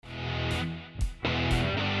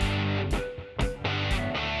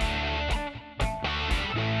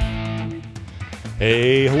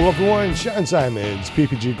Hey, hello everyone, Sean Simons,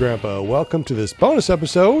 PPG Grandpa. Welcome to this bonus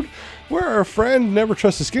episode where our friend Never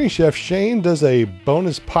Trust the Skinny Chef Shane does a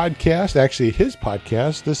bonus podcast, actually his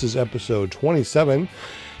podcast. This is episode 27.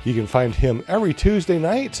 You can find him every Tuesday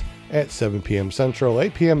night at 7 p.m. Central,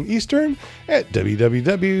 8 p.m. Eastern at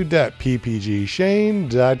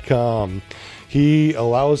www.ppgshane.com. He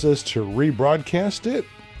allows us to rebroadcast it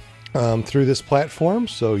through this platform,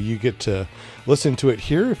 so you get to listen to it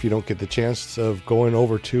here if you don't get the chance of going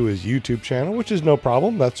over to his YouTube channel, which is no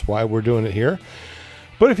problem. That's why we're doing it here.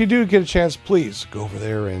 But if you do get a chance, please go over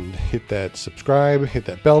there and hit that subscribe, hit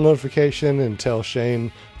that bell notification, and tell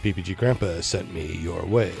Shane PPG Grandpa sent me your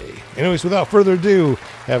way. Anyways, without further ado,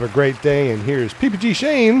 have a great day, and here's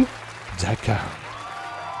ppgshane.com.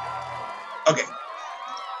 Okay.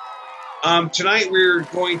 Tonight we're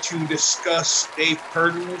going to discuss Dave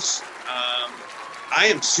Purdon's. I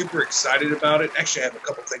am super excited about it. Actually, I have a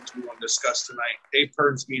couple things we want to discuss tonight. Dave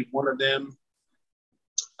Purdon's being one of them.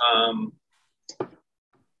 I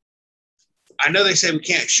know they say we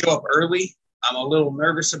can't show up early. I'm a little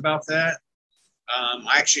nervous about that.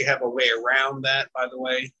 I actually have a way around that, by the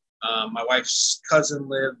way. My wife's cousin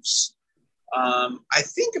lives, I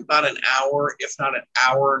think about an hour, if not an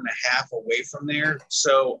hour and a half away from there.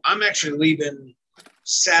 So I'm actually leaving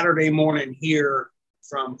Saturday morning here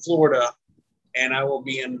from Florida, and I will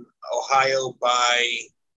be in Ohio by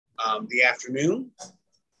the afternoon.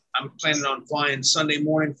 I'm planning on flying Sunday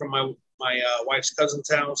morning from my wife's cousin's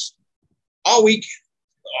house all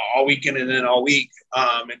weekend, and then all week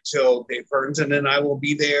until Dave Purdon's, and then I will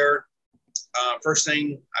be there first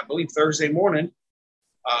thing, I believe, Thursday morning.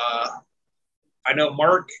 I know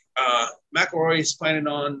Mark McElroy is planning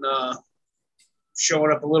on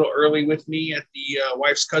showing up a little early with me at the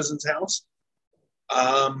wife's cousin's house.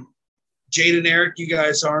 Jade and Eric, you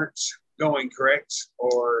guys aren't going, correct?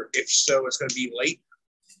 Or if so, it's going to be late?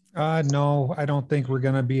 No, I don't think we're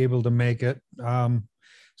going to be able to make it.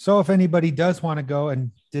 So if anybody does want to go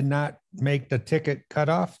and did not make the ticket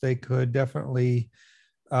cutoff, they could definitely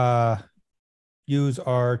use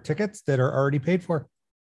our tickets that are already paid for.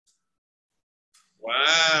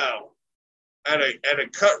 Wow. At a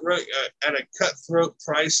cutthroat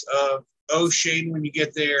price of, Shane, when you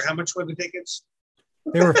get there, how much were the tickets?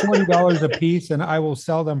 They were $40 a piece, and I will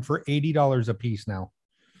sell them for $80 a piece now.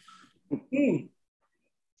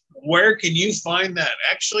 Where can you find that?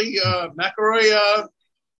 Actually, McElroy,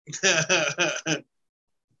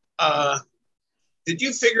 did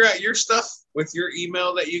you figure out your stuff with your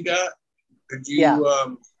email that you got? Did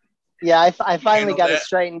you? Yeah, I finally got it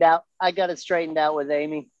straightened out. I got it straightened out with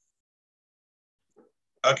Amy.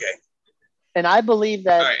 Okay. And I believe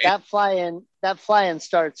that right. that fly-in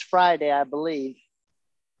starts Friday, I believe.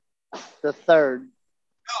 The 3rd.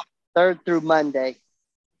 Oh. 3rd through Monday.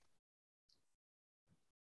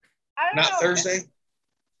 Not Thursday?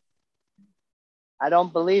 I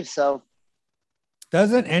don't believe so.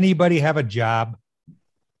 Doesn't anybody have a job?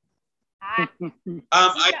 I do.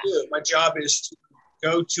 My job is to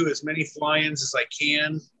go to as many fly-ins as I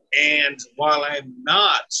can. And while I'm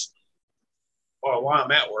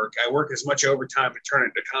at work, I work as much overtime and turn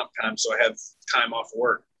it to comp time, so I have time off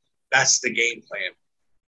work. That's the game plan.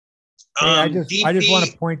 Hey, I just want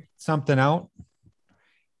to point something out.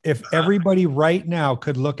 If everybody right now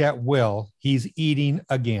could look at Will, he's eating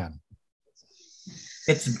again.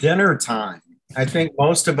 It's dinner time. I think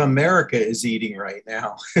most of America is eating right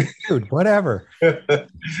now. Dude, whatever.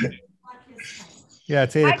 Yeah,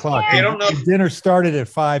 it's 8 o'clock. I don't know. Dinner started at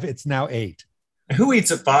 5. It's now 8. Who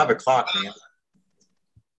eats at 5 o'clock, man?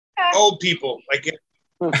 Old people. Like it.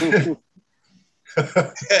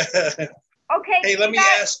 Okay. Hey, let me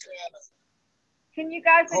ask. Can you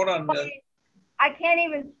guys hold on. I can't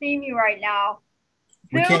even see me right now.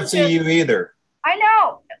 We can't see you either. I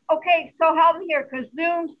know. Okay, so help me here, because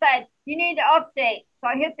Zoom said you need to update. So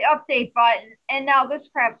I hit the update button, and now this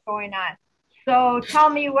crap's going on. So tell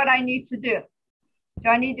me what I need to do. Do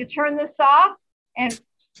I need to turn this off and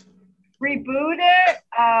reboot it?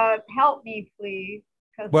 Help me, please.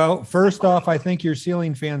 Well, first off, I think your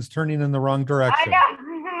ceiling fan's turning in the wrong direction. I know.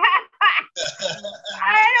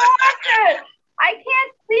 I don't want it. I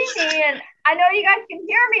can't see me, and I know you guys can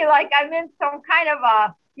hear me like I'm in some kind of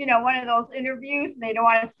a, one of those interviews, and they don't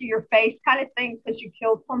want to see your face kind of thing because you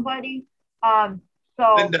killed somebody. So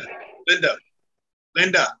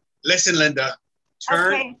Linda, listen, Linda,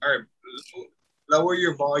 turn okay. or lower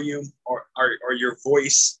your volume or your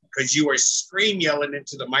voice, because you are scream yelling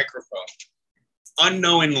into the microphone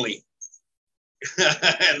unknowingly.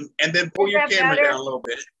 and then pull your camera down a little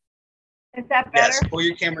bit. Is that better? Yes, pull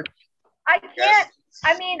your camera. I can't. Yes.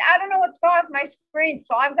 I mean, I don't know what's going on with my screen,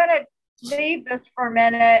 so I'm gonna leave this for a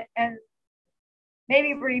minute and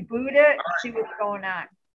maybe reboot it, see what's going on.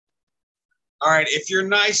 All right. If you're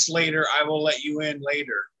nice later, I will let you in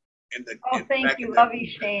later. Thank you. Love you,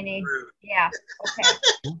 Shani. Yeah. Okay.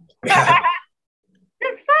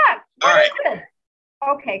 This sucks. All right.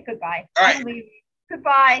 Okay. Goodbye. All right. I'm leaving.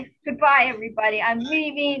 Goodbye. Goodbye, everybody. I'm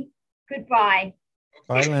leaving. Goodbye.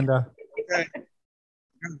 Bye, Linda. Okay.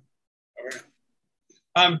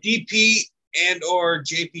 All right. DP and or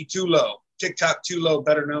JP Tulo, TikTok Tulo,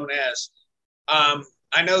 better known as.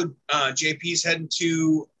 I know JP's heading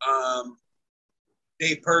to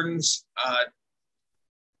Dave Purdon's.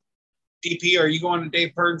 DP, are you going to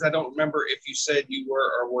Dave Purdon's? I don't remember if you said you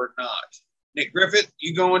were or were not. Nick Griffith,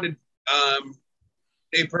 you going to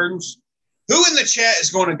Dave Purdon's? Who in the chat is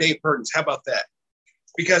going to Dave Purdon's? How about that?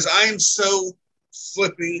 Because I am so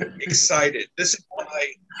flipping excited. This is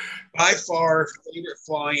my by far favorite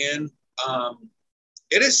fly-in.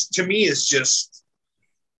 It is, to me, is just,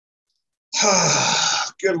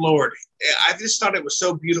 good Lord. I just thought it was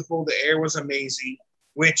so beautiful. The air was amazing,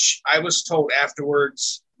 which I was told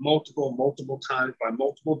afterwards multiple times by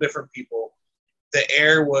multiple different people. The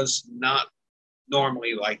air was not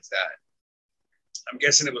normally like that. I'm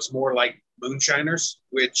guessing it was more like moonshiners,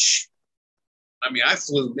 which, I mean, I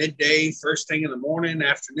flew midday, first thing in the morning,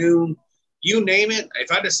 afternoon, you name it.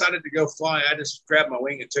 If I decided to go fly, I just grabbed my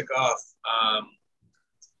wing and took off.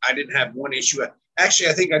 I didn't have one issue. Actually,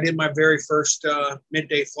 I think I did my very first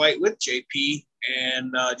midday flight with JP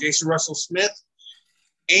and Jason Russell Smith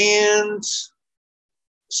and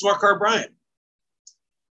Smart Car Brian.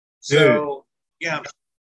 So, yeah.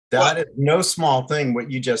 That is no small thing, what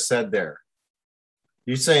you just said there.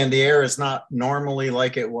 You're saying the air is not normally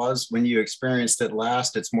like it was when you experienced it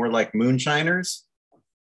last. It's more like moonshiners?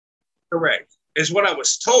 Correct, is what I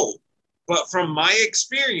was told. But from my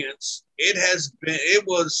experience, it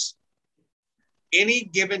was any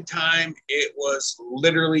given time, it was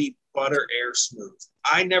literally butter air smooth.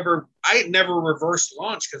 I had never reversed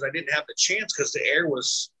launch because I didn't have the chance because the air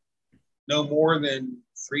was no more than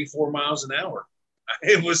 3-4 miles an hour.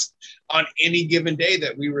 It was on any given day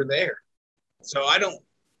that we were there. So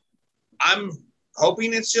I'm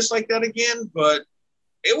hoping it's just like that again, but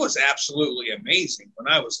it was absolutely amazing when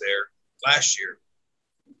I was there last year.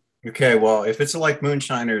 Okay, well, if it's like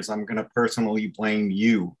moonshiners, I'm going to personally blame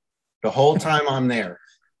you the whole time I'm there.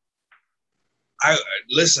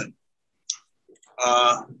 Listen,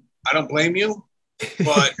 I don't blame you,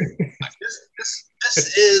 but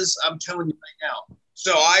this is, I'm telling you right now.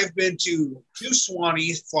 So I've been to 2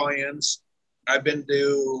 Swanee fly-ins. I've been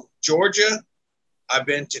to Georgia. I've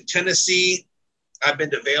been to Tennessee. I've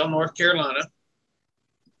been to Vail, North Carolina.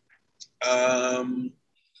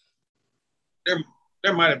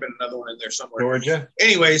 There might have been another one in there somewhere. Georgia?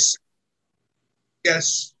 Anyways,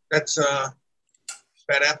 yes, that's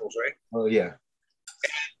Bad Apples, right? Oh, yeah.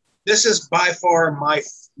 This is by far my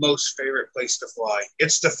most favorite place to fly.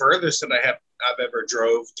 It's the furthest that I've ever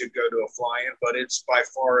drove to go to a fly-in, but it's by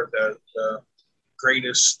far the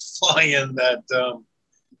greatest fly-in that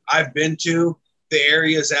I've been to. The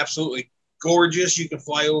area is absolutely gorgeous. You can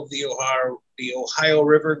fly over the Ohio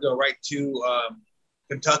River, go right to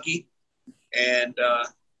Kentucky. And,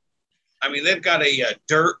 I mean, they've got a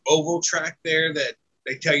dirt oval track there that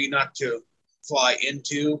they tell you not to fly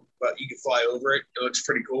into, but you can fly over it. It looks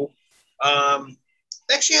pretty cool.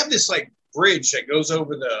 They actually have this, like, bridge that goes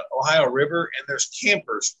over the Ohio River, and there's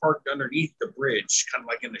campers parked underneath the bridge, kind of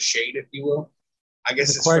like in the shade, if you will. I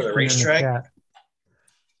guess it's for the racetrack.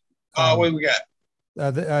 What do we got?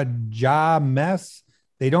 Ja Mess.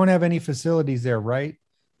 They don't have any facilities there, right?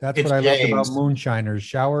 That's what I loved about moonshiners: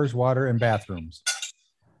 showers, water, and bathrooms.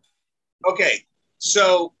 Okay,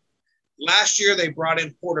 so last year they brought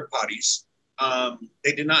in porta potties.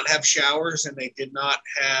 They did not have showers, and they did not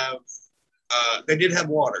have. They did have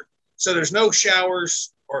water. So there's no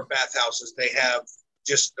showers or bathhouses. They have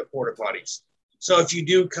just the porta potties. So if you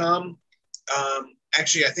do come,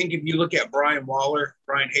 actually, I think if you look at Brian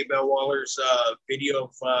Haybell Waller's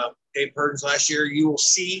video of Dave Purdon's last year, you will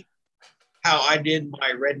see how I did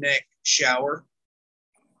my redneck shower.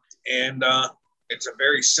 And it's a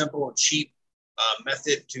very simple and cheap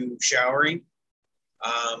method to showering.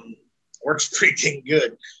 Works pretty dang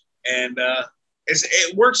good. And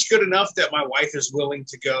it works good enough that my wife is willing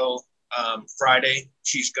to go Friday.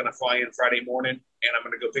 She's going to fly in Friday morning, and I'm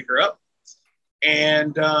going to go pick her up.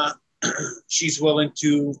 And she's willing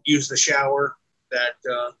to use the shower that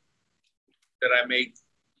I make,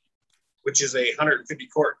 which is a 150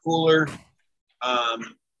 quart cooler,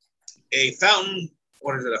 a fountain.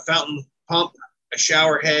 What is it? A fountain pump, a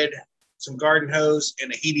shower head, some garden hose,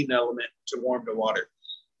 and a heating element to warm the water.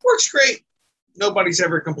 Works great. Nobody's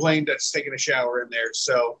ever complained that's taking a shower in there.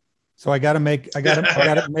 So I got to make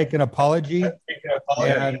an apology.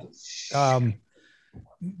 And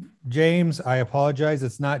James, I apologize.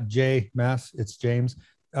 It's not Jay Mess, it's James.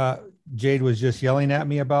 Jade was just yelling at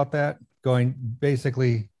me about that, going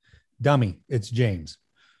basically, dummy, it's James.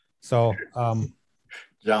 So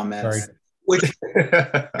John Mess. sorry. which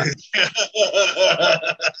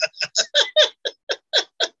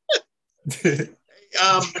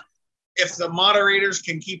if the moderators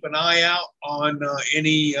can keep an eye out on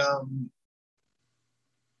any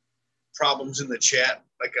problems in the chat,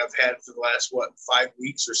 like I've had for the last 5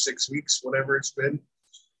 weeks or 6 weeks, whatever it's been.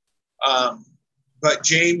 But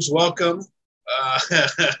James, welcome.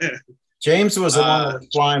 James was the one that was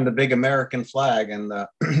flying the big American flag and the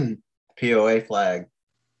POA flag.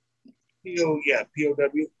 POW.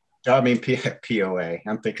 I mean, POA.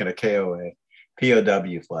 I'm thinking of KOA.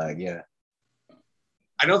 POW flag, yeah.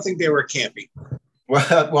 I don't think they were camping.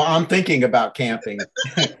 Well, I'm thinking about camping.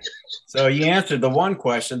 So you answered the one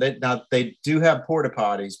question. Now they do have porta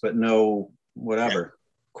potties, but no whatever. Yeah.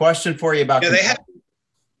 Question for you about Kentucky. They have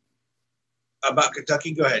about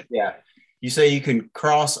Kentucky. Go ahead. Yeah, you say you can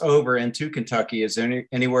cross over into Kentucky. Is there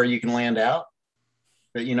anywhere you can land out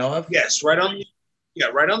that you know of? Yes, right on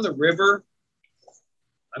the river.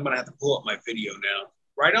 I'm gonna have to pull up my video now.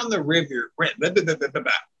 Right on the river.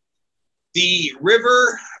 The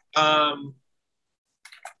river,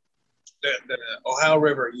 the Ohio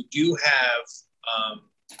River, you do have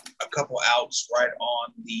a couple outs right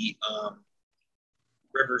on the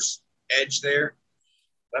river's edge there.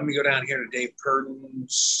 Let me go down here to Dave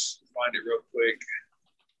Purden's, find it real quick.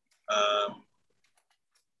 There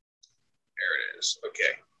it is.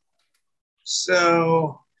 Okay.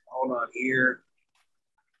 So, hold on here.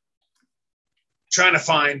 Trying to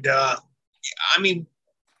find,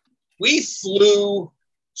 we flew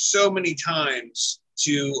so many times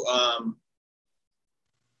to, I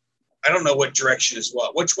don't know what direction is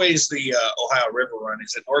what. Which way is the Ohio River run?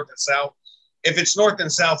 Is it north and south? If it's north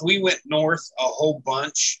and south, we went north a whole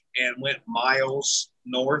bunch and went miles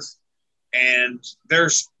north. And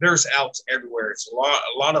there's outs everywhere. It's a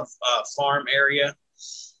lot of farm area.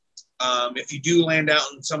 If you do land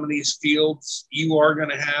out in some of these fields, you are going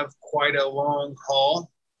to have quite a long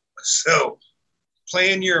haul. So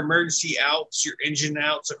plan your emergency outs, your engine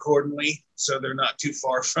outs accordingly, so they're not too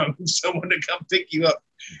far from someone to come pick you up.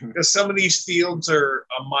 Because some of these fields are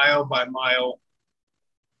a mile by mile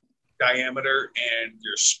diameter, and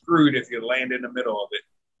you're screwed if you land in the middle of it.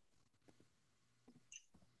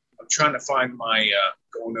 I'm trying to find my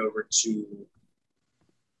going over to.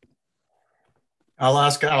 I'll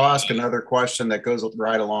ask another question that goes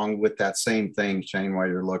right along with that same thing, Shane, while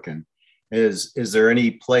you're looking. Is there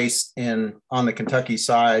any place on the Kentucky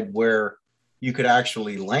side where you could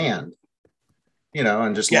actually land,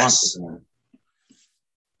 and just launch it?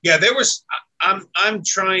 Yeah, there was. I'm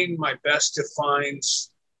trying my best to find.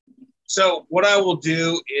 So what I will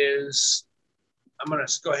do is I'm going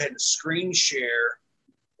to go ahead and screen share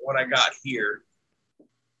what I got here.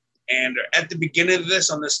 And at the beginning of this,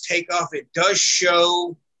 on this takeoff, it does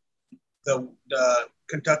show the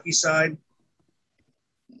Kentucky side.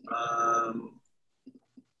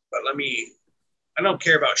 But I don't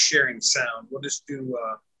care about sharing sound. We'll just do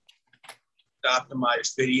the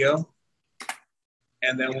optimized video.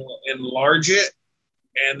 And then we'll enlarge it.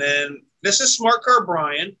 And then this is Smart Car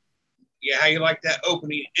Brian. Yeah, how you like that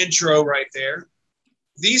opening intro right there.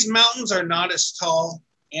 These mountains are not as tall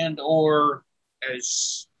and or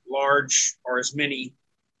as large or as many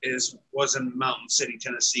as was in Mountain City,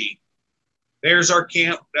 Tennessee. There's our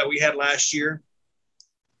camp that we had last year.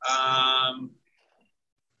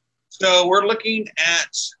 So we're looking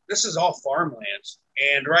at, this is all farmland,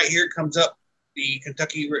 and right here comes up the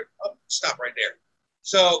Kentucky. Oh, stop right there.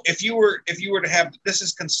 So if you were to have, this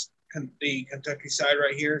is the Kentucky side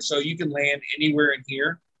right here, so you can land anywhere in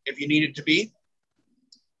here if you need it to be.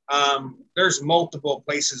 There's multiple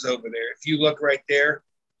places over there. If you look right there,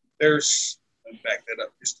 there's, let me back that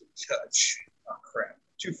up just a touch. Oh crap,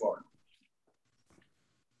 too far.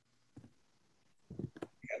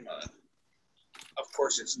 Come on. Of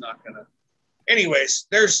course it's not gonna. Anyways,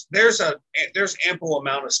 there's ample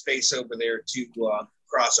amount of space over there to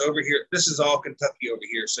cross over here. This is all Kentucky over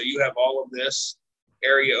here. So you have all of this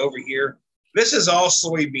area over here. This is all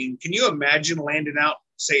soybean. Can you imagine landing out,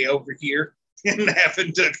 say, over here and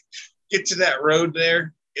having to get to that road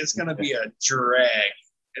there? It's going to be a drag.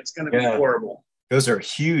 It's going to be horrible. Those are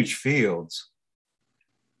huge fields.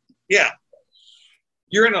 Yeah.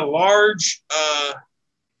 You're in a large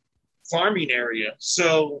farming area.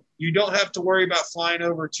 So you don't have to worry about flying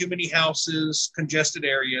over too many houses, congested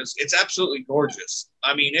areas. It's absolutely gorgeous.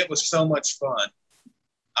 I mean, it was so much fun.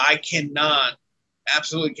 I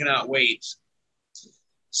absolutely cannot wait.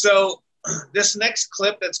 So this next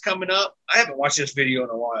clip that's coming up, I haven't watched this video in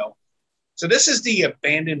a while. So this is the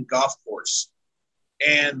abandoned golf course.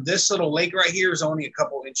 And this little lake right here is only a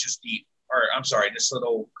couple inches deep. Or I'm sorry, this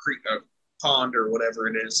little creek, pond or whatever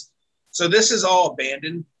it is. So this is all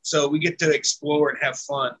abandoned. So we get to explore and have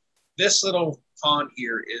fun. This little pond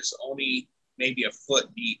here is only maybe a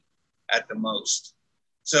foot deep at the most.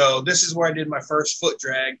 So this is where I did my first foot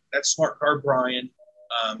drag. That's Smart Car Brian,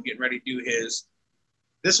 getting ready to do his.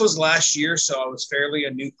 This was last year, so I was fairly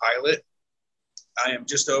a new pilot. I am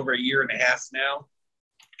just over a year and a half now.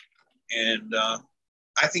 And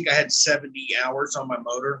I think I had 70 hours on my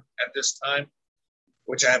motor at this time,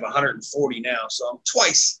 which I have 140 now. So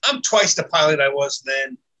I'm twice the pilot I was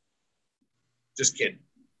then. Just kidding.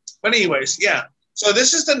 But anyways, yeah. So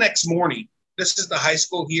this is the next morning. This is the high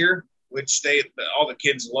school here, which all the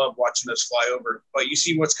kids love watching us fly over. But you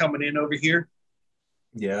see what's coming in over here?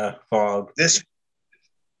 Yeah, fog. This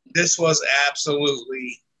was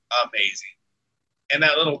absolutely amazing. And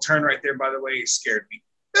that little turn right there, by the way, scared me.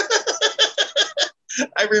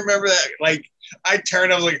 I remember that. Like, I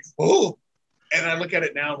turned, I was like, oh. And I look at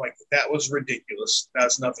it now, I'm like, that was ridiculous.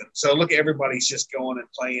 That's nothing. So look, everybody's just going and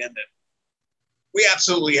playing. And we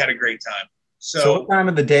absolutely had a great time. So what time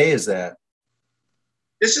of the day is that?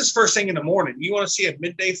 This is first thing in the morning. You want to see a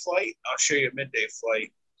midday flight? I'll show you a midday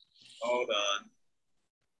flight. Hold on.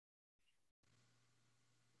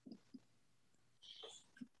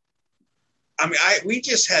 I mean, we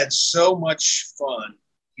just had so much fun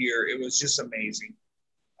here. It was just amazing.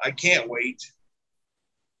 I can't wait.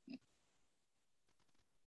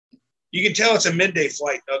 You can tell it's a midday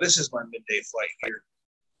flight. No, this is my midday flight here.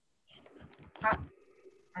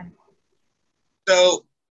 So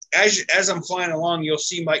as I'm flying along, you'll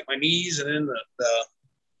see like my knees and then the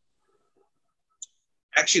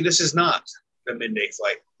actually, this is not the midday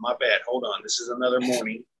flight. My bad. Hold on. This is another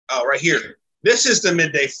morning. Oh, right here. This is the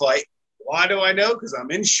midday flight. Why do I know? Because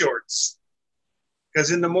I'm in shorts.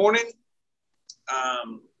 Because in the morning,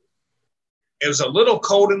 it was a little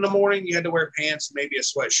cold in the morning. You had to wear pants, maybe a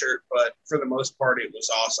sweatshirt, but for the most part, it was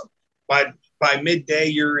awesome. By midday,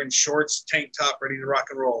 you're in shorts, tank top, ready to rock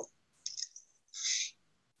and roll.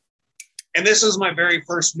 And this was my very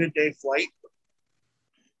first midday flight.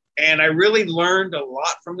 And I really learned a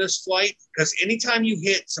lot from this flight because anytime you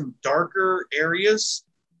hit some darker areas,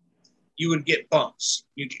 you would get bumps.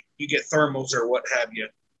 You get thermals or what have you.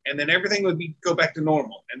 And then everything would go back to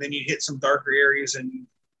normal. And then you hit some darker areas and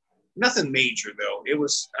nothing major though. It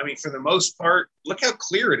was, I mean, for the most part, look how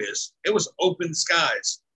clear it is. It was open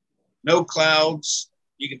skies, no clouds.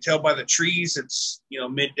 You can tell by the trees, it's,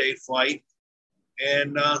 midday flight.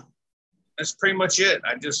 And that's pretty much it.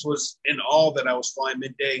 I just was in awe that I was flying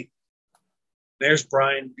midday. There's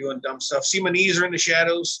Brian doing dumb stuff. See, my knees are in the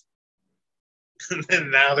shadows. And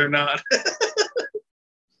now they're not.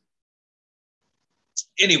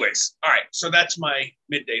 Anyways, all right. So that's my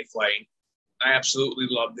midday flight. I absolutely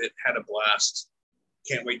loved it. Had a blast.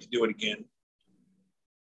 Can't wait to do it again.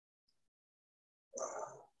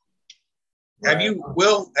 Have you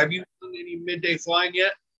done any midday flying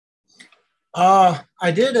yet?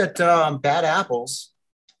 I did at Bad Apples.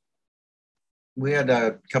 We had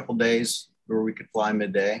a couple days where we could fly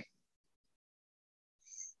midday.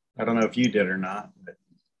 I don't know if you did or not. But.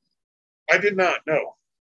 I did not, no.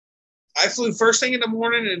 I flew first thing in the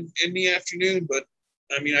morning and in the afternoon, but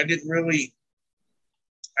I mean, I didn't really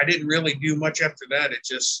do much after that. It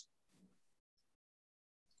just,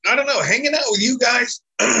 I don't know, hanging out with you guys,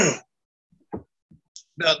 the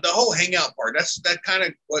whole hangout part, that kind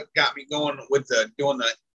of what got me going with doing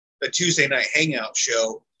the Tuesday night hangout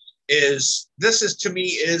show is to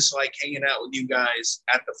me like hanging out with you guys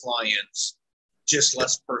at the fly-ins, just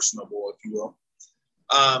less personable, if you will.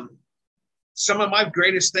 Some of my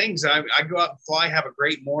greatest things, I go out and fly, have a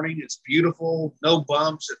great morning. It's beautiful, no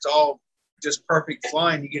bumps. It's all just perfect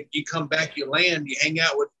flying. You come back, you land, you hang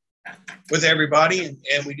out with everybody,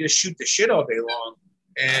 and we just shoot the shit all day long.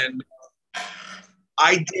 And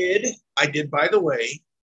I did, by the way,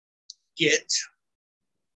 get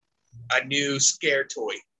a new scare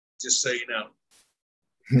toy, just so you know.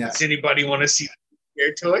 Yeah. Does anybody want to see the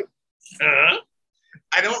scare toy? I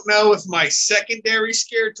don't know if my secondary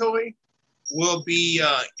scare toy will be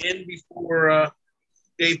in before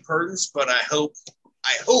Dave Purdon's, but I hope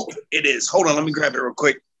it is. Hold on, let me grab it real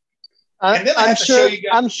quick. I'm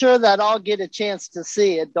sure that I'll get a chance to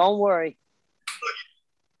see it. Don't worry.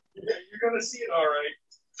 You're going to see it all right.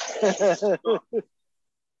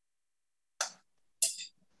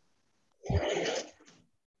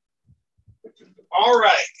 All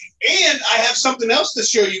right. And I have something else to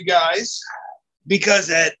show you guys, because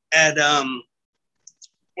at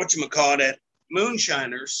whatchamacallit, at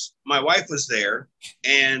Moonshiners, my wife was there,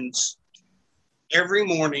 and every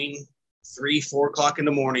morning, 3-4 o'clock in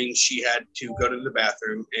the morning, she had to go to the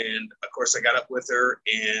bathroom. And of course, I got up with her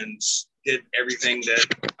and did everything that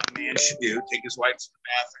a man should do, take his wife to the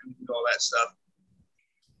bathroom, do all that stuff.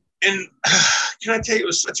 And can I tell you, it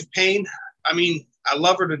was such a pain. I mean, I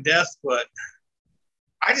love her to death, but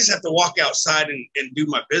I just have to walk outside and do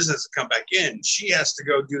my business and come back in. She has to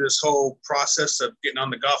go do this whole process of getting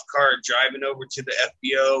on the golf cart, driving over to the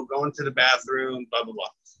FBO, going to the bathroom, blah, blah, blah.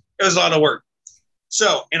 It was a lot of work.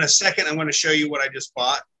 So in a second, I'm going to show you what I just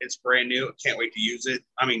bought. It's brand new. I can't wait to use it.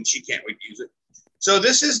 I mean, she can't wait to use it. So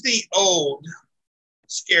this is the old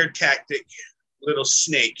Scare Tactic little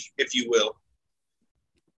snake, if you will.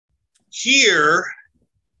 Here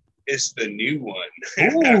is the new one.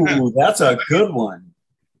 Ooh, that's a good one.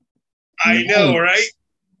 I know, right?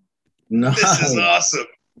 Nice. This is awesome.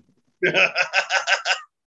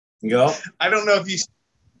 Go. I don't know if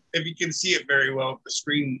you can see it very well with the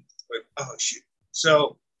screen, but oh shoot.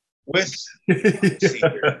 So with let's see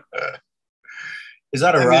here. Is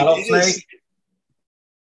that a rattlesnake?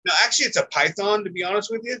 No, actually it's a python, to be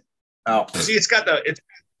honest with you. Oh. See,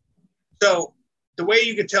 so the way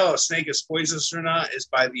you can tell a snake is poisonous or not is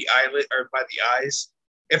by the eyelid or by the eyes.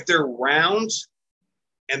 If they're round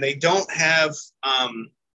and they don't have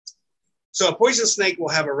so a poisonous snake will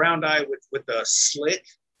have a round eye with a slit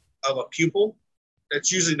of a pupil.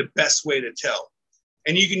 That's usually the best way to tell.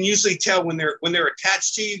 And you can usually tell when they're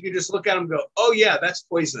attached to you. You can just look at them and go, oh yeah, that's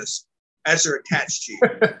poisonous, as they're attached to you.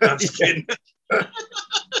 I'm just kidding. But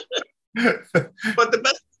the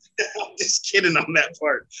best, I'm just kidding on that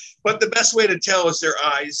part. But the best way to tell is their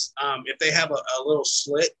eyes. If they have a little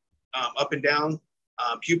slit up and down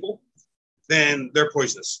pupil, then they're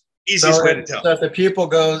poisonous. Easiest way to tell. So if the pupil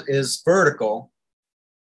is vertical,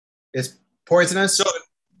 it's poisonous? So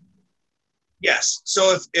yes.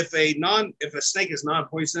 So if a snake is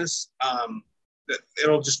non-poisonous,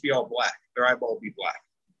 it'll just be all black. Their eyeball will be black.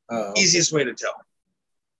 Oh, okay. Easiest way to tell.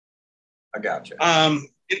 I got you.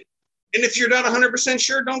 And if you're not 100%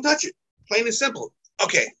 sure, don't touch it. Plain and simple.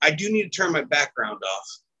 Okay, I do need to turn my background off,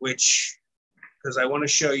 because I want to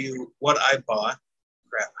show you what I bought.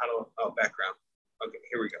 Crap, background. Okay,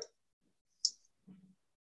 here we go.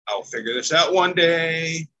 I'll figure this out one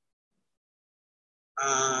day.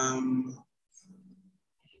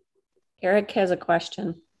 Eric has a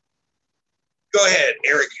question. Go ahead,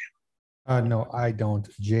 Eric. No, I don't.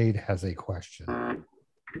 Jade has a question.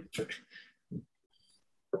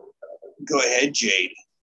 Go ahead, Jade.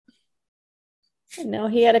 No,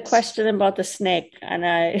 he had a question about the snake,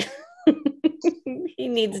 and he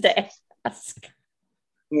needs to ask.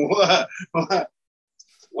 What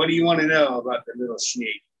do you want to know about the little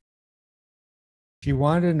snake? She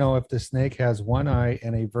wanted to know if the snake has one eye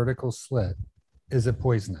and a vertical slit. Is it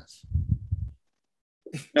poisonous?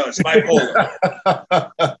 No, it's bipolar.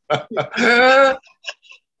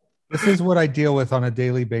 This is what I deal with on a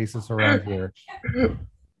daily basis around here.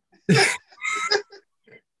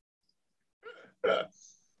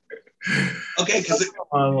 Okay, because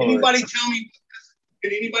anybody tell me?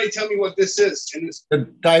 Can anybody tell me what this is? And it's the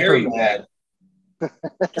diaper bag.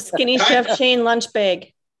 Skinny Chef Shane lunch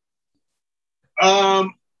bag.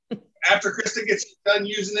 After Krista gets done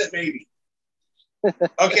using it, maybe.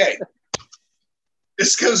 Okay.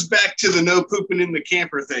 This goes back to the no pooping in the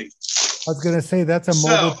camper thing. I was going to say that's a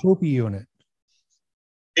mobile poopy unit.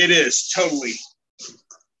 It is, totally.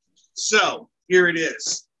 So here it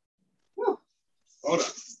is. Whew. Hold on.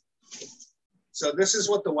 So this is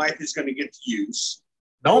what the wife is going to get to use.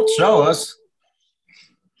 Don't show us.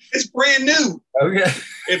 It's brand new. Okay.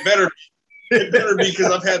 It better be,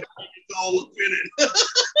 because I've had it all up in it.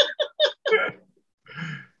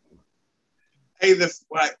 Hey,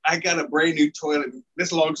 I got a brand new toilet. This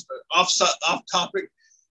belongs off topic.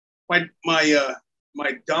 My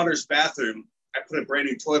daughter's bathroom, I put a brand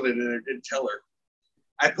new toilet in there. Didn't tell her.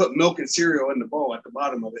 I put milk and cereal in the bowl at the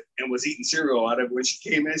bottom of it and was eating cereal out of it. When she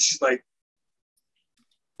came in, she's like,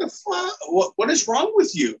 "The fuck? What is wrong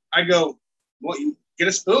with you?" I go, "Well, you get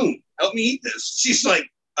a spoon. Help me eat this." She's like,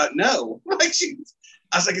 "No." I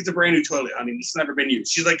was like, "It's a brand new toilet, honey. It's never been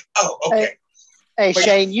used." She's like, "Oh, okay." Hey, But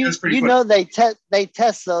Shane, you funny. know they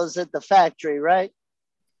test those at the factory, right?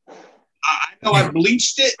 I know I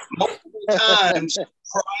bleached it multiple times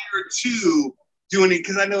prior to doing it,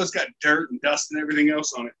 because I know it's got dirt and dust and everything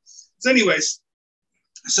else on it. So anyways,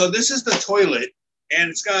 so this is the toilet, and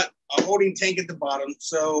it's got a holding tank at the bottom.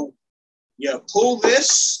 So you pull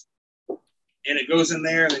this, and it goes in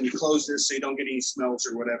there, and then you close this so you don't get any smells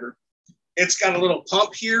or whatever. It's got a little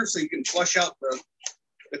pump here so you can flush out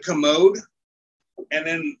the commode, and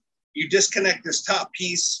then you disconnect this top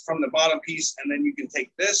piece from the bottom piece, and then you can take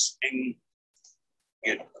this and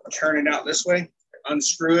you turn it out this way,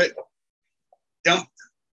 unscrew it, dump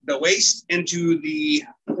the waste into the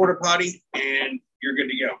porta potty, and you're good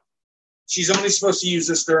to go. She's only supposed to use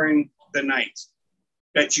this during the night.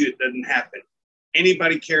 Bet you it doesn't happen.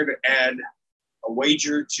 Anybody care to add a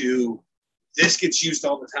wager to this gets used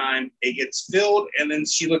all the time, it gets filled, and then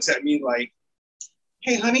she looks at me like,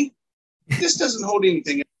 hey, honey, this doesn't hold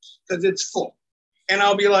anything because it's full. And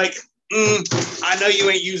I'll be like, I know you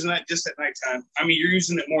ain't using that just at nighttime. I mean, you're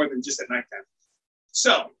using it more than just at nighttime.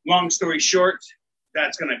 So, long story short,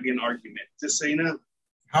 that's going to be an argument, just so you know.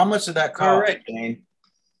 How much did that cost, all right. Jane?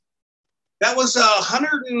 That was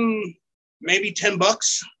 $100 and maybe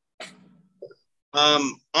 $10.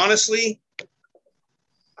 Honestly,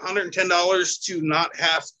 $110 to not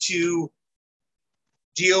have to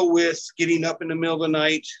deal with getting up in the middle of the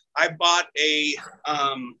night. I bought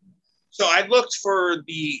so I looked for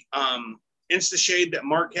the InstaShade that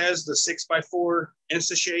Mark has, the 6x4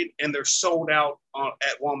 InstaShade, and they're sold out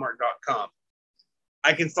at Walmart.com.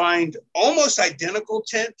 I can find almost identical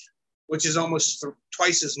tint, which is almost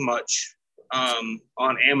twice as much on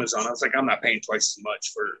Amazon. I was like, I'm not paying twice as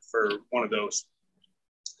much for one of those.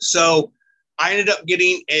 So I ended up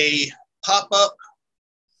getting a pop-up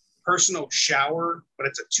personal shower, but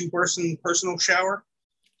it's a two-person personal shower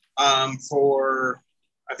for,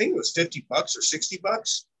 I think it was $50 or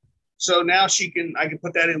 $60. So now I can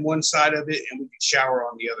put that in one side of it, and we can shower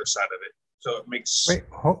on the other side of it. So it makes. Wait,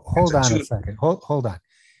 hold on a second. Hold on.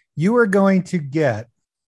 You are going to get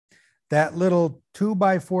that little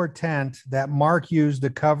 2x4 tent that Mark used to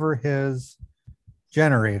cover his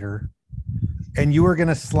generator, and you were going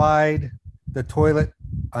to slide the toilet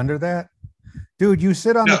under that? Dude, you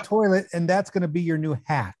sit on the toilet, and that's going to be your new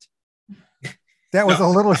hat. That was a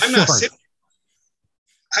little short.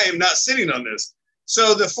 I am not sitting on this.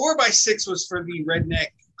 So the 4x6 was for the redneck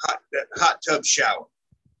hot tub shower.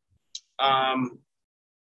 And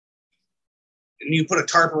you put a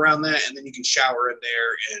tarp around that, and then you can shower in there,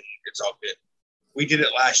 and it's all good. We did it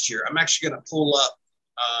last year. I'm actually going to pull up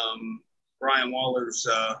Brian Waller's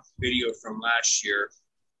video from last year.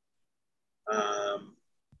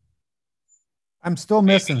 I'm still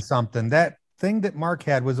missing something. That thing that Mark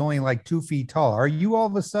had was only like 2 feet tall. Are you all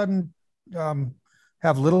of a sudden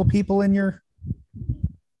have little people in your?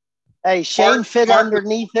 Hey, Shane fit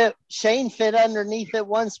underneath it. Shane fit underneath it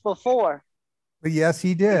once before. Yes,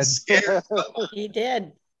 he did. He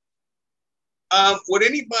did. Would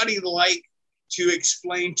anybody like to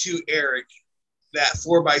explain to Eric that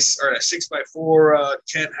 6x4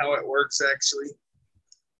 tent, how it works actually?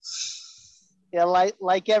 Yeah,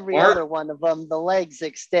 like every other one of them, the legs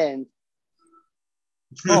extend.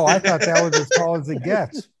 Oh, I thought that was as tall as it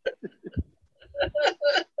gets.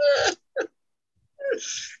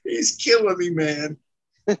 He's killing me, man.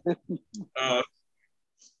 All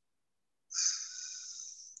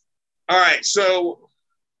right, so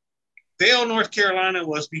Vail, North Carolina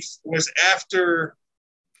was after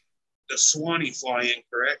the Swanee fly-in,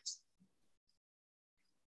 correct?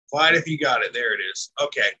 Fly it if you got it. There it is.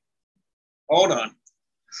 Okay. Hold on.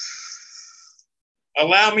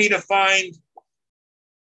 Allow me to find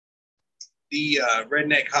the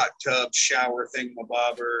redneck hot tub shower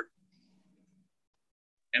thingamabobber.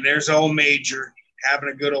 And there's old Major having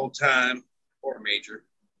a good old time. Poor Major.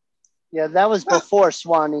 Yeah, that was before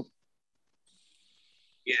Swanee.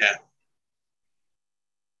 Yeah.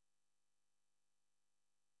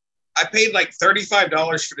 I paid like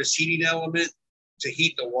 $35 for this heating element to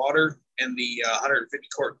heat the water in the 150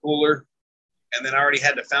 quart cooler. And then I already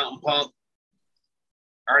had the fountain pump.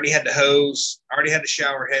 I already had the hose. I already had the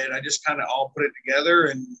shower head. I just kind of all put it together,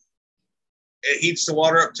 and it heats the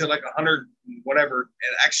water up to like 100 whatever.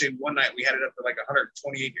 And actually one night we had it up to like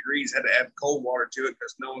 128 degrees, had to add cold water to it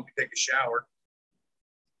because no one could take a shower.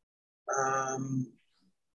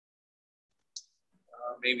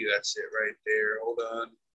 Maybe that's it right there. Hold on.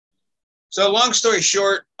 So long story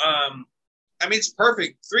short, I mean, it's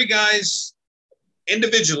perfect. 3 guys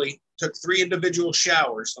individually took 3 individual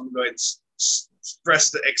showers. I'm going to go ahead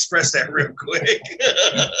and express that real quick.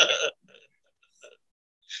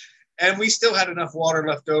 And we still had enough water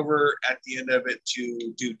left over at the end of it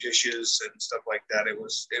to do dishes and stuff like that. It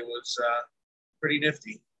was pretty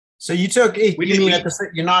nifty. So you took,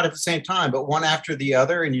 you're not at the same time, but one after the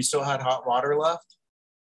other, and you still had hot water left?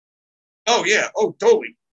 Oh, yeah. Oh,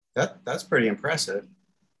 totally. That's pretty impressive.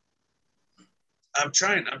 I'm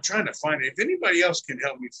trying to find it. If anybody else can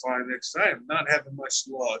help me find it, because I am not having much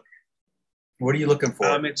luck. What are you looking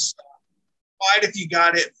for? It's Fight If You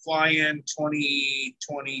Got It, Fly In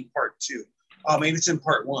 2020 Part 2. Oh, maybe it's in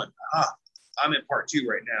Part 1. I'm in Part 2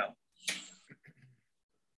 right now.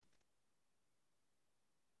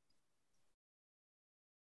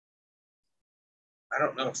 I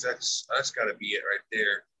don't know if that's got to be it right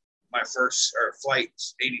there. My first flight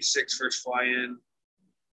 86, first fly in.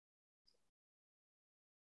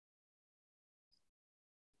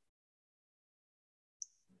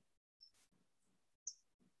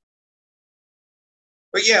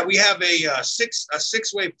 But yeah, we have a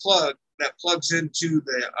six-way plug that plugs into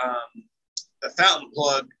the fountain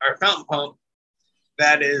plug, our fountain pump,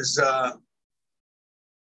 that is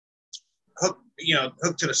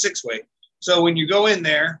hooked to the 6-way. So when you go in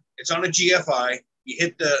there, it's on a GFI. You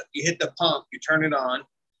hit the pump, you turn it on,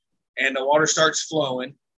 and the water starts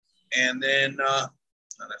flowing. And then no,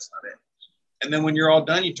 that's not it. And then when you're all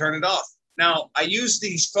done, you turn it off. Now I use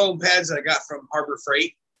these foam pads that I got from Harbor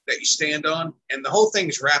Freight that you stand on, and the whole thing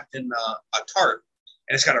is wrapped in a tarp,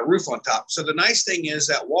 and it's got a roof on top. So the nice thing is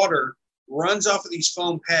that water runs off of these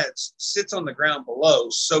foam pads, sits on the ground below,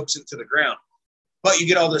 soaks into the ground, but you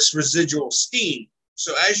get all this residual steam.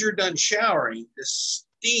 So as you're done showering, this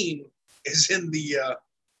steam is in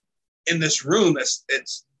this room.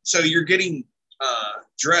 So you're getting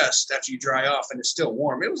dressed after you dry off, and it's still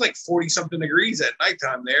warm. It was like 40 something degrees at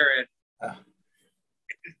nighttime there, and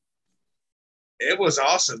it was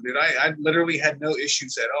awesome, dude. I literally had no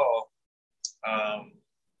issues at all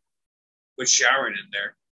with showering in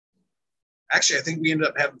there. Actually, I think we ended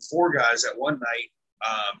up having 4 guys at one night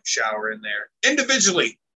shower in there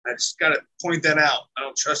individually. I just got to point that out. I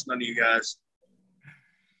don't trust none of you guys.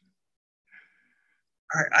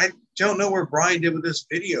 All right, I don't know where Brian did with this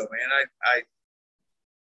video, man.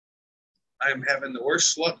 I'm having the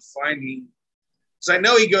worst luck finding. So I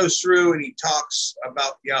know he goes through and he talks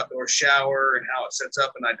about the outdoor shower and how it sets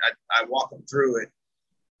up, and I walk him through it.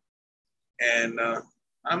 And I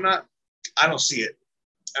don't see it.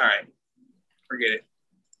 All right, forget it.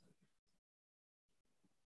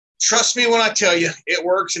 Trust me when I tell you, it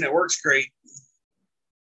works, and it works great.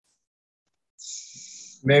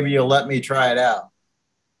 Maybe you'll let me try it out.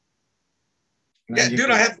 Yeah,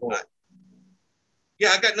 dude, I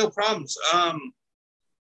got no problems.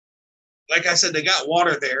 Like I said, they got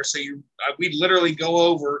water there, so we literally go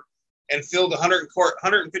over and fill the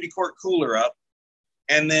 150 quart cooler up,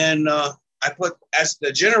 and then I put, as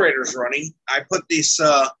the generator's running, I put this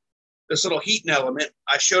little heating element.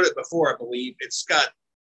 I showed it before, I believe.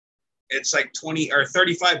 It's like 20 or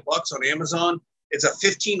 35 bucks on Amazon. It's a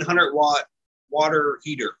 1,500 watt water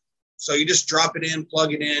heater. So you just drop it in,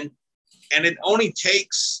 plug it in, and it only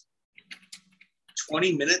takes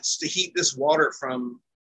 20 minutes to heat this water from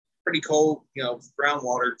pretty cold,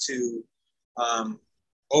 groundwater to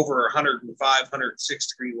over 105, 106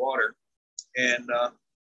 degree water. And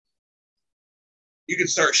you can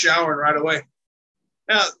start showering right away.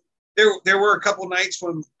 Now, there were a couple nights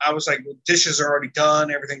when I was like, dishes are already done,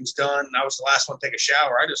 everything's done. I was the last one to take a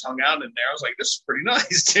shower. I just hung out in there. I was like, this is pretty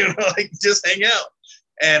nice, dude. Like, just hang out.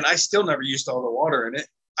 And I still never used all the water in it.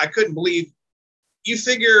 I couldn't believe, you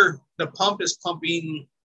figure the pump is pumping,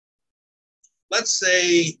 let's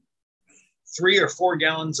say 3 or 4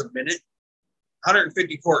 gallons a minute.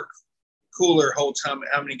 150 quart cooler holds how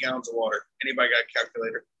many gallons of water? Anybody got a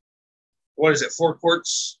calculator? What is it, 4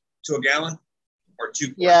 quarts to a gallon? Or 2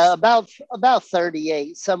 quarts? Yeah, about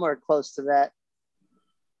 38, somewhere close to that.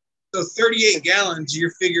 So 38 gallons, you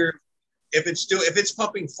figure if it's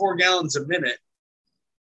pumping 4 gallons a minute,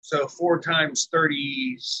 so 4 times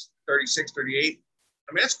 30, 36, 38.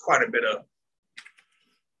 I mean, that's quite a bit of.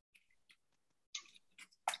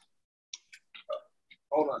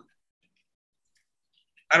 Hold on.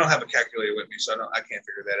 I don't have a calculator with me, so I can't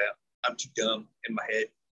figure that out. I'm too dumb in my head.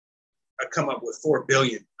 I come up with 4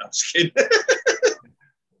 billion. No, I'm just kidding.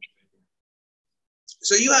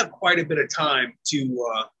 So you have quite a bit of time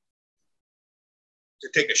to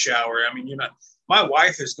take a shower. I mean, my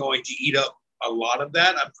wife is going to eat up a lot of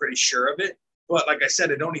that. I'm pretty sure of it. But like I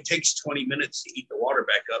said, it only takes 20 minutes to heat the water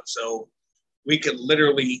back up. So we could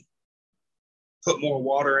literally put more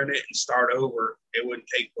water in it and start over. It wouldn't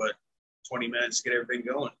take but 20 minutes to get everything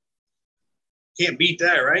going. Can't beat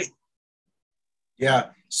that, right?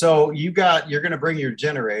 Yeah. So you're going to bring your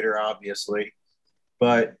generator, obviously,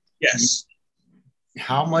 but yes.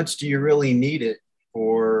 How much do you really need it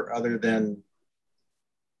for other than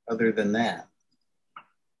that?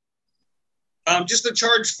 Just to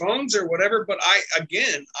charge phones or whatever. But I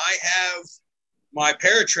have my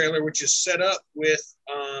paratrailer, which is set up with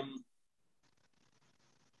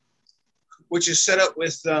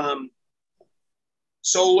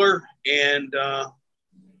solar, and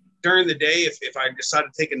during the day, if I decide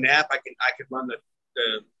to take a nap, I could run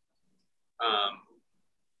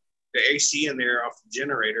the AC in there off the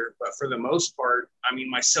generator. But for the most part, I mean,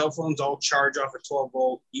 my cell phones all charge off of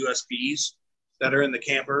 12-volt USBs that are in the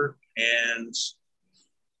camper. And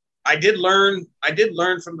I did learn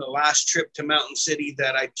from the last trip to Mountain City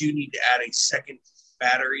that I do need to add a second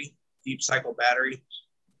battery, deep cycle battery.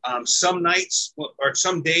 Some nights or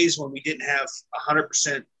some days when we didn't have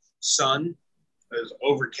 100% sun, it was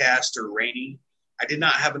overcast or raining, I did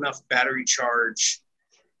not have enough battery charge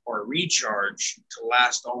or recharge to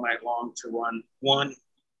last all night long to run one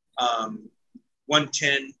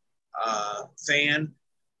 110 fan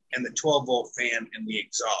and the 12-volt fan in the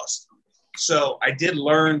exhaust. So I did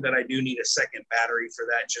learn that I do need a second battery for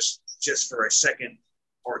that, just for a second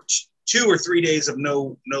or 2 or 3 days of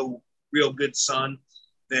no real good sun.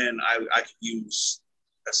 Then I could use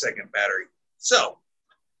a second battery. So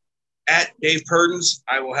at Dave Purdon's,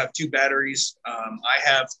 I will have 2 batteries. I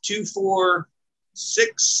have 2, 4,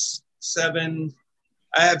 6, 7.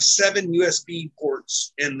 I have 7 USB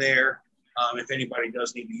ports in there. If anybody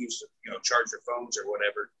does need to use, charge their phones or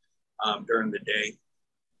whatever during the day,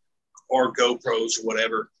 or GoPros or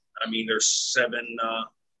whatever. I mean, there's 7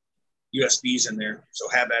 USBs in there, so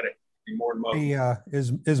have at it. You're more than welcome. Hey,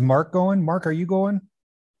 is Mark going? Mark, are you going?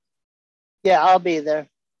 Yeah, I'll be there.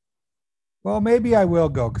 Well, maybe I will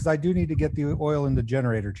go because I do need to get the oil in the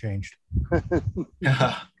generator changed.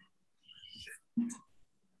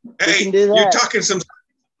 Hey, you're talking some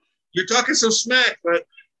smack, but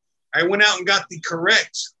I went out and got the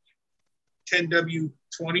correct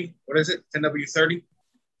 10W20. What is it? 10W30?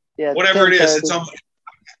 Yeah, whatever it is. 1030. It's on.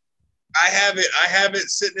 I have it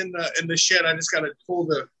sitting in the shed. I just got to pull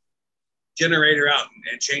the generator out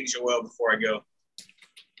and change the oil before I go.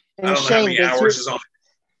 And I don't know how many hours is on.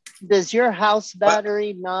 Does your house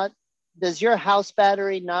battery not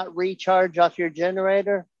recharge off your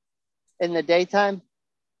generator in the daytime?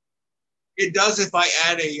 It does if I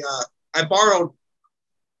add I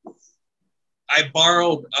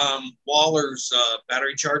borrowed Waller's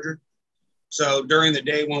battery charger. So during the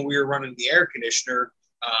day when we were running the air conditioner,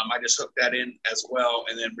 I just hooked that in as well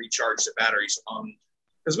and then recharged the batteries.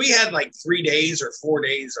 Because we had like 3 days or 4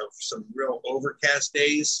 days of some real overcast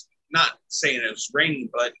days. Not saying it was raining,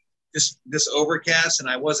 but just this overcast, and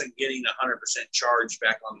I wasn't getting 100% charge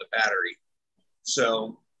back on the battery.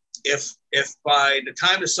 So if by the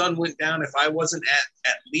time the sun went down, if I wasn't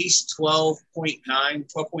at least 12.8,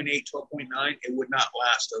 12.9, it would not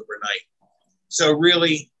last overnight. So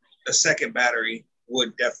really, a second battery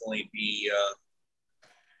would definitely be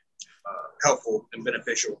helpful and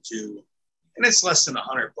beneficial too. And it's less than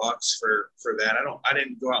 $100 for that. I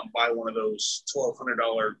didn't go out and buy one of those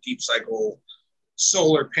 $1,200 deep cycle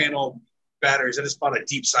solar panel batteries. I just bought a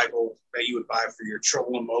deep cycle that you would buy for your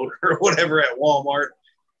trolling motor or whatever at Walmart.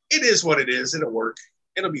 It is what it is. It'll work.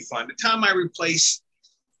 It'll be fun. The time I replace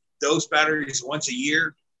those batteries once a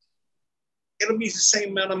year, it'll be the same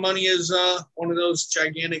amount of money as one of those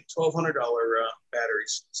gigantic $1,200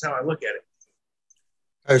 batteries. That's how I look at it.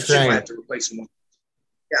 Hey, Shane, I have to replace them.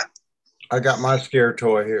 Yeah. I got my scare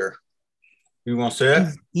toy here. You want to see it?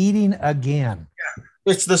 He's eating again. Yeah.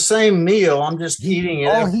 It's the same meal. I'm just eating it.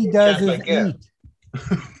 All he does is eat.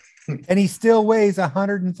 And he still weighs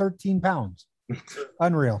 113 pounds.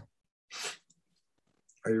 Unreal.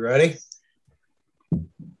 Are you ready?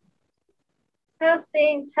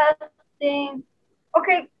 Testing.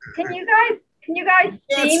 Okay, can you guys Can't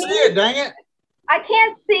see see me? it, dang it. I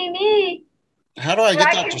can't see me. How do I but get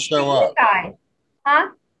I that can to see show you up? guys.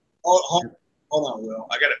 Huh? Hold on, Will.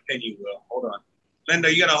 I got to pin you, Will. Hold on.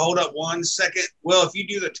 Linda, you got to hold up 1 second. Will, if you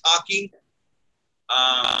do the talking.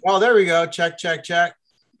 Oh, there we go. Check.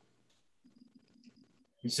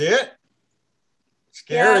 You see it?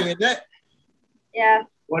 Scary, Yeah. isn't it? Yeah.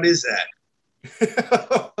 What is that?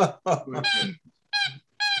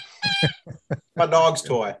 My dog's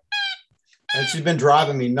toy. And she's been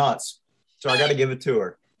driving me nuts. So I got to give it to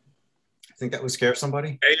her. I think that would scare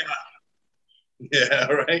somebody. Yeah,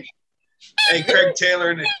 right. Hey, Craig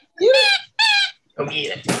Taylor. Come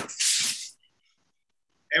eat it.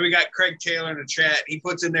 And we got Craig Taylor in the chat. He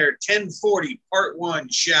puts in there 1040 part 1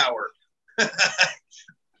 shower.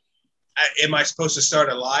 Am I supposed to start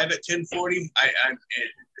a live at 1040? Is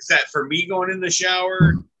that for me going in the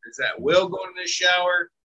shower? Is that Will going in the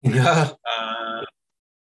shower? Yeah.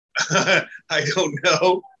 I don't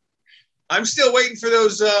know. I'm still waiting for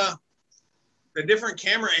those the different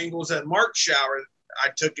camera angles at Mark's shower I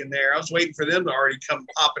took in there. I was waiting for them to already come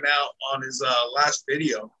popping out on his last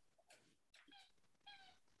video.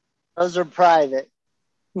 Those are private.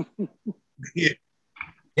 Yeah,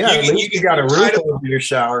 at least you got a roof title. over your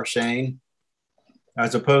shower, Shane,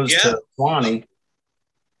 as opposed Yeah. to Swanee.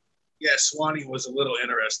 Yeah, Swanee was a little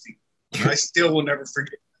interesting. I still will never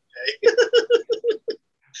forget that day.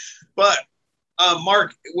 But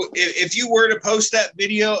Mark, if you were to post that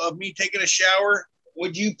video of me taking a shower,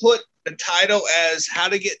 would you put the title as "How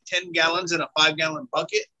to Get 10 Gallons in a 5-Gallon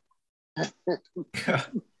Bucket"?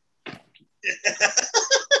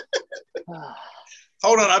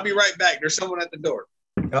 Hold on, I'll be right back. There's someone at the door.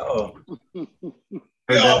 Uh-oh. We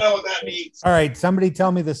all know what that means. All right, somebody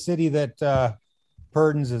tell me the city that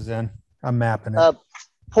Purdens is in. I'm mapping it.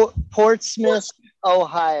 Portsmouth,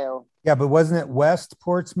 Ohio. Yeah, but wasn't it West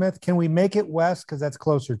Portsmouth? Can we make it West? Because that's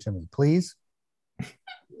closer to me, please. I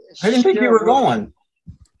didn't think you were going.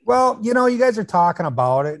 Well, you know, you guys are talking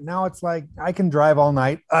about it. Now it's like I can drive all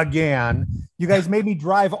night again. You guys made me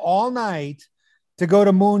drive all night to go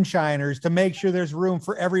to Moonshiners to make sure there's room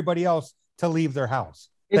for everybody else to leave their house.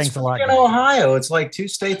 It's Thanks a lot, in guys. Ohio. It's like 2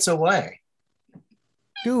 states away.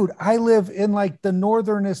 Dude, I live in like the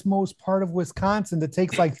northernest most part of Wisconsin that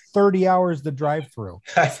takes like 30 hours to drive through.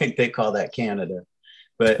 I think they call that Canada,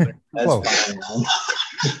 but that's fine.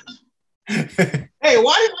 Hey,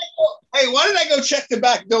 why did I go check the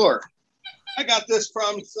back door? I got this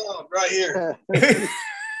problem solved right here.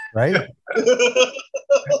 Right?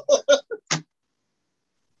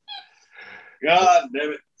 God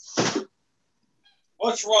damn it.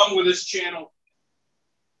 What's wrong with this channel?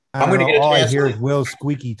 I'm gonna get a all I chance hear to- is Will's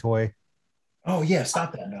squeaky toy. Oh yeah,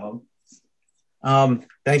 stop that dog.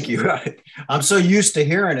 Thank you. I'm so used to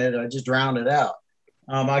hearing it, I just drowned it out.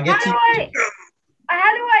 I'll get to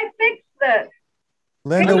How do I fix this?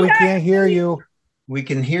 Linda, we can't hear you. we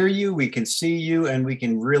can hear you, we can see you, and we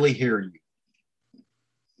can really hear you. Oh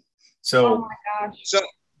So my gosh. So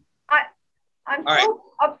I'm All so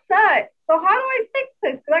upset. So how do I fix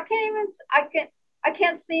this? Because I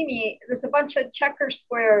can't see me. There's a bunch of checker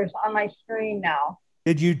squares on my screen now.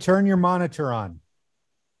 Did you turn your monitor on?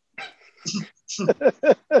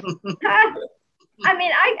 I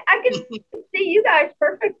mean, I can see you guys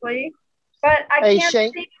perfectly, but I Hey, can't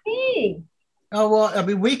Shane. see me. oh well, I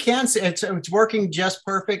mean we can see it's working just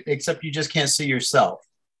perfect, except you just can't see yourself.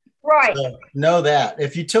 Right. So know that.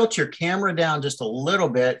 If you tilt your camera down just a little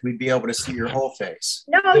bit, we'd be able to see your whole face.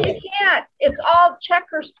 No, you can't. It's all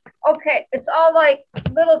checkers. Okay, it's all like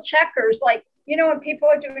little checkers. Like, you know, when people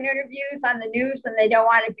are doing interviews on the news and they don't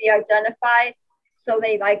want to be identified, so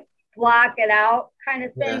they like block it out, kind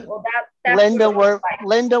of thing. Yeah. Well, that's Linda, what it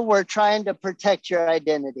looks we're trying to protect your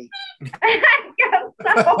identity. like. I guess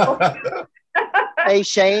so. Hey,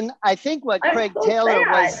 Shane, I think what I'm Craig so Taylor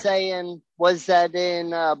sad. was saying was that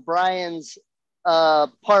in Brian's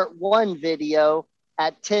part 1 video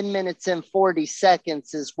at 10 minutes and 40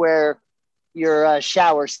 seconds is where your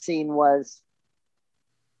shower scene was.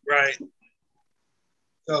 right.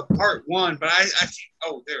 So part 1, but I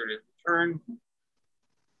oh, there it is. Turn.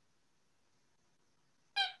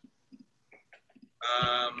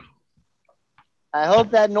 I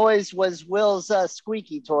hope that noise was Will's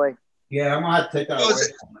squeaky toy. Yeah, I'm gonna have to take that Oh,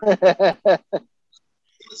 is away.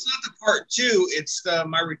 It's not the part 2. It's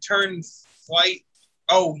my return flight.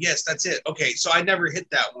 Oh yes, that's it. Okay, so I never hit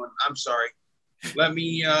that one. I'm sorry. Let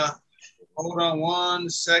me hold on 1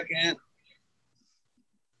 second.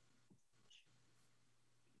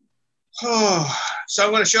 Oh, so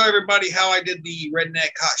I'm going to show everybody how I did the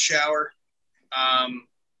redneck hot shower.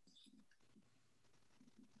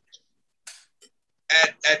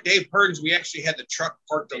 At Dave Purdon's, we actually had the truck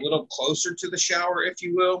parked a little closer to the shower, if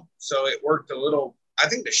you will. So it worked a little. I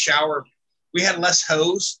think the shower, we had less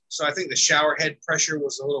hose, so I think the shower head pressure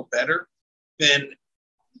was a little better than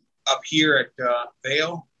up here at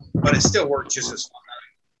Vail, but it still worked just as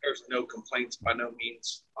fine. There's no complaints by no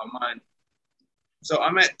means on mine. So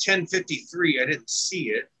I'm at 10:53. I didn't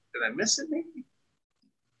see it. Did I miss it maybe?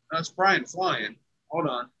 No, it's Brian flying. Hold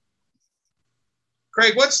on.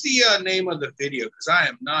 Craig, what's the name of the video? Because I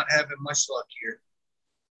am not having much luck here.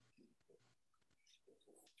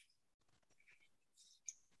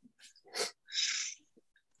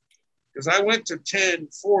 Because I went to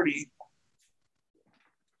 10:40.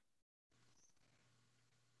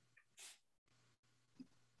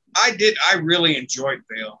 I really enjoyed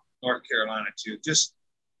Vail, North Carolina too. Just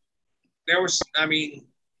there was, I mean,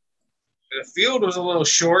 the field was a little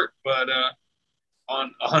short, but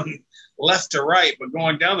on left to right, but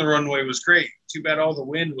going down the runway was great. Too bad all the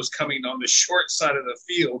wind was coming on the short side of the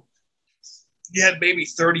field. You had maybe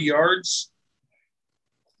 30 yards,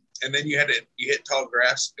 and then you hit tall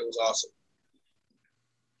grass. It was awesome.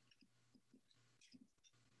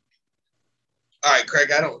 All right,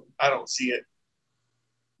 Craig, I don't see it.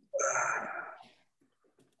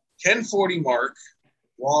 1040 mark,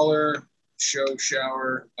 Waller,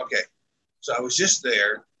 shower. Okay, so I was just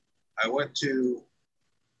there. I went to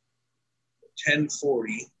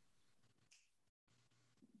 1040.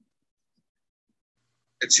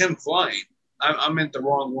 It's him flying. I'm in the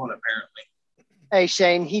wrong one, apparently. Hey,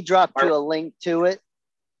 Shane, he dropped you a link to it.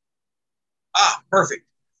 Ah, perfect.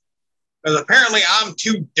 Because apparently I'm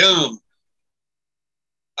too dumb.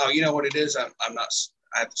 Oh, you know what it is? I'm not.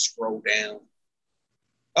 I have to scroll down.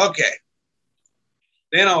 Okay.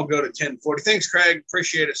 Then I'll go to 1040. Thanks, Craig.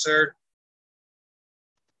 Appreciate it, sir.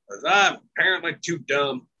 Because I'm apparently too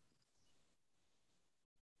dumb.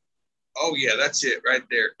 Oh, yeah, that's it right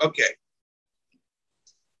there. Okay.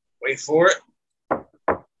 Wait for it.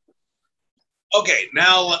 Okay,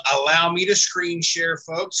 now allow me to screen share,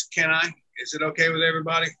 folks. Can I? Is it okay with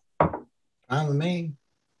everybody? Fine with me.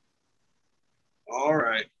 All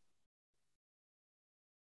right.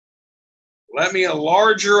 Let me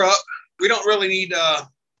enlarge her up. We don't really need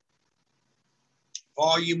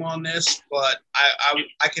volume on this, but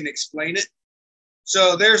I can explain it.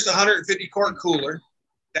 So there's the 150 quart cooler.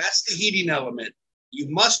 That's the heating element. You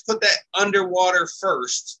must put that underwater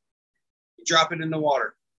first. Drop it in the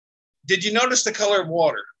water. Did you notice the color of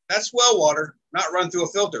water? That's well water, not run through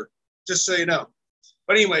a filter, just so you know.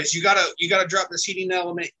 But anyways, you gotta drop this heating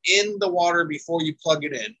element in the water before you plug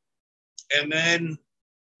it in. And then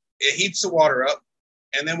it heats the water up.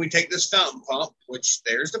 And then we take this fountain pump, which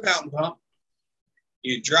there's the fountain pump.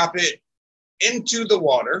 You drop it into the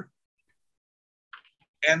water.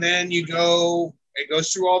 And then it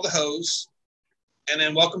goes through all the hose. And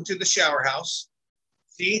then welcome to the shower house.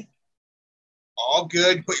 See? All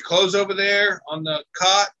good. Put your clothes over there on the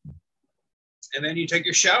cot, and then you take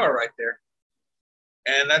your shower right there.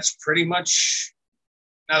 And that's pretty much.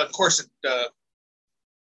 Now, of course, the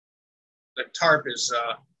tarp is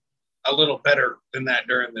a little better than that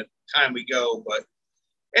during the time we go. But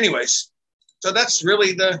anyways, so that's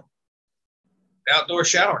really the outdoor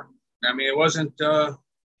shower. I mean, it wasn't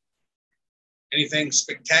anything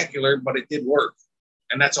spectacular, but it did work.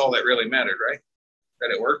 And that's all that really mattered, right? That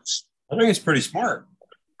it works. I think it's pretty smart.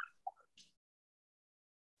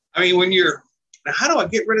 I mean, now how do I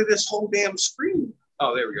get rid of this whole damn screen?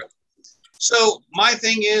 Oh, there we go. So my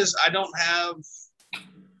thing is, I'm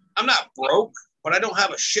not broke, but I don't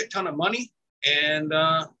have a shit ton of money. And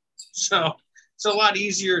so it's a lot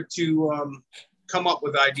easier to come up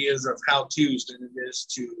with ideas of how-tos than it is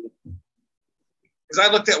to, because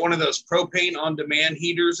I looked at one of those propane on-demand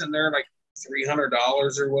heaters and they're like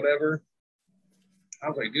 $300 or whatever. I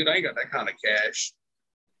was like, dude, I ain't got that kind of cash.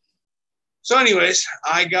 So anyways,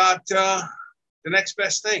 I got the next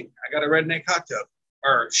best thing. I got a redneck hot tub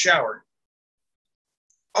or shower.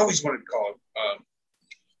 Always wanted to call it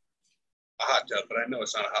a hot tub, but I know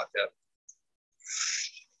it's not a hot tub.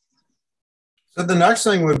 So the next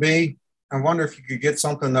thing would be, I wonder if you could get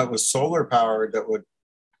something that was solar powered that would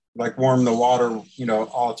like warm the water,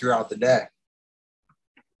 all throughout the day.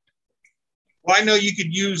 Well, I know you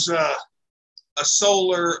could use a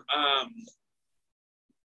solar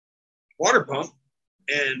water pump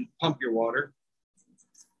and pump your water.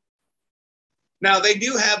 Now they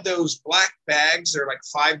do have those black bags. They're like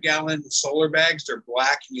 5-gallon solar bags. They're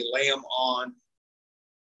black and you lay them on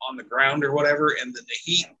the ground or whatever. And then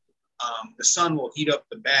the heat, the sun will heat up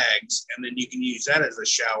the bags and then you can use that as a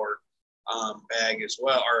shower bag as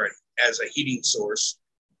well, or as a heating source.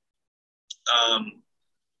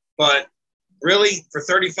 But really, for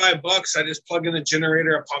 $35, I just plug in the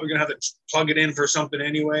generator. I'm probably gonna have to plug it in for something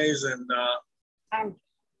anyways, and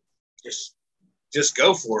just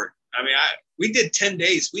go for it. I mean, we did 10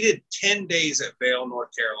 days. We did 10 days at Vail, North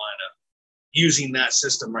Carolina, using that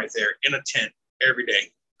system right there in a tent every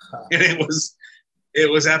day, and it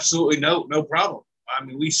was absolutely no problem. I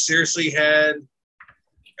mean, we seriously had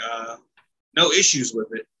no issues with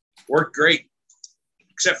it. Worked great,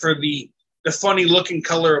 except for the funny looking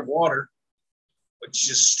color of water,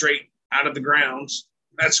 which is straight out of the grounds.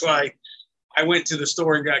 That's why I went to the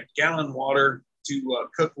store and got gallon water to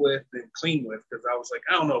cook with and clean with, because I was like,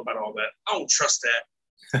 I don't know about all that. I don't trust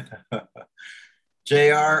that.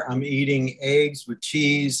 JR, I'm eating eggs with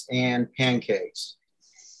cheese and pancakes.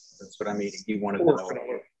 That's what I'm eating. He wanted to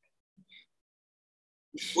know.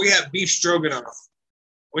 We have beef stroganoff,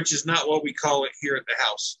 which is not what we call it here at the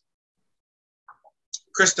house.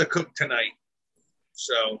 Krista cooked tonight.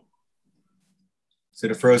 So. Is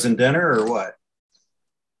it a frozen dinner or what?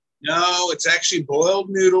 No, it's actually boiled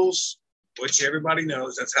noodles which everybody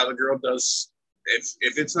knows that's how the girl does.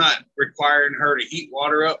 If it's not requiring her to heat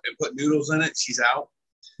water up and put noodles in it, she's out.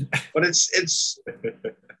 But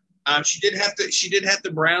she did have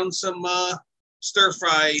to brown some stir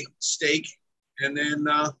fry steak, and then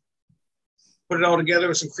put it all together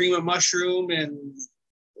with some cream of mushroom and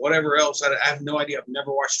whatever else. I have no idea. I've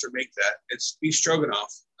never watched her make that. It's beef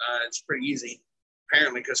stroganoff. It's pretty easy,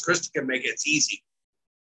 apparently, because Krista can make it. It's easy.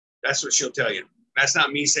 That's what she'll tell you. That's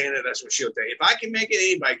not me saying it. That's what she'll tell you. If I can make it,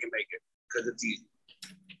 anybody can make it because it's easy.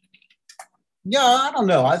 Yeah, I don't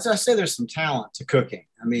know. As I say, there's some talent to cooking.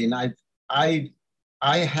 I mean, I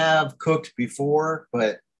have cooked before,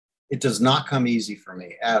 but it does not come easy for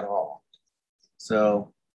me at all.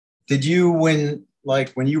 So did you, when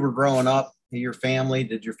you were growing up, did your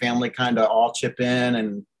family kind of all chip in,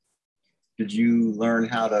 and did you learn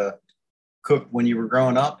how to cook when you were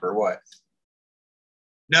growing up, or what?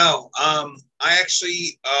 No, I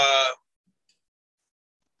actually,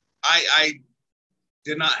 I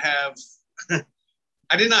did not have,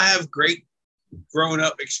 I did not have great growing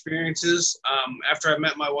up experiences. After I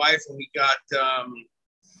met my wife and we got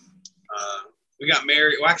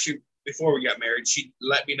married. Well, actually, before we got married, she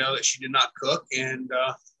let me know that she did not cook, and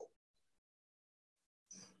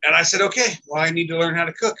I said, okay, well, I need to learn how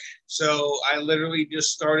to cook. So I literally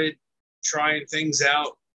just started trying things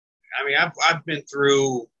out. I mean, I've been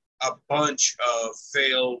through a bunch of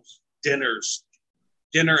failed dinners.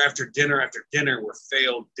 Dinner after dinner after dinner were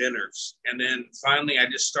failed dinners. And then finally I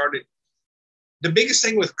just started. The biggest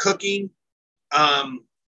thing with cooking,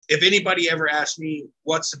 if anybody ever asked me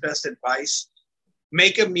what's the best advice,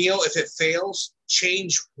 make a meal. If it fails,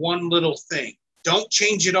 change one little thing. Don't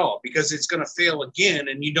change it all, because it's going to fail again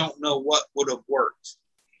and you don't know what would have worked.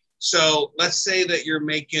 So let's say that you're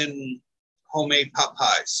making homemade pot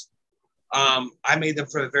pies. I made them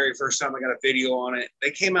for the very first time. I got a video on it.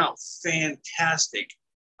 They came out fantastic.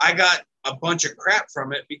 I got a bunch of crap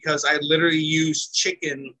from it because I literally used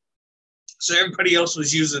chicken. So everybody else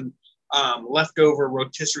was using leftover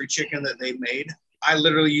rotisserie chicken that they made. I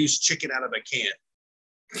literally used chicken out of a can.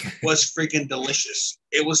 It was freaking delicious.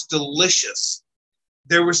 It was delicious.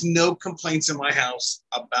 There was no complaints in my house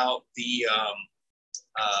about the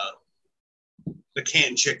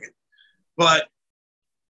canned chicken. But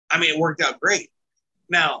I mean, it worked out great.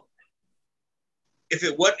 Now, if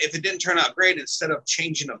it didn't turn out great, instead of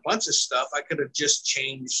changing a bunch of stuff, I could have just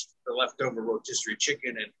changed the leftover rotisserie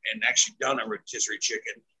chicken and actually done a rotisserie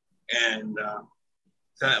chicken. And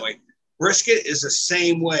so that way, brisket is the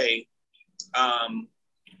same way.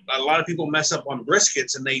 A lot of people mess up on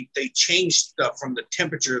briskets, and they change stuff from the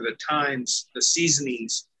temperature, the times, the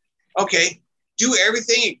seasonings. Okay, do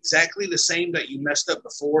everything exactly the same that you messed up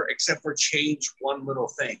before, except for change one little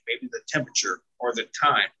thing, maybe the temperature or the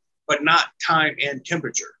time, but not time and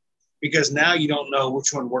temperature, because now you don't know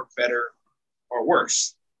which one worked better or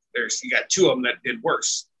worse. You got two of them that did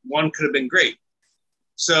worse. One could have been great.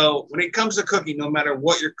 So when it comes to cooking, no matter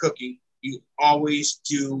what you're cooking, you always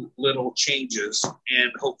do little changes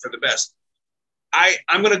and hope for the best.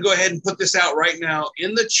 I'm going to go ahead and put this out right now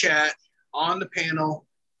in the chat on the panel.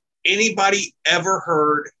 Anybody ever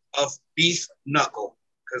heard of beef knuckle?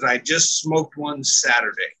 Because I just smoked one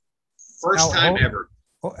Saturday. First time ever.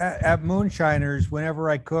 At Moonshiners,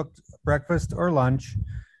 whenever I cooked breakfast or lunch,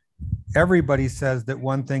 everybody says that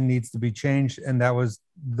one thing needs to be changed, and that was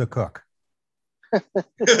the cook.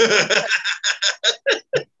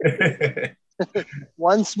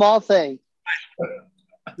 One small thing.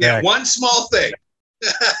 Yeah, one small thing.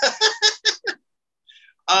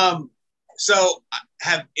 So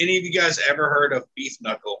have any of you guys ever heard of beef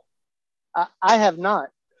knuckle? I have not.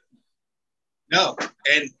 No.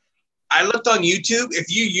 And I looked on YouTube. If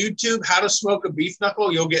you YouTube how to smoke a beef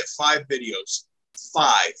knuckle, you'll get 5 videos.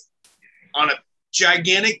 5 on a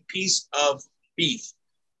gigantic piece of beef.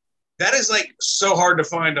 That is like so hard to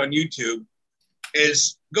find on YouTube.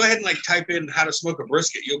 Is go ahead and like type in how to smoke a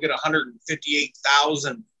brisket. You'll get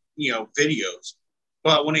 158,000, videos.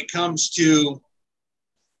 But when it comes to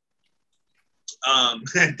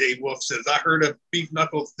Dave Wolf says, I heard of beef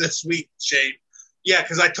knuckles this week, Shane. Yeah,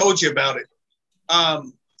 because I told you about it.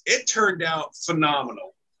 It turned out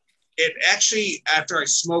phenomenal. It actually, after I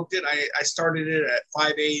smoked it, I started it at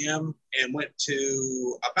 5 a.m. and went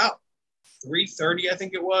to about 3:30, I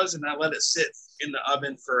think it was, and I let it sit in the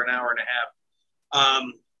oven for an hour and a half.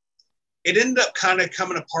 It ended up kind of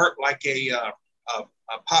coming apart like a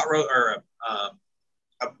pot roast or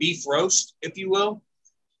a beef roast, if you will.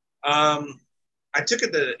 I took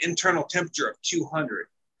it to the internal temperature of 200.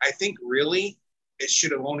 I think really it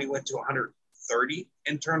should have only went to 130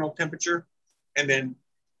 internal temperature, and then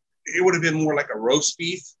it would have been more like a roast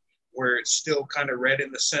beef. where it's still kind of red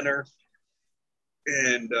in the center.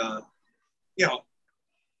 And, you know,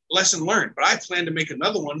 lesson learned. But I plan to make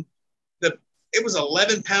another one. It was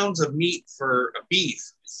 11 pounds of meat for a beef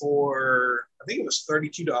for, I think it was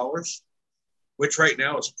 $32, which right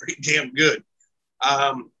now is pretty damn good.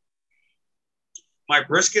 My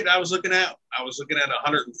brisket I was looking at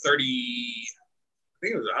 130, I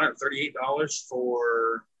think it was $138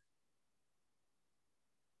 for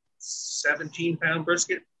 17-pound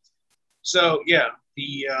brisket. So yeah,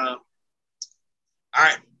 all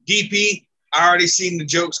right, DP, I already seen the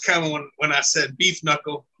jokes coming when I said beef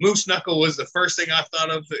knuckle. Moose knuckle was the first thing I thought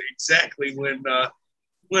of exactly when I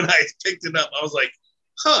picked it up. I was like,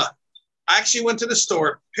 huh. I actually went to the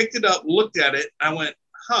store, picked it up, looked at it. I went,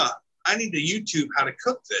 huh, I need to YouTube how to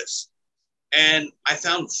cook this. And I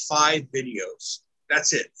found 5 videos.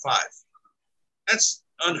 That's it, 5. That's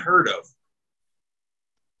unheard of.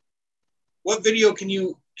 What video can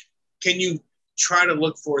you try to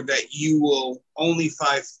look for that you will only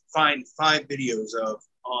find 5 videos of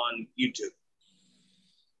on YouTube?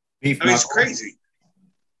 Beef I mean, it's crazy.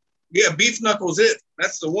 Yeah, beef knuckles it.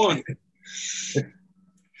 That's the one.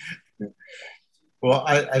 Well,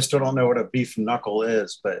 I still don't know what a beef knuckle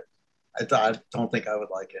is, but I don't think I would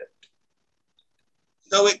like it.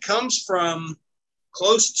 So it comes from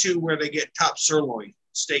close to where they get top sirloin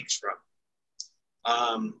steaks from.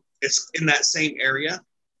 It's in that same area.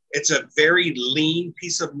 It's a very lean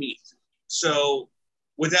piece of meat. So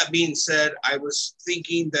with that being said, I was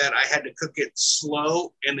thinking that I had to cook it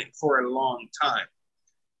slow and for a long time.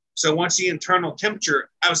 So once the internal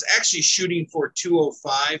temperature, I was actually shooting for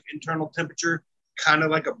 205 internal temperature, kind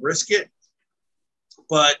of like a brisket.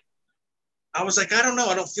 But I was like, I don't know.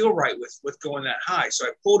 I don't feel right with going that high. So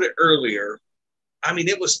I pulled it earlier. I mean,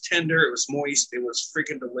 it was tender. It was moist. It was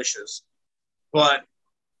freaking delicious. But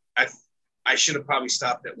I should have probably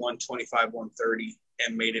stopped at 125, 130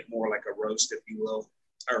 and made it more like a roast, if you will,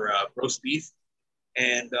 or roast beef.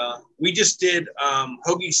 And we just did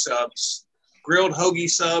hoagie subs, grilled hoagie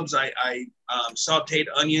subs. I sauteed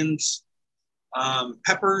onions,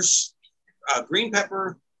 peppers, green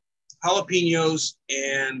pepper, jalapenos,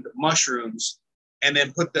 and mushrooms, and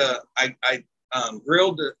then put I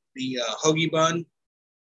grilled the hoagie bun.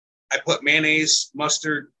 I put mayonnaise,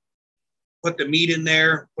 mustard, put the meat in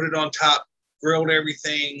there, put it on top, grilled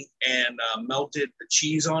everything, and melted the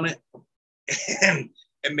cheese on it,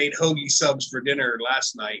 and made hoagie subs for dinner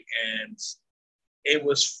last night, and it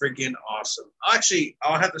was freaking awesome. Actually,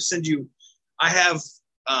 I'll have to send you. I have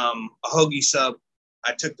a hoagie sub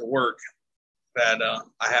I took to work that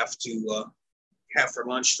I have to have for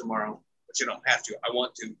lunch tomorrow, but you don't have to. I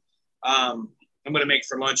want to. I'm going to make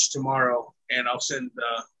for lunch tomorrow, and I'll send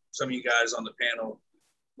some of you guys on the panel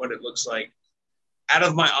what it looks like. Out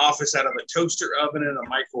of my office, out of a toaster oven and a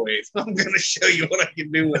microwave. I'm going to show you what I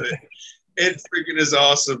can do with it. It freaking is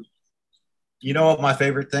awesome. You know what my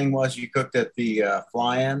favorite thing was? You cooked at the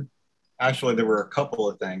fly-in. Actually, there were a couple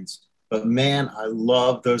of things, but man, I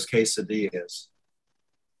love those quesadillas.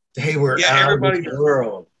 They were out of the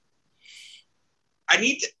world. I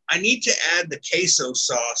need to add the queso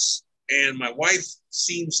sauce, and my wife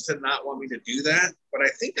seems to not want me to do that, but I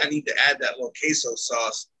think I need to add that little queso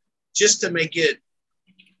sauce just to make it.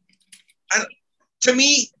 To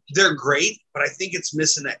me, they're great, but I think it's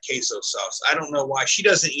missing that queso sauce. I don't know why. She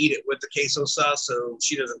doesn't eat it with the queso sauce, so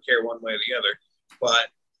she doesn't care one way or the other. But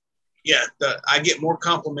yeah, I get more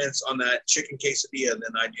compliments on that chicken quesadilla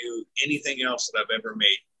than I do anything else that I've ever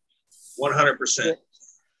made. 100%.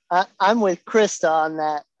 I'm with Krista on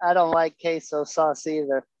that. I don't like queso sauce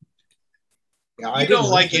either. Yeah, I don't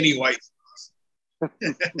like any white sauce.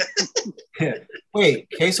 Wait,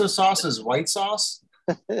 queso sauce is white sauce?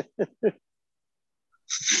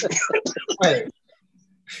 Wait.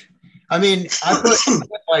 I mean, I put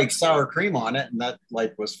like sour cream on it, and that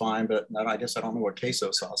like was fine. But I guess I don't know what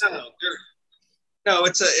queso sauce is. No,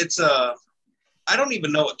 it's a. I don't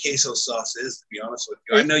even know what queso sauce is, to be honest with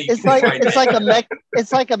you. I know you.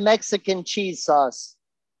 It's like a Mexican cheese sauce.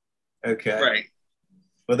 Okay. Right.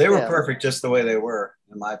 Well, they were perfect just the way they were,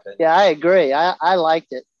 in my opinion. Yeah, I agree. I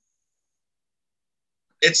liked it.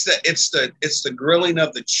 It's the grilling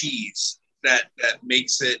of the cheese that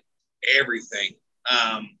makes it everything.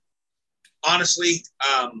 Honestly,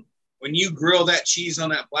 when you grill that cheese on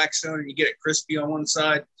that Blackstone and you get it crispy on one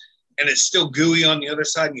side and it's still gooey on the other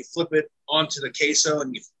side, and you flip it onto the queso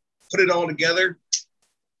and you put it all together,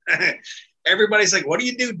 everybody's like, what do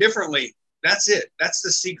you do differently? That's it. That's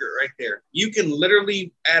the secret right there. You can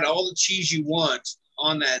literally add all the cheese you want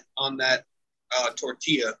on that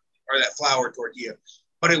tortilla or that flour tortilla,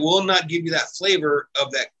 but it will not give you that flavor of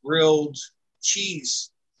that grilled cheese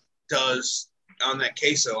does on that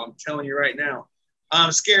queso. I'm telling you right now.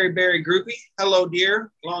 Scary Berry Groupie, hello,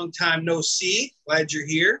 dear. Long time no see. Glad you're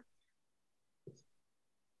here.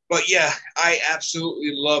 But yeah, I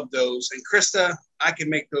absolutely love those. And Krista, I can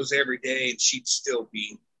make those every day, and she'd still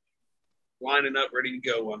be lining up, ready to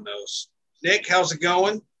go on those. Nick, how's it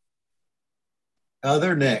going?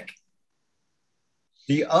 Other Nick.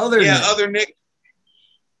 The other yeah, Nick. Other Nick.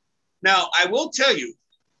 Now, I will tell you,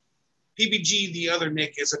 PBG, the other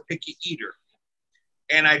Nick, is a picky eater.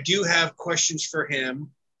 And I do have questions for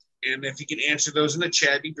him. And if you can answer those in the chat,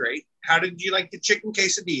 it'd be great. How did you like the chicken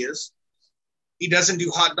quesadillas? He doesn't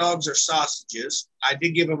do hot dogs or sausages. I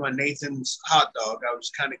did give him a Nathan's hot dog. I was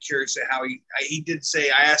kind of curious at how he did say,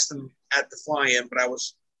 I asked him at the fly-in, but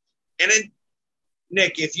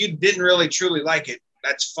Nick, if you didn't really truly like it,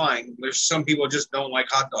 that's fine. There's some people just don't like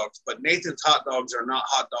hot dogs, but Nathan's hot dogs are not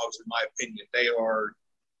hot dogs in my opinion.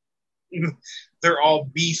 They're all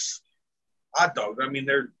beef hot dogs. I mean,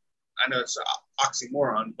 I know it's an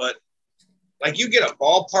oxymoron, but like you get a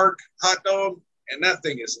ballpark hot dog and that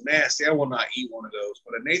thing is nasty. I will not eat one of those,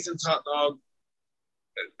 but a Nathan's hot dog,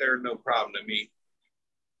 they're no problem to me.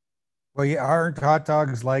 Well, yeah, aren't hot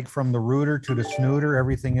dogs like from the rooter to the snooter,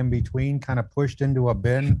 everything in between, kind of pushed into a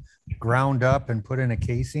bin, ground up, and put in a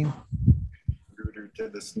casing? Rooter to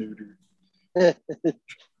the snooter. I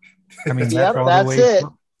mean, Yep, that's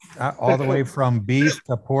all the way from beef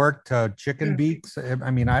to pork to chicken beaks.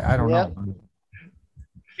 I mean, I don't Yep. know.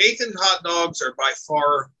 Nathan's hot dogs are by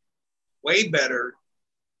far way better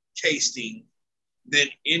tasting than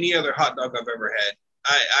any other hot dog I've ever had.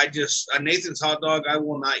 A Nathan's hot dog, I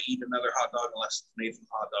will not eat another hot dog unless it's Nathan's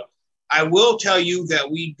hot dog. I will tell you that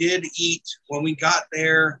we did eat when we got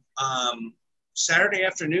there Saturday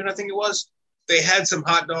afternoon, I think it was. They had some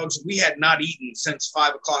hot dogs. We had not eaten since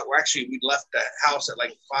 5 o'clock. Well, actually, we left the house at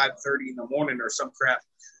like 5:30 in the morning or some crap.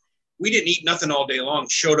 We didn't eat nothing all day long.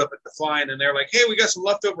 Showed up at the fly-in, and they're like, hey, we got some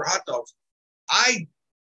leftover hot dogs. I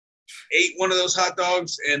ate one of those hot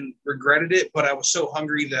dogs and regretted it, but I was so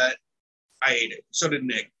hungry that I ate it. So did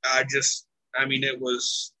Nick. I was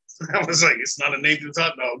like, it's not a Nathan's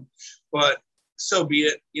hot dog, but so be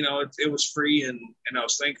it. You know, it was free and I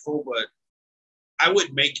was thankful, but I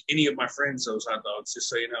wouldn't make any of my friends those hot dogs, just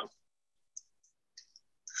so you know.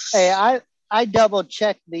 Hey, I double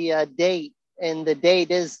checked the date, and the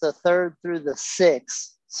date is the 3rd through the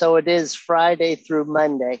 6th. So it is Friday through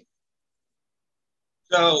Monday.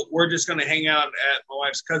 So we're just going to hang out at my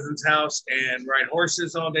wife's cousin's house and ride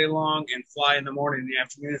horses all day long and fly in the morning and the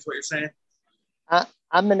afternoon is what you're saying?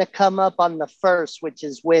 I'm going to come up on the 1st, which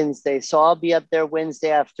is Wednesday. So I'll be up there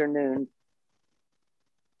Wednesday afternoon.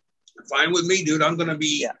 Fine with me, dude. I'm going to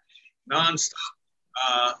be nonstop.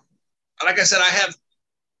 Like I said,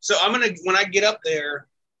 when I get up there,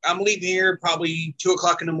 I'm leaving here probably 2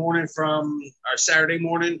 o'clock in the morning from our Saturday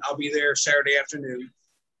morning. I'll be there Saturday afternoon.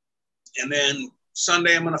 And then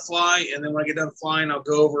Sunday I'm going to fly, and then when I get done flying, I'll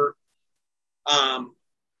go over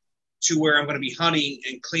to where I'm going to be hunting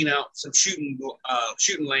and clean out some shooting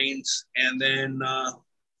lanes, and then I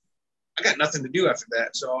got nothing to do after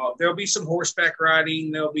that. So there'll be some horseback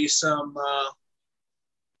riding, there'll be some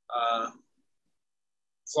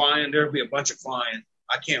flying, there'll be a bunch of flying.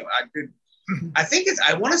 I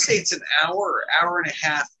want to say it's an hour and a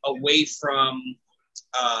half away from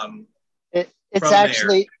It's from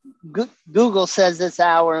actually Google says it's 1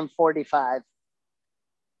 hour and 45.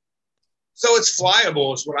 So it's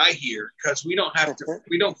flyable is what I hear, because we don't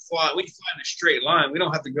fly, we can fly in a straight line. We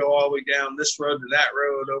don't have to go all the way down this road to that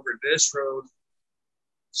road over this road.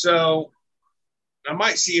 So I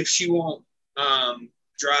might see if she won't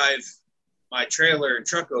drive my trailer and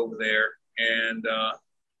truck over there and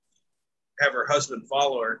have her husband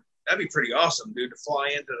follow her. That'd be pretty awesome, dude, to fly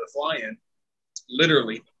into the fly-in.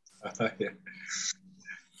 Literally. Yeah.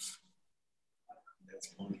 That's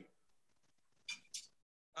funny.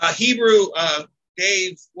 Hebrew,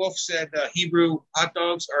 Dave Wolf said Hebrew hot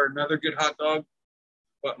dogs are another good hot dog,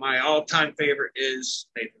 but my all-time favorite is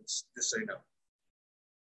Nathan's, just so you know.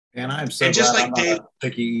 And I'm so and just glad like I'm Dave, not a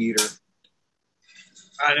picky eater.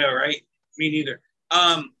 I know, right? Me neither.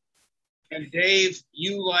 And Dave,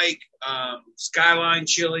 you like Skyline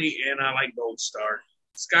chili, and I like Gold Star.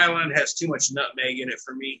 Skyline has too much nutmeg in it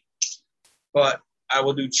for me, but I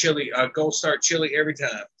will do chili, Gold Star chili every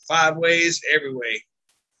time. 5 ways, every way.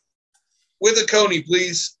 With a coney,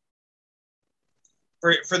 please.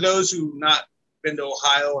 For those who not been to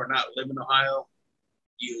Ohio or not live in Ohio,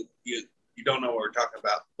 you don't know what we're talking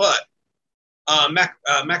about. But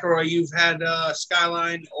McElroy, you've had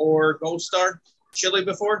Skyline or Gold Star chili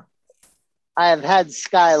before? I have had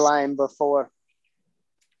Skyline before.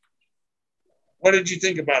 What did you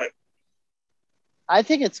think about it? I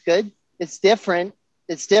think it's good. It's different.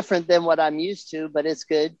 It's different than what I'm used to, but it's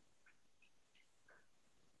good.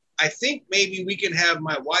 I think maybe we can have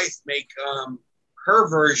my wife make her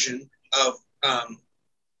version of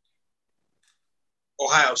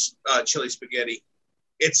Ohio chili spaghetti.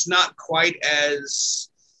 It's not quite as.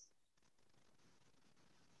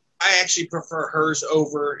 I actually prefer hers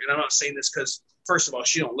over, and I'm not saying this because, first of all,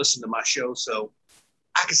 she don't listen to my show, so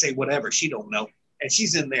I can say whatever. She don't know, and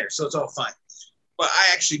she's in there, so it's all fine. But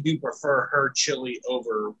I actually do prefer her chili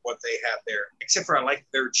over what they have there, except for I like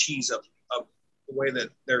their cheese up the way that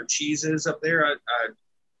their cheese is up there.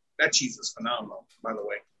 That cheese is phenomenal, by the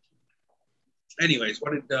way. Anyways,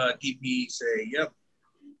 what did DP say? Yep.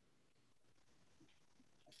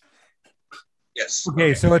 Yes.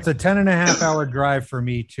 Okay, so it's a 10.5-hour drive for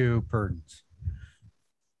me to Purdon's.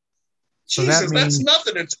 So Jesus, that means that's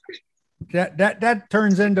nothing. It's that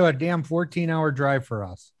turns into a damn 14-hour drive for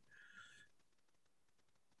us.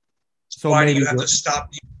 So why do maybe you have to stop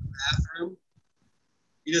in the bathroom?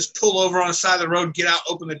 You just pull over on the side of the road, get out,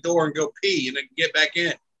 open the door, and go pee, and then get back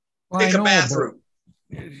in. Well, Pick a bathroom.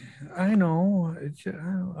 I know.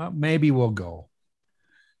 Maybe we'll go.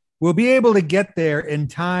 We'll be able to get there in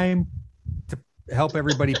time to help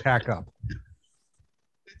everybody pack up. Did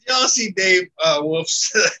y'all see Dave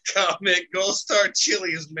Wolf's comment? Gold Star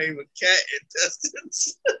chili is made with cat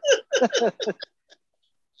intestines.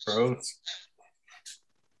 Gross.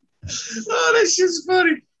 Oh, that's just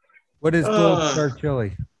funny. What is Gold Star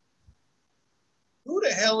chili? Who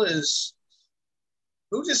the hell is?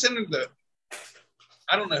 Who just entered the?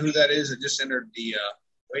 I don't know who that is that just entered the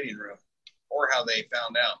waiting room, or how they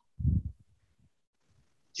found out.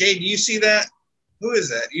 Jay, do you see that? Who is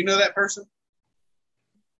that? Do you know that person?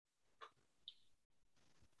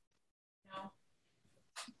 No.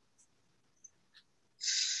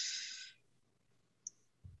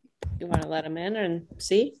 You want to let them in and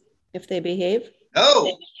see if they behave?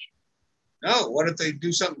 No. No. What if they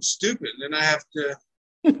do something stupid? Then I have to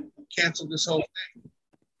cancel this whole thing.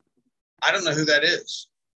 I don't know who that is.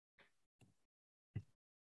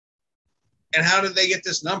 And how did they get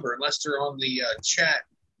this number unless they're on the chat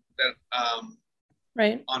that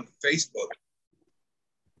Right. on Facebook?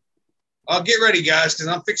 I'll get ready, guys, because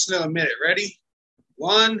I'm fixing to a minute. Ready?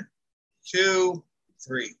 1, 2,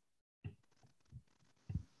 3.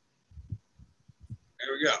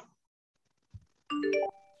 There we go.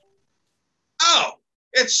 Oh,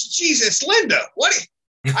 it's Jesus, Linda. What?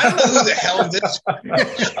 I don't know who the hell this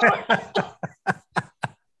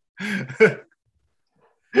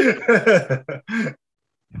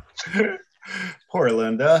Poor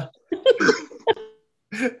Linda.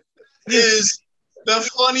 is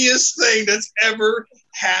the funniest thing that's ever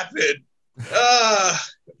happened. Oh,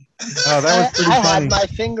 that was pretty I funny. had my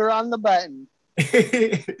finger on the button. Me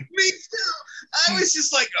too. I was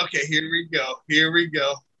just like, okay, here we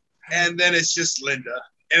go. And then it's just Linda.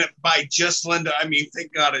 And by just Linda, I mean,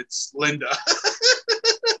 thank God it's Linda.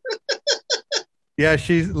 Yeah,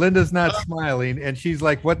 Linda's not smiling, and she's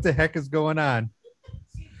like, "What the heck is going on?"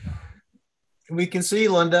 We can see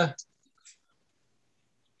Linda.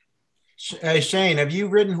 Hey, Shane, have you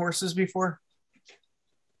ridden horses before?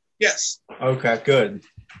 Yes. Okay, good.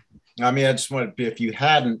 I mean, I just want to, if you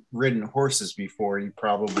hadn't ridden horses before,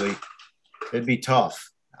 it'd be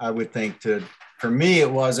tough, I would think, for me,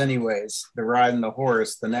 it was anyways, the riding the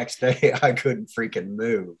horse. The next day, I couldn't freaking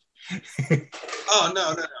move. Oh,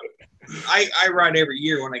 no. I ride every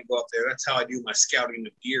year when I go up there. That's how I do my scouting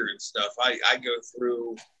of gear and stuff. I go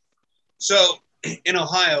through. So in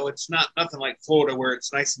Ohio, it's nothing like Florida where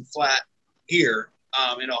it's nice and flat. Here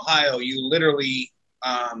in Ohio, you literally.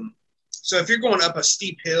 So if you're going up a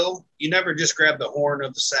steep hill, you never just grab the horn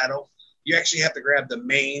of the saddle. You actually have to grab the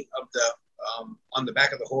mane of the on the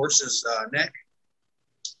back of the horse's neck,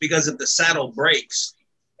 because if the saddle breaks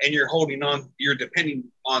and you're holding on, you're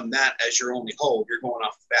depending on that as your only hold. You're going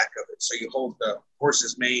off the back of it, so you hold the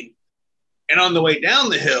horse's mane, and on the way down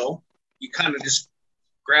the hill, you kind of just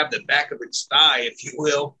grab the back of its thigh, if you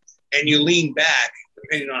will, and you lean back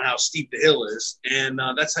depending on how steep the hill is, and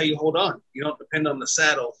that's how you hold on. You don't depend on the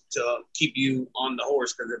saddle to keep you on the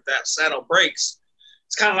horse, because if that saddle breaks,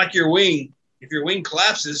 it's kind of like your wing. If your wing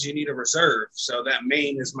collapses, you need a reserve. So that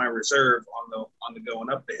mane is my reserve on the going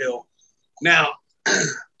up the hill. Now,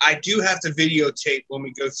 I do have to videotape when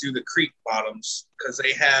we go through the creek bottoms, because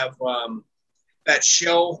they have that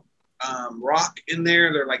shell rock in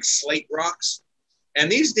there. They're like slate rocks. And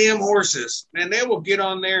these damn horses, man, they will get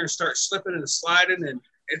on there and start slipping and sliding, and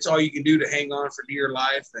it's all you can do to hang on for dear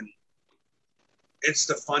life. And it's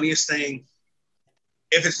the funniest thing.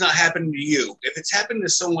 If it's not happening to you, if it's happened to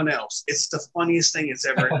someone else, it's the funniest thing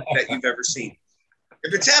that you've ever seen.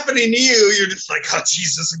 If it's happening to you, you're just like, oh,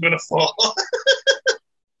 Jesus, I'm going to fall.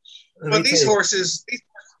 But these horses,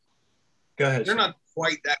 go ahead. They're not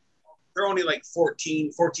quite that. They're only like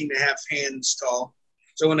 14 and a half hands tall.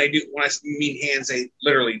 So when I mean hands, they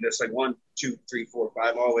literally just like 1, 2, 3, 4,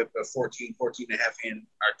 5, all the way up to 14 and a half hand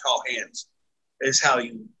or tall hands is how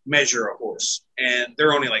you measure a horse. And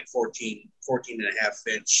they're only like 14 and a half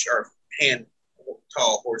inch or hand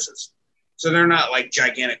tall horses. So they're not like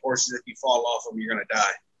gigantic horses. If you fall off them, you're going to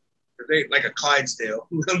die. They like a Clydesdale.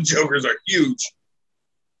 Them jokers are huge.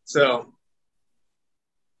 So.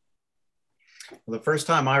 Well, the first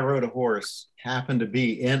time I rode a horse happened to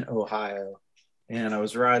be in Ohio, and I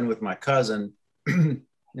was riding with my cousin.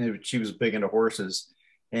 She was big into horses,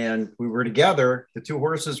 and we were together. The two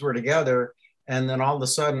horses were together, and then all of a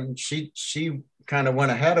sudden, she kind of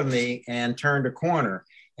went ahead of me and turned a corner.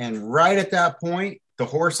 And right at that point, the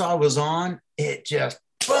horse I was on, it just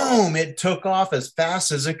boom! It took off as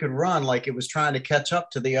fast as it could run, like it was trying to catch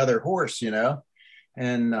up to the other horse,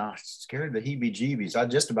 and scared the heebie-jeebies. I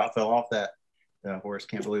just about fell off that horse.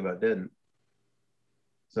 Can't believe I didn't.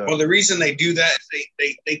 So, well, the reason they do that is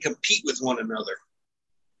they compete with one another.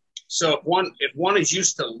 So if one is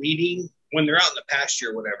used to leading when they're out in the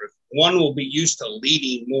pasture or whatever, one will be used to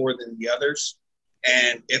leading more than the others.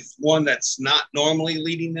 And if one that's not normally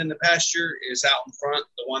leading in the pasture is out in front,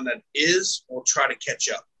 the one that is will try to catch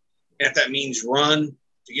up. And if that means run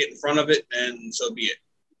to get in front of it, then so be it.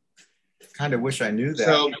 Kind of wish I knew that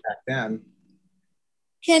back then.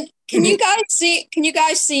 Can you guys see? Can you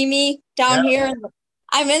guys see me down here?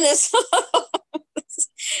 I'm in this.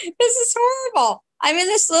 This is horrible. I'm in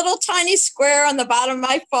this little tiny square on the bottom of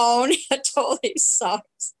my phone. It totally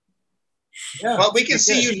sucks. Yeah, well, we can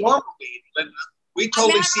see you normally, Linda. We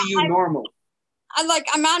totally see you normal.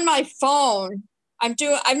 I'm on my phone.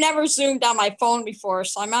 I've never zoomed on my phone before,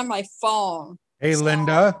 so I'm on my phone. Hey,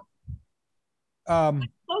 Linda. So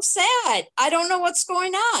sad. I don't know what's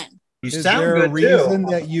going on. Is there a reason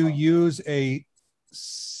that you use a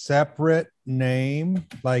separate name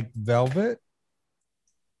like Velvet?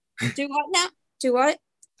 Do what now? Do what?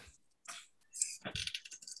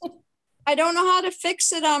 I don't know how to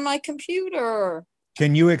fix it on my computer.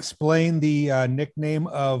 Can you explain the nickname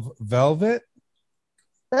of Velvet?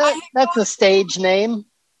 That's a stage name.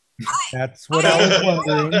 That's what I was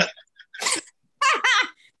wondering.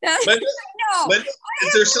 Linda,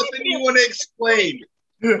 is there something you want to explain?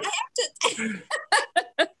 I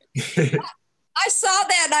saw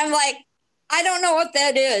that and I'm like, I don't know what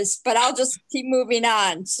that is, but I'll just keep moving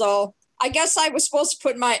on. So I guess I was supposed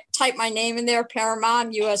to type my name in there,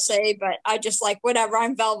 Paramount USA, but I just like, whatever,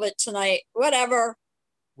 I'm Velvet tonight, whatever.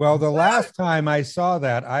 Well, the last time I saw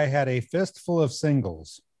that, I had a fistful of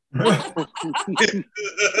singles. Hey,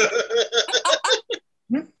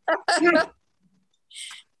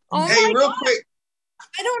 real quick.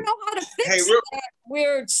 I don't know how to fix that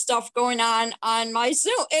weird stuff going on my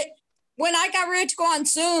Zoom. When I got ready to go on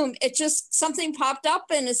Zoom, it just something popped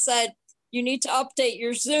up and it said, you need to update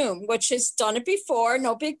your Zoom, which has done it before,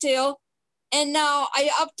 no big deal. And now I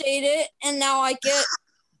update it and now I get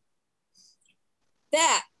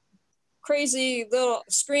that crazy little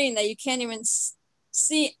screen that you can't even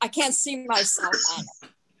see. I can't see myself on it.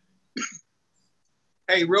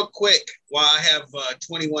 Hey, real quick, while I have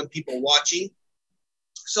 21 people watching.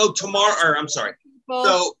 So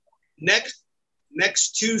so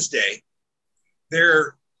next Tuesday,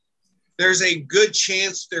 there's a good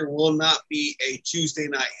chance there will not be a Tuesday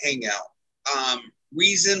night hangout.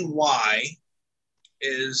 Reason why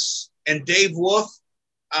is, and Dave Wolf,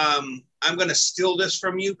 I'm going to steal this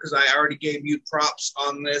from you because I already gave you props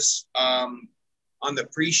on this on the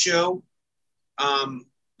pre-show.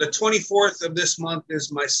 The 24th of this month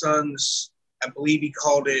is my son's, I believe he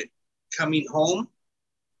called it coming home.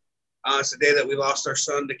 It's the day that we lost our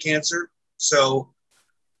son to cancer. So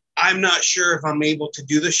I'm not sure if I'm able to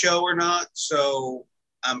do the show or not. So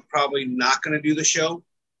I'm probably not going to do the show.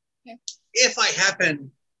 Okay. If I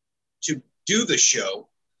happen to do the show,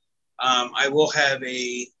 I will have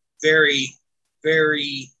a very,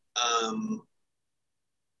 very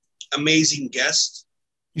amazing guest.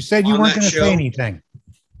 You said you weren't going to say anything.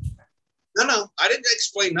 No, I didn't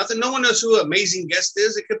explain nothing. No one knows who an amazing guest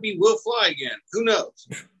is. It could be Will Fly again. Who knows?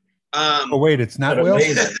 Oh, wait, it's not Will?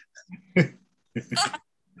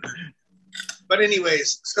 But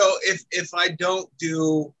anyways, so if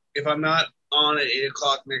I'm not on at 8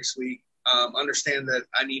 o'clock next week, understand that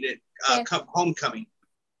I need it. Homecoming.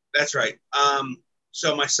 That's right.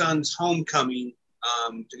 So my son's homecoming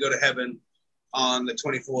to go to heaven on the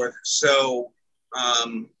 24th. So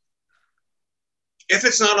If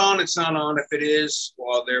it's not on, it's not on. If it is,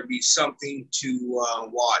 well, there'll be something to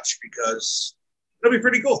watch because it'll be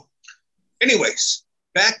pretty cool. Anyways,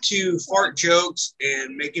 back to fart jokes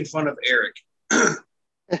and making fun of Eric.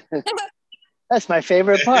 That's my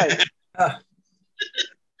favorite part.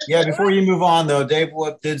 Yeah, before you move on, though, Dave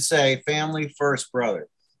Whoop did say family first, brother.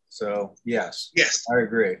 So, yes, I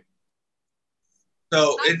agree.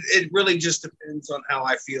 So it really just depends on how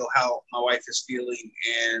I feel, how my wife is feeling,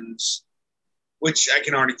 and which I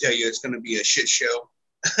can already tell you it's going to be a shit show.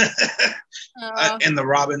 And the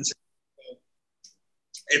Robins,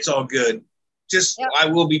 it's all good. I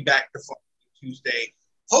will be back to Tuesday.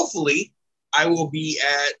 Hopefully, I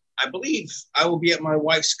believe I will be at my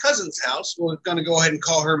wife's cousin's house. We're going to go ahead and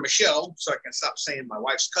call her Michelle so I can stop saying my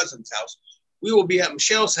wife's cousin's house. We will be at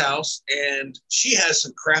Michelle's house, and she has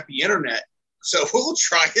some crappy internet. So we'll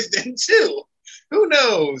try it then, too. Who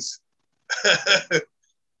knows?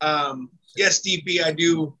 Yes, DP,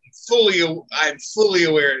 I'm fully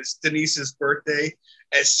aware it's Denise's birthday.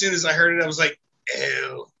 As soon as I heard it, I was like,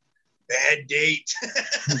 ew, bad date.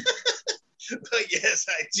 But yes,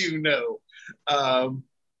 I do know.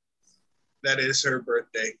 That is her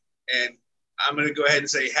birthday. And I'm going to go ahead and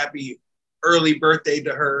say happy early birthday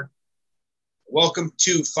to her. Welcome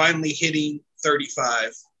to finally hitting 35.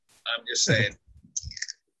 I'm just saying.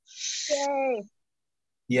 Yay.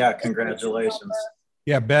 Yeah, congratulations.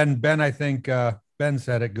 Yeah, Ben, I think Ben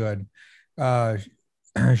said it good.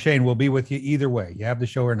 Shane, we'll be with you either way. You have the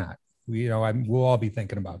show or not. We'll all be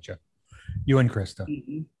thinking about you. You and Krista.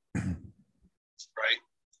 Mm-hmm. Right.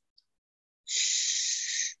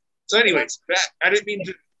 So anyways, I didn't mean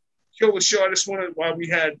to kill the show. I just wanted, while we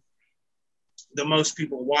had the most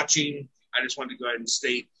people watching, I just wanted to go ahead and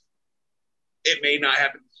state it may not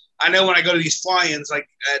happen. I know when I go to these fly-ins, like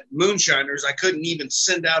at Moonshiners, I couldn't even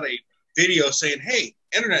send out a video saying, hey,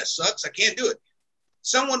 internet sucks, I can't do it.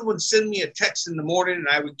 Someone would send me a text in the morning and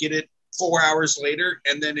I would get it 4 hours later,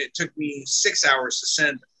 and then it took me 6 hours to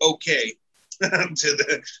send okay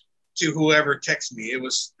to whoever texted me. It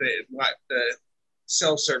was the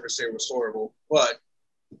cell service there was horrible, but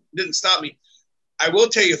it didn't stop me. I will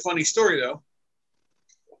tell you a funny story though.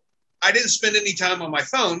 I didn't spend any time on my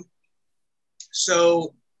phone,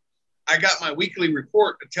 so I got my weekly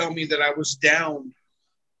report to tell me that I was down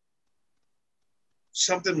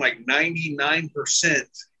something like 99%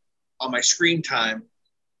 on my screen time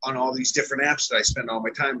on all these different apps that I spend all my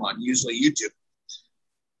time on, usually YouTube.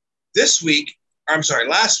 Last week,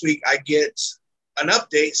 I get an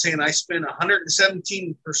update saying I spent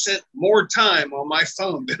 117% more time on my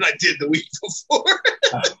phone than I did the week before.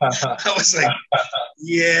 I was like,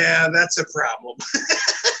 yeah, that's a problem.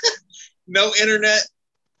 No internet,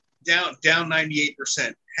 down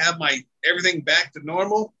 98%. Have my everything back to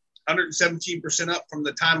normal, 117% up from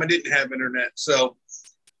the time I didn't have internet. So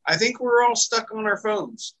I think we're all stuck on our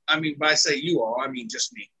phones. I mean, by I say you all, I mean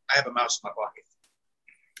just me. I have a mouse in my pocket.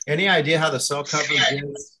 Any idea how the cell coverage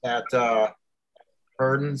is at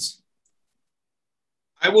Purdon's?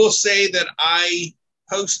 I will say that I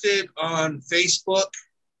posted on Facebook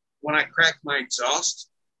when I cracked my exhaust.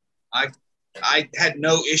 I had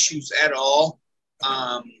no issues at all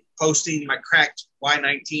posting my cracked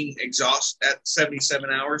Y19 exhaust at 77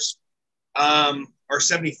 hours or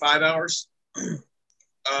 75 hours.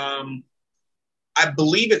 I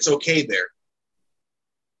believe it's okay there.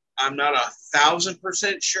 I'm not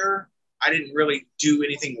 1,000% sure. I didn't really do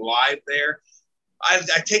anything live there.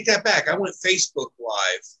 I take that back. I went Facebook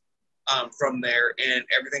Live from there, and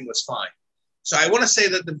everything was fine. So I want to say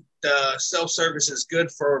that the self-service is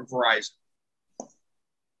good for Verizon.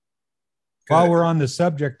 While we're on the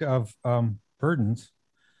subject of Purdon's,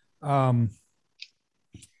 are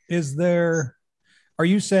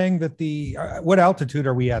you saying that what altitude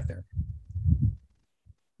are we at there?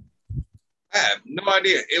 I have no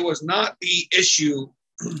idea. It was not the issue.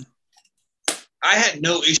 I had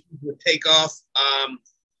no issues with takeoff.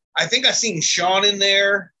 I think I seen Sean in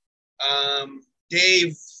there.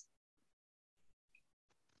 Dave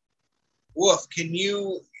Wolf, do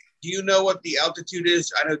you know what the altitude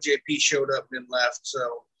is? I know JP showed up and left.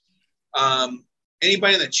 So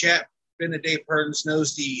anybody in the chat been to Dave Purdon's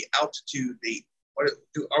knows the altitude.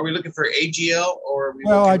 Are we looking for AGL or are we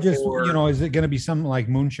is it going to be something like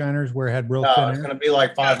Moonshiners where it had real thin air? It's going to be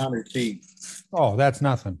like 500 feet. Oh, that's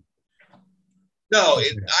nothing. No,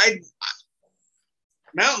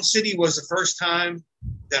 Mountain City was the first time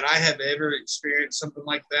that I have ever experienced something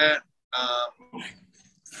like that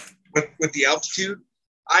with the altitude.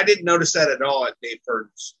 I didn't notice that at all at Dave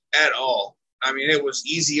Purdon's at all. I mean, it was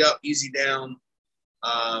easy up, easy down.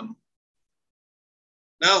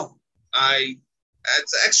 No,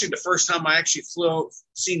 It's actually the first time I actually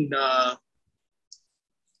seen.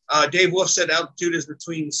 Dave Wolf said altitude is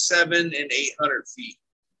between 700 and 800 feet,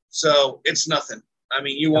 so it's nothing. I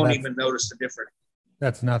mean, you won't even notice the difference.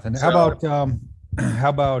 That's nothing. So, how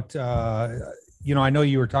about you know, I know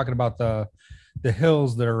you were talking about the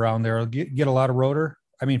hills that are around there. Get a lot of rotor.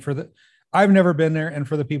 I mean, I've never been there, and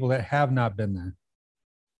for the people that have not been there.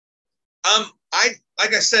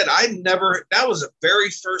 Like I said, that was the very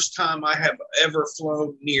first time I have ever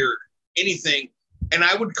flown near anything. And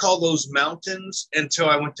I would call those mountains until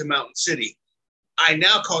I went to Mountain City. I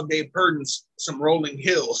now call Dave Purdon's some rolling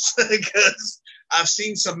hills because I've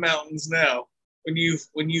seen some mountains now.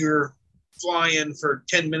 When you're flying for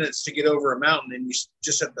 10 minutes to get over a mountain and you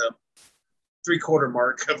just at the 3/4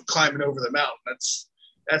 mark of climbing over the mountain,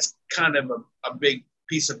 that's kind of a big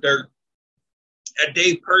piece of dirt. At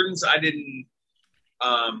Dave Purdon's, I didn't.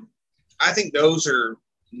 I think those are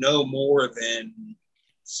no more than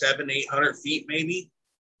 700-800 feet, maybe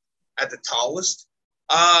at the tallest.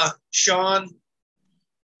 Sean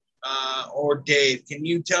or Dave, can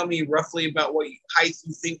you tell me roughly about what height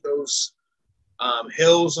you think those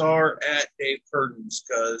hills are at Dave Purdon's?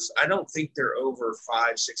 Because I don't think they're over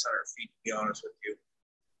 500-600 feet, to be honest with you.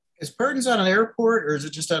 Is Purdon's at an airport, or is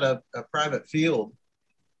it just at a private field?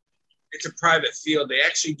 It's a private field. They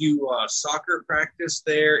actually do soccer practice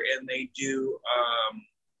there, and they do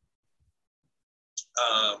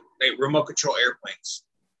they remote control airplanes.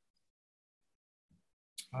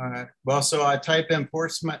 All right. Well, so I type in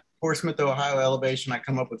Portsmouth, Ohio elevation. I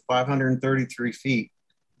come up with 533 feet.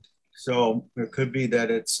 So it could be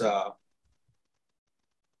that it's,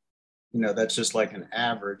 that's just like an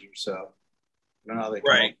average or so. I don't know how they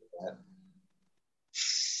come up with that.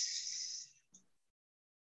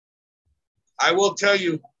 I will tell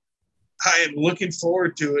you, I am looking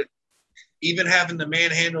forward to it. Even having to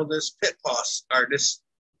manhandle this pit boss or this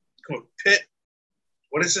pit,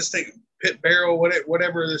 what is this thing? Pit barrel,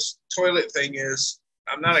 whatever this toilet thing is.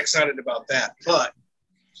 I'm not excited about that. But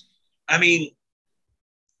I mean,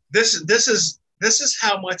 this is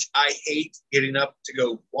how much I hate getting up to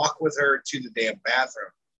go walk with her to the damn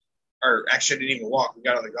bathroom. Or actually, I didn't even walk. We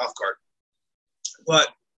got on the golf cart. But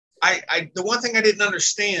the one thing I didn't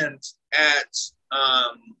understand at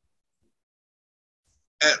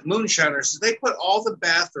Moonshiners is they put all the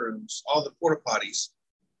bathrooms, all the porta potties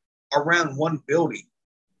around one building.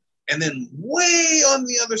 And then way on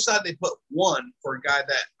the other side, they put one for a guy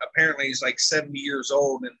that apparently is like 70 years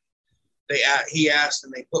old. And he asked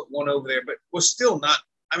and they put one over there, but was still not.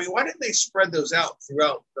 I mean, why didn't they spread those out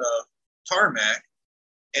throughout the tarmac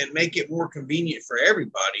and make it more convenient for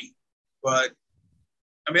everybody? But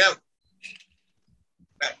I mean,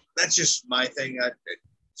 that's just my thing.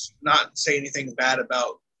 It's not say anything bad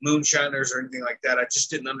about Moonshiners or anything like that. I just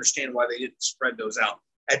didn't understand why they didn't spread those out.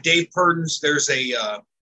 At Dave Purdon's, there's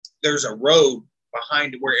a road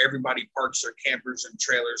behind where everybody parks their campers and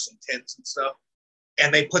trailers and tents and stuff.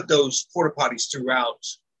 And they put those porta potties throughout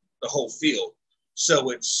the whole field.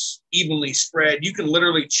 So it's evenly spread. You can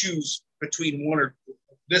literally choose between one or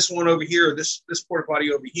this one over here or this porta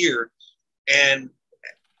potty over here.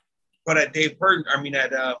 But at Dave Purdon,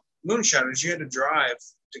 at Moonshiners, you had to drive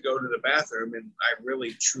to go to the bathroom. And I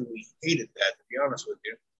really, truly hated that, to be honest with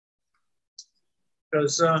you.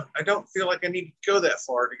 Because I don't feel like I need to go that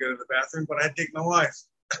far to go to the bathroom, but I take my wife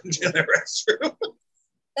to the restroom.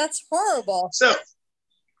 That's horrible. So,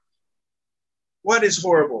 what is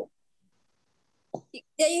horrible?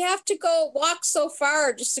 Yeah, you have to go walk so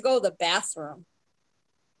far just to go to the bathroom.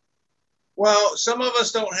 Well, some of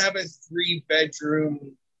us don't have a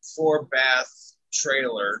 3-bedroom, 4-bath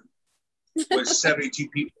trailer with 72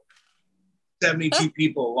 people. 72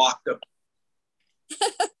 people locked up.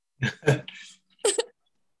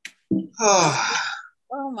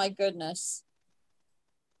 Oh my goodness.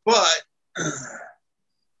 But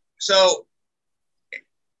so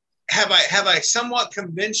have I somewhat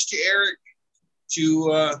convinced you, Eric, to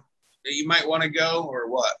that you might want to go or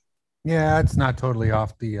what? Yeah, it's not totally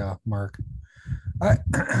off the mark.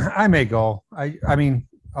 I may go. I mean,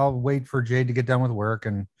 I'll wait for Jade to get done with work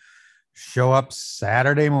and show up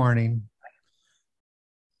Saturday morning.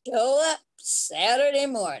 Show up Saturday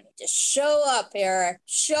morning. Just show up, Eric.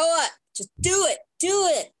 Show up. Just do it. Do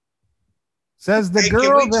it. Says the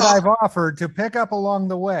girl that I've offered to pick up along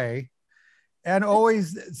the way and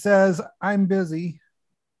always says, I'm busy.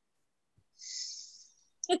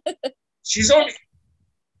 She's only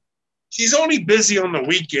busy on the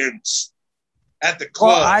weekends at the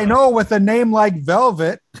club. Well, I know, with a name like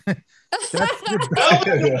Velvet. I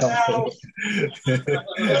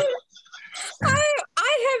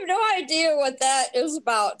have no idea what that is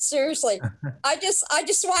about. Seriously. I just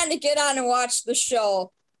wanted to get on and watch the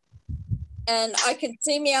show. And I can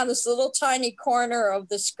see me on this little tiny corner of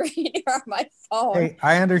the screen here on my phone. Hey,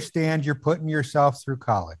 I understand you're putting yourself through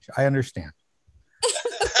college. I understand.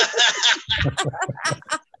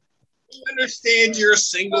 I understand you're a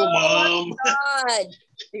single mom. God.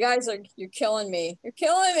 You guys you're killing me. You're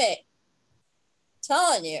killing me. I'm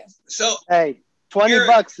telling you. So hey,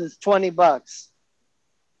 $20 is $20.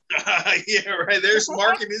 Yeah, right. There's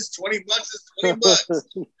Mark and his $20 is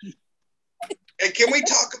 $20. And can we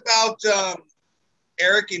talk about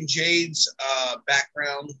Eric and Jade's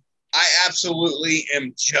background? I absolutely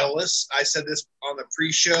am jealous. I said this on the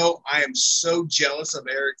pre-show. I am so jealous of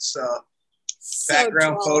Eric's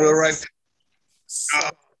background photo right now.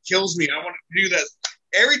 Kills me. I want to do that.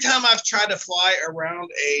 Every time I've tried to fly around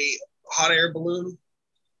a hot air balloon,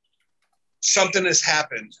 something has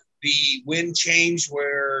happened. The wind changed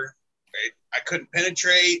where I couldn't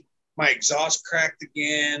penetrate. My exhaust cracked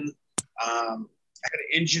again. I had an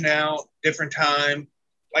engine out, different time.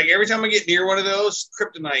 Like every time I get near one of those,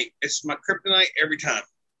 kryptonite. It's my kryptonite every time.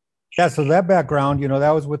 Yeah, so that background,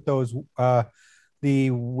 that was with those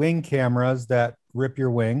the wing cameras that rip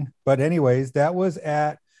your wing. But anyways, that was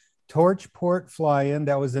at Torchport Fly-In.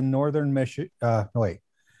 That was in northern Michigan.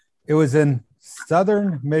 It was in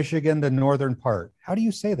southern Michigan, the northern part. How do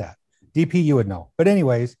you say that? DP, you would know. But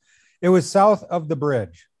anyways, it was south of the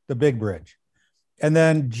bridge, the big bridge. And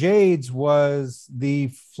then Jade's was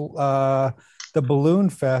the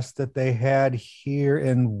balloon fest that they had here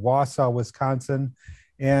in Wausau, Wisconsin.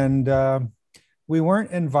 And we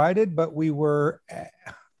weren't invited, but we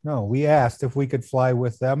asked if we could fly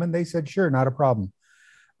with them. And they said, sure, not a problem.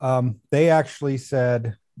 They actually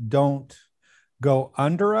said, don't go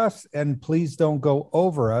under us and please don't go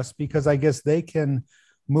over us, because I guess they can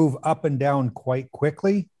move up and down quite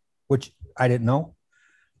quickly, which I didn't know.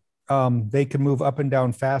 They can move up and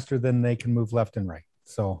down faster than they can move left and right.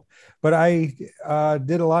 So, but I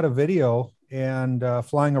did a lot of video and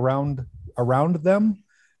flying around them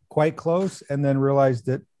quite close, and then realized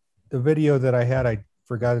that the video that I had, I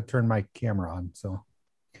forgot to turn my camera on. So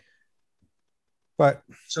that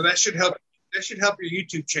should help. That should help your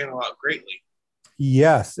YouTube channel out greatly.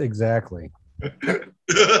 Yes, exactly. Did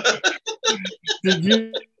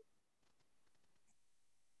you?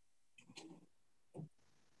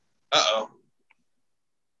 Uh-oh.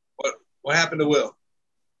 What happened to Will?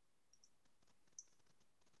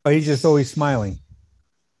 Oh, he's just always smiling.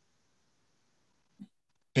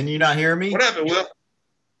 Can you not hear me? What happened, Will?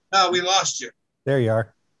 No, we lost you. There you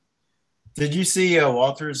are. Did you see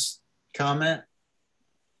Walter's comment?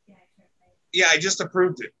 Yeah, I just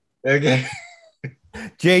approved it. Okay.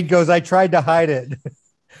 Jade goes, I tried to hide it.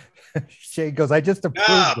 Jade goes, I just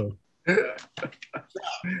approved it.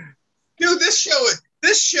 Dude, this show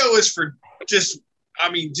is for just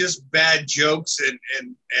bad jokes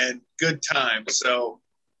and good times. So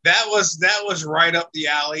that was right up the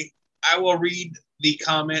alley. I will read the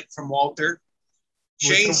comment from Walter.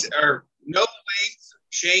 No length,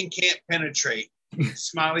 Shane can't penetrate.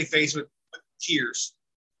 Smiley face with tears.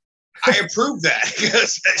 I approve that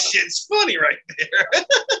because that shit's funny right there.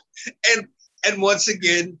 and once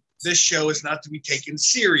again, this show is not to be taken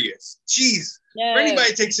serious. Jeez. No. If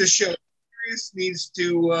anybody takes this show serious needs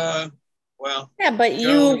to yeah, but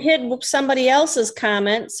you hit somebody else's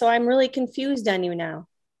comment, so I'm really confused on you now.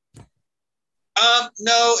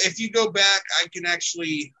 No, if you go back, I can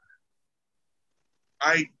actually.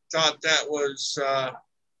 I thought that was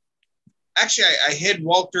actually I hid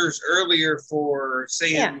Walter's earlier for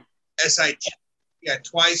saying SIT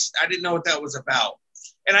twice. I didn't know what that was about,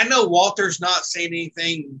 and I know Walter's not saying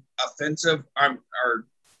anything offensive or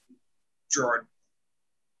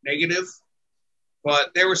negative,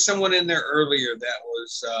 but there was someone in there earlier that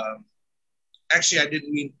was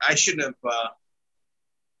actually I shouldn't have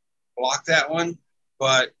blocked that one,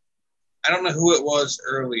 but I don't know who it was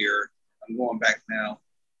earlier. I'm going back now.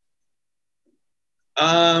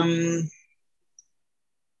 So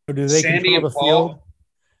do they Sandy control the and Paul? field?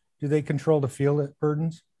 Do they control the field at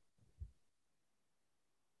Burton's?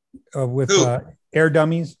 With air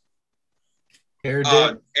dummies? Air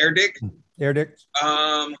dick? Air dick? Air dicks?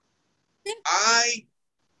 I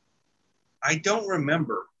don't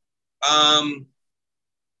remember.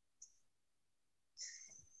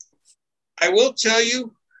 I will tell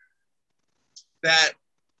you that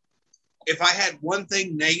if I had one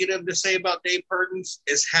thing negative to say about Dave Purdon's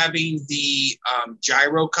is having the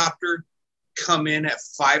gyrocopter come in at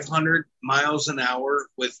 500 miles an hour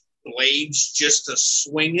with blades just a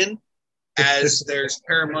swinging as there's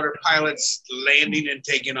paramotor pilots landing and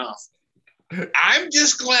taking off. I'm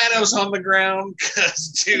just glad I was on the ground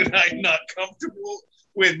because, dude, I'm not comfortable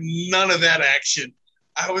with none of that action.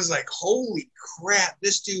 I was like, holy crap,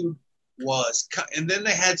 this dude was. And then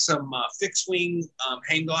they had some fixed wing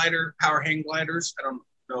power hang gliders. I don't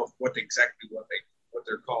know what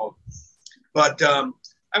they're called, but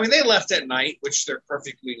I mean, they left at night, which they're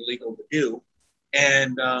perfectly legal to do,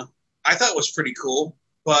 and I thought it was pretty cool.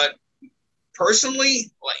 But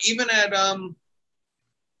personally, like, even at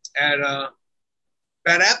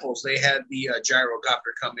Bad Apples, they had the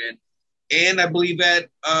gyrocopter come in, and I believe at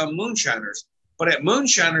Moonshiners. But at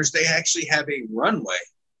Moonshiners, they actually have a runway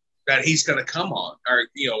that he's going to come on or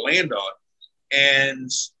land on, and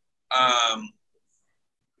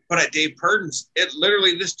but at Dave Purdon's, it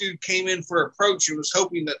literally this dude came in for approach and was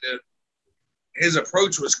hoping that his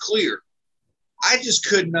approach was clear. I just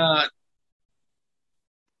could not.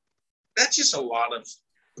 That's just a lot of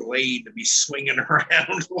blade to be swinging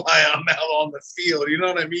around while I'm out on the field. You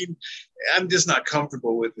know what I mean? I'm just not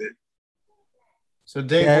comfortable with it. So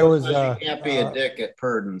Dave, you can't be a dick at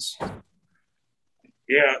Purdon's.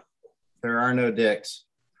 Yeah. There are no dicks.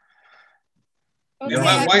 Okay.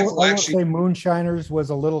 My wife will actually say Moonshiners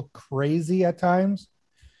was a little crazy at times.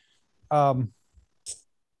 And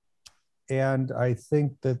I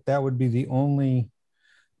think that would be the only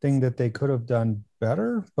thing that they could have done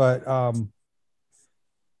better. But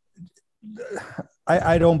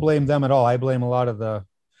I don't blame them at all. I blame a lot of the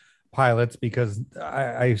pilots because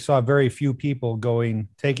I saw very few people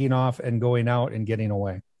taking off and going out and getting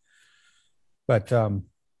away. But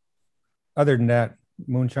other than that,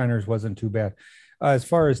 Moonshiners wasn't too bad. As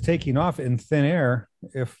far as taking off in thin air,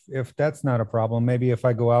 if that's not a problem, maybe if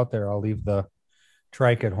I go out there, I'll leave the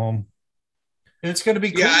trike at home. It's going to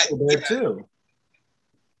be cooler there too.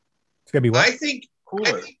 It's going to be what? I think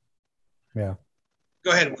cooler. Yeah.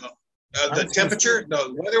 Go ahead, Will. The temperature,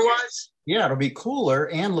 the weather-wise? Yeah, it'll be cooler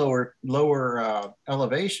and lower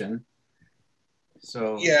elevation.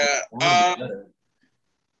 So yeah.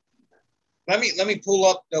 Let me pull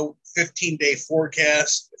up the 15-day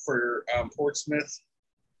forecast for Portsmouth,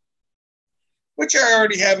 which I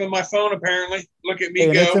already have in my phone. Apparently, look at me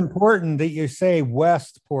go. It's important that you say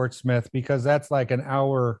West Portsmouth because that's like an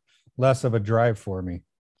hour less of a drive for me.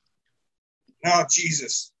 Oh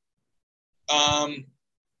Jesus! Apparently,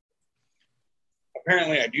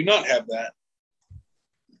 I do not have that.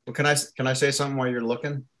 Well, can I say something while you're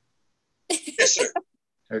looking? Yes, sir.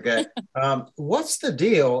 Okay. What's the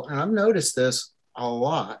deal? And I've noticed this a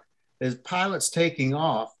lot, is pilots taking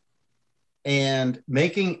off and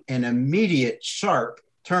making an immediate sharp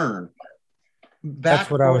turn back. That's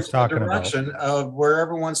what I was talking about. Direction of where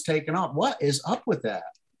everyone's taking off. What is up with that?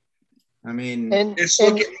 I mean, look at me. It's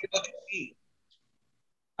such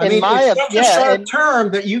a sharp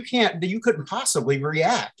turn that you couldn't possibly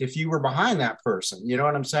react if you were behind that person. You know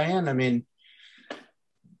what I'm saying? I mean,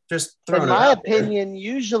 just in my opinion,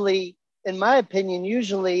 usually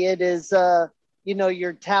it is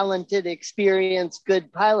your talented, experienced,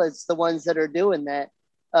 good pilots, the ones that are doing that.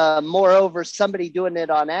 Moreover, somebody doing it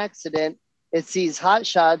on accident, it's these hot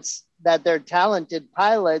shots that they're talented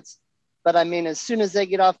pilots, but I mean, as soon as they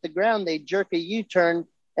get off the ground, they jerk a U-turn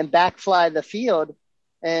and backfly the field.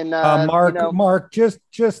 And Mark,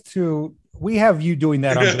 we have you doing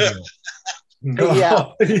that on video.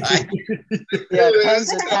 Yeah.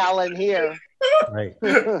 Tons of talent here. Right.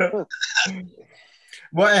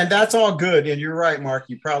 Well, and that's all good. And you're right, Mark.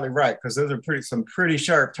 You're probably right, because those are some pretty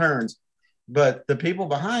sharp turns. But the people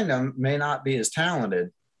behind them may not be as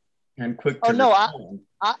talented and quick to respond.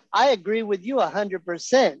 I agree with you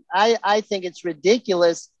 100%. I think it's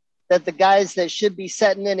ridiculous that the guys that should be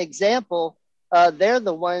setting an example, they're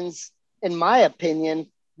the ones, in my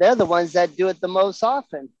opinion, they're the ones that do it the most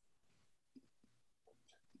often.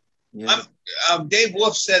 Yeah. Dave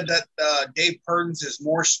Wolf said that Dave Purdon's is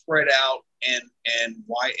more spread out and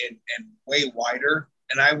wide and way wider,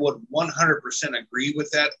 and I would 100% agree with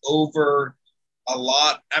that over a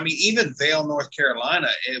lot. I mean, even Vail, North Carolina,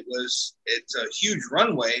 it's a huge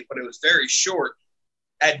runway, but it was very short.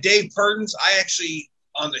 At Dave Purdon's, I actually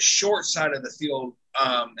on the short side of the field,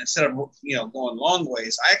 instead of going long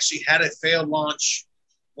ways, I actually had a failed launch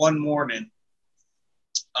one morning.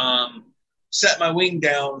 Set my wing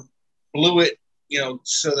down. Blew it,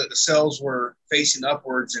 so that the cells were facing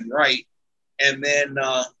upwards and right. And then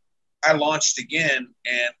I launched again,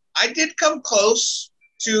 and I did come close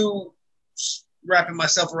to wrapping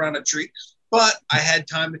myself around a tree, but I had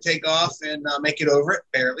time to take off and make it over it,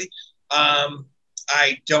 barely.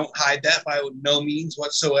 I don't hide that by no means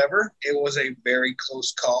whatsoever. It was a very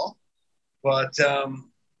close call. But,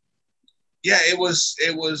 it was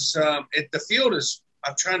the field is –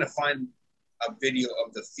 I'm trying to find – a video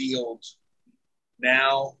of the field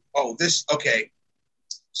now. Oh, okay.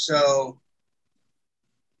 So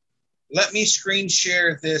let me screen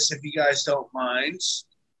share this if you guys don't mind.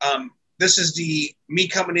 This is me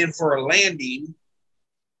coming in for a landing.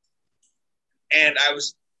 And I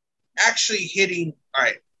was actually hitting, all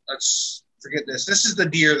right, let's forget this. This is the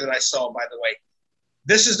deer that I saw, by the way.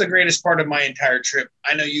 This is the greatest part of my entire trip.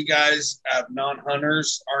 I know you guys,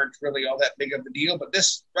 non-hunters, aren't really all that big of a deal, but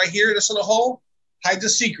this right here, this little hole, hides a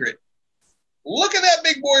secret. Look at that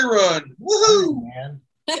big boy run. Woohoo! Man.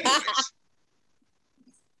 Anyways.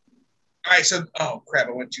 All right, so, oh, crap,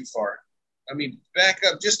 I went too far. Let me back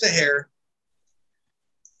up just a hair.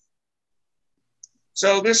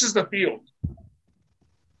 So this is the field.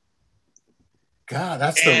 God,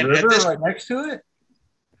 that's the river right next to it?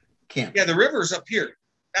 Yeah, the river's up here.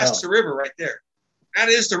 That's the river right there. That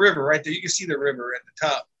is the river right there. You can see the river at the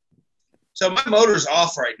top. So my motor's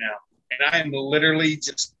off right now, and I am literally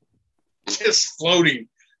just floating.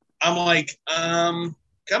 I'm like, come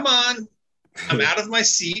on. I'm out of my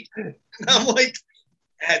seat. And I'm like,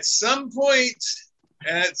 at some point,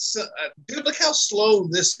 dude, look how slow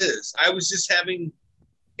this is. I was just having,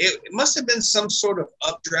 it must have been some sort of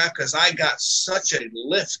updraft because I got such a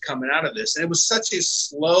lift coming out of this. And it was such a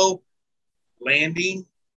slow landing.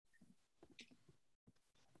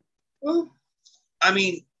 I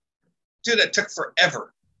mean, dude, that took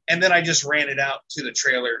forever. And then I just ran it out to the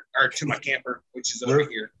trailer or to my camper, which is over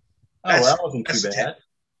here. Well, that wasn't too bad.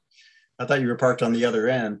 I thought you were parked on the other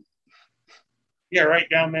end. Yeah, right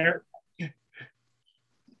down there.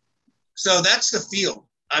 So that's the field.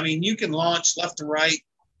 I mean, you can launch left to right,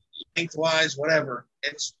 lengthwise, whatever.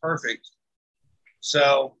 It's perfect.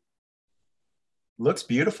 So looks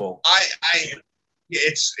beautiful. I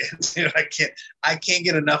can't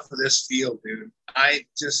get enough of this field, dude. I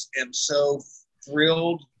just am so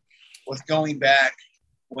thrilled with going back.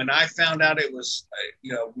 When I found out it was,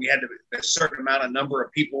 we had a certain amount of number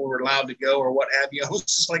of people were allowed to go or what have you, I was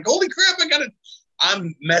just like, holy crap,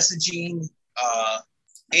 I'm messaging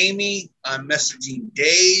Amy, I'm messaging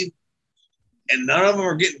Dave, and none of them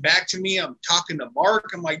are getting back to me. I'm talking to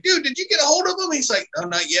Mark. I'm like, dude, did you get a hold of him? He's like, no,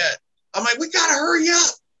 not yet. I'm like, we got to hurry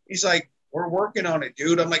up. He's like, we're working on it,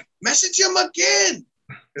 dude. I'm like, message him again.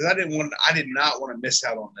 Because I did not want to miss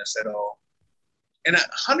out on this at all. And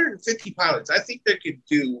 150 pilots, I think they could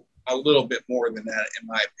do a little bit more than that, in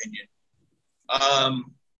my opinion.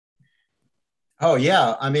 Oh,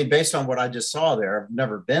 yeah. I mean, based on what I just saw there, I've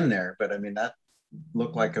never been there, but I mean, that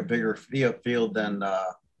looked like a bigger field than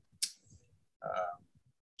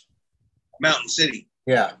Mountain City.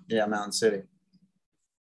 Yeah, Mountain City.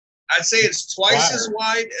 I'd say it's twice as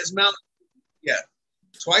wide as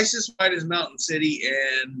twice as wide as Mountain City,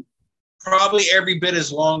 and probably every bit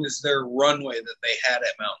as long as their runway that they had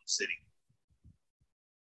at Mountain City.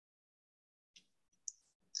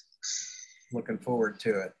 Looking forward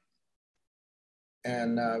to it.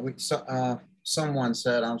 And someone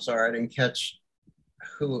said, I'm sorry, I didn't catch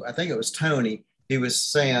who, I think it was Tony. He was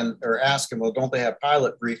saying or asking, well, don't they have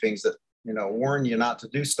pilot briefings that, warn you not to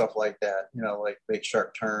do stuff like that, like make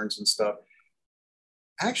sharp turns and stuff?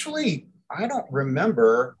 Actually, I don't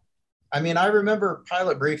remember. I mean, I remember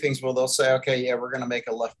pilot briefings where they'll say, okay, yeah, we're going to make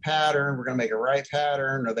a left pattern, we're going to make a right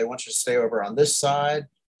pattern, or they want you to stay over on this side.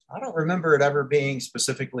 I don't remember it ever being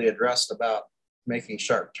specifically addressed about making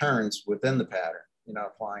sharp turns within the pattern,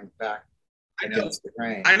 flying back against the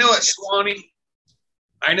grain. I know at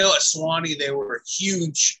Swanee, they were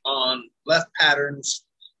huge on left patterns.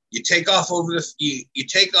 You take off you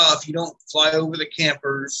take off, you don't fly over the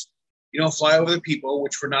campers, you don't fly over the people,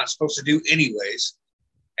 which we're not supposed to do anyways.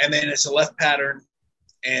 And then it's a left pattern,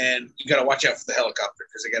 and you got to watch out for the helicopter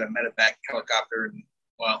because they got a medevac helicopter. And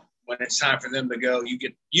well, when it's time for them to go, you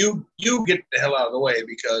get the hell out of the way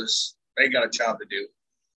because they got a job to do.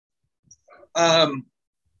 And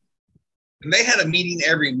they had a meeting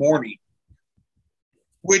every morning,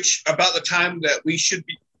 which about the time that we should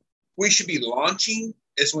be launching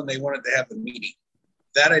is when they wanted to have the meeting.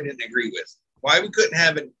 That I didn't agree with. Why we couldn't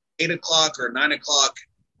have an 8 o'clock or 9 o'clock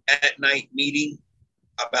at night meeting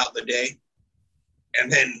about the day,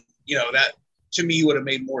 and then that to me would have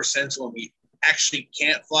made more sense when we actually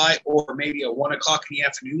can't fly, or maybe a 1 o'clock in the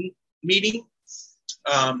afternoon meeting.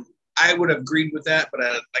 I would have agreed with that, but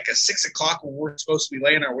like a 6 o'clock when we're supposed to be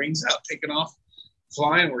laying our wings out, taking off,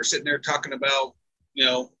 flying, we're sitting there talking about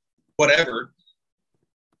whatever.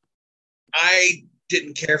 I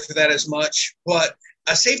didn't care for that as much, but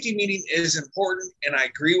a safety meeting is important, and I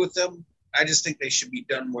agree with them. I just think they should be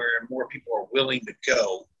done where more people are willing to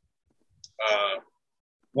go.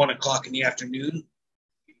 1 o'clock in the afternoon.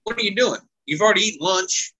 What are you doing? You've already eaten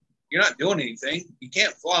lunch. You're not doing anything. You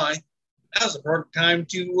can't fly. Now's the perfect time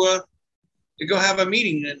to go have a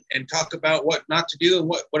meeting and talk about what not to do and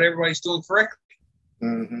what everybody's doing correctly.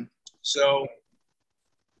 Mm-hmm. So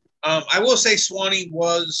I will say Swanee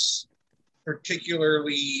was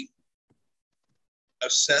particularly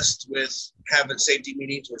obsessed with having safety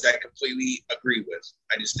meetings, which I completely agree with.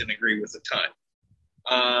 I just didn't agree with the time.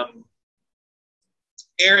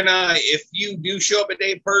 Aaron, if you do show up at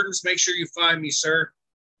Dave Purdon's, make sure you find me, sir.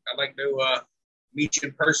 I'd like to meet you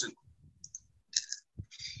in person.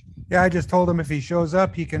 Yeah, I just told him if he shows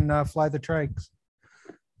up, he can fly the trikes.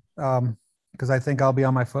 Because I think I'll be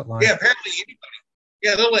on my foot line. Yeah, apparently anybody.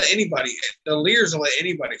 Yeah, they'll let anybody. The Lears will let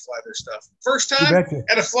anybody fly their stuff. First time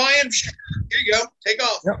at a fly-in, here you go. Take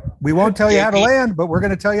off. Yep. We won't tell you how to land, but we're going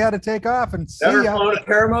to tell you how to take off and see. Never flown a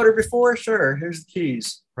paramotor before? Sure. Here's the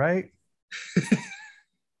keys. Right.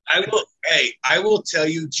 I will tell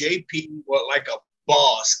you, JP, like a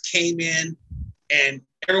boss, came in, and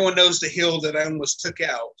everyone knows the hill that I almost took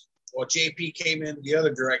out. Well, JP came in the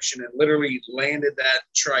other direction and literally landed that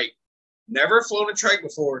trike. Never flown a trike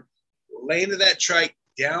before. Landed that trike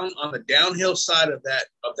down on the downhill side of that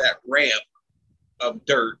ramp of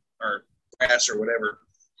dirt or grass or whatever,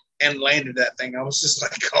 and landed that thing. I was just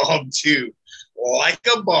like, oh, dude, like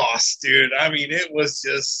a boss, dude. I mean, it was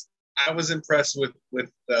just, I was impressed with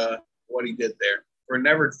what he did there. For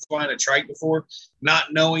never flying a trike before,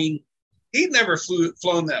 not knowing he'd never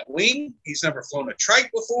flown that wing. He's never flown a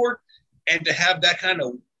trike before, and to have that kind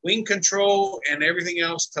of wing control and everything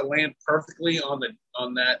else to land perfectly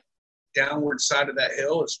on that downward side of that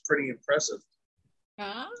hill is pretty impressive.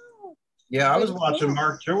 Oh. Yeah, I was watching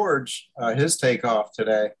Mark George, his takeoff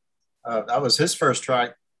today. That was his first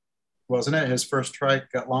trike, wasn't it? His first trike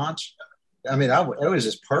at launch. I mean, it was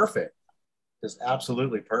just perfect, just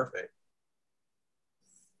absolutely perfect.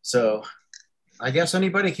 So I guess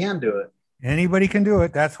anybody can do it. Anybody can do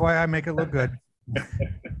it. That's why I make it look good.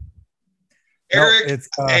 Eric, it's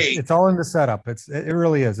all in the setup. It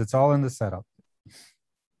really is. It's all in the setup.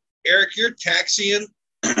 Eric, you're taxiing.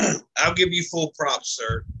 I'll give you full props,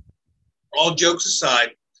 sir. All jokes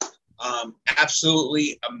aside,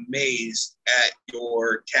 absolutely amazed at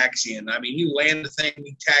your taxiing. I mean, you land the thing,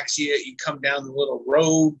 you taxi it, you come down the little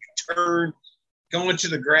road, you turn, go into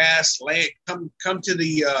the grass, come to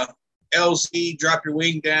the LZ, drop your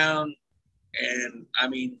wing down, and I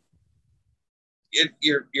mean, you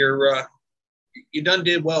done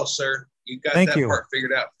did well, sir. You got that part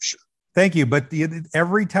figured out for sure. Thank you. But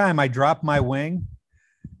every time I drop my wing,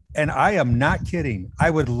 and I am not kidding, I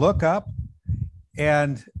would look up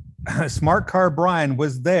and Smart Car Brian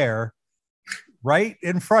was there right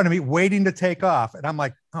in front of me waiting to take off. And I'm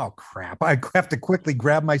like, oh, crap. I have to quickly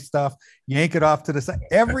grab my stuff, yank it off to the side.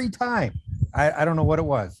 Every time. I don't know what it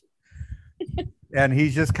was. And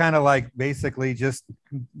he's just kind of like basically just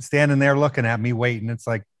standing there looking at me waiting. It's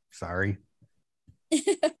like, sorry.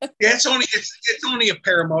 Yeah, it's only a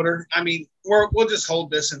paramotor. I mean, we'll just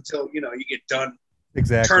hold this until you get done.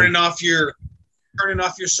 Exactly. Turning off your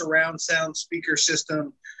surround sound speaker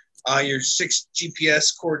system, your 6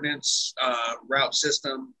 GPS coordinates route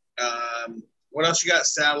system. What else you got?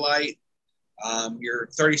 Satellite. Your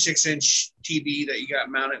 36-inch TV that you got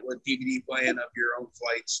mounted with DVD playing of your own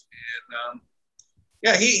flights, and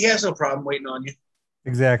yeah, he has no problem waiting on you.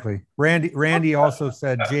 Exactly. Randy also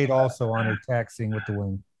said Jade also on her taxiing with the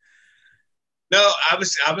wing. No, I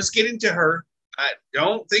was getting to her. I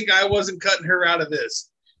don't think I wasn't cutting her out of this.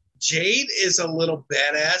 Jade is a little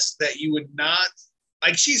badass that you would not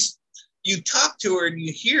like. You talk to her and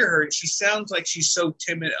you hear her and she sounds like she's so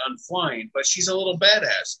timid on flying, but she's a little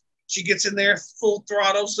badass. She gets in there full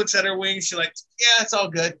throttle, looks at her wings. She's like, yeah, it's all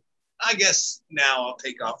good. I guess now I'll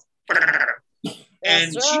take off.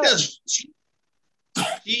 And she does. She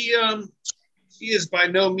is by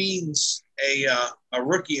no means a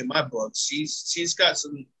rookie in my book. She's got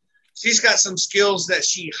some skills that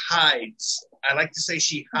she hides. I like to say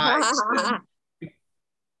she hides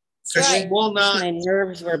because she will not. My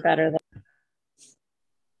nerves were better than.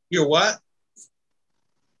 Your what?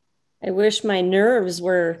 I wish my nerves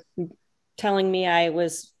were telling me I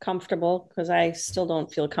was comfortable because I still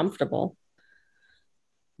don't feel comfortable.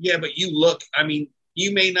 Yeah, but you look. I mean,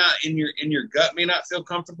 you may not in your gut may not feel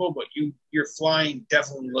comfortable, but your flying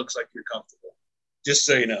definitely looks like you're comfortable. Just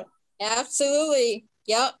so you know. Absolutely.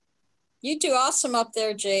 Yep. You do awesome up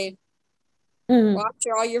there, Jade. Mm-hmm. Watch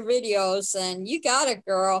all your videos, and you got it,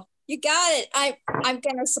 girl. You got it. I'm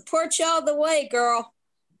gonna support you all the way, girl.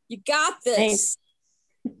 You got this. Thanks.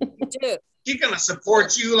 You do. She's gonna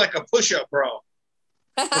support you like a push-up, bro.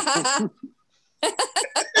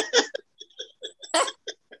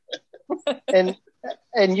 And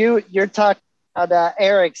And you're talking about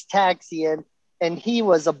Eric's taxiing, and he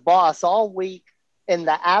was a boss all week in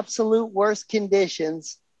the absolute worst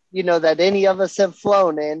conditions, that any of us have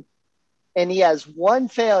flown in. And he has one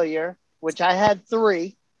failure, which I had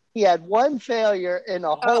 3. He had one failure in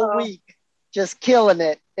a whole week, just killing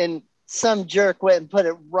it. And some jerk went and put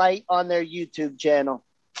it right on their YouTube channel.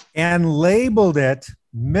 And labeled it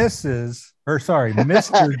Mr.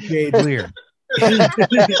 Jade Lear.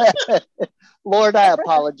 Lord, I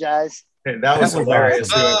apologize. Hey, that was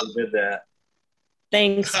hilarious. Whoever did that.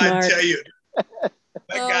 Thanks, Mark. I tell you, that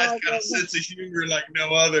guy's got a sense of humor like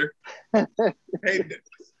no other. Hey,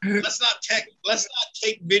 let's not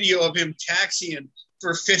take video of him taxiing for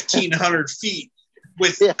 1,500 feet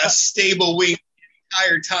with a stable wing the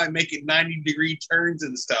entire time, making 90-degree turns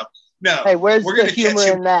and stuff. No, hey, where's the humor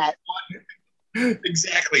in that?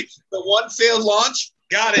 Exactly. The one failed launch,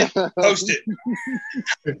 got it. Post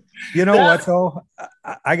it. You know what, though?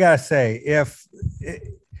 I gotta say,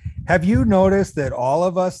 have you noticed that all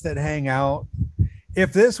of us that hang out,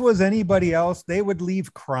 if this was anybody else, they would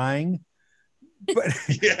leave crying,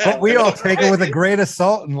 but we all take it with a grain of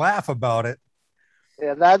salt and laugh about it.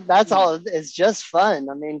 Yeah, that's all. It's just fun.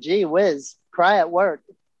 I mean, gee whiz, cry at work.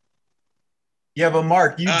 Yeah, but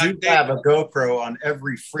Mark, you do have a GoPro on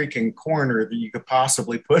every freaking corner that you could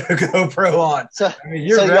possibly put a GoPro on. So,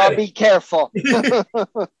 y'all be careful.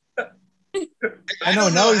 I know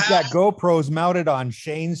now he's got GoPros mounted on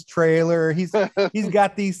Shane's trailer. He's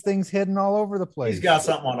got these things hidden all over the place. He's got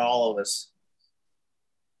something on all of us.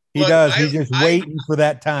 He does. He's just waiting for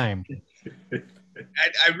that time.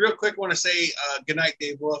 I real quick want to say good night,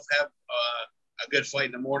 Dave Wolf. Have a good flight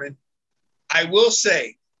in the morning. I will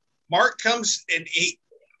say, Mark comes and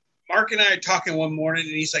Mark and I are talking one morning,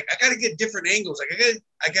 and he's like, "I got to get different angles. Like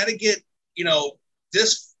I got to get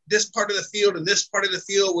this part of the field and this part of the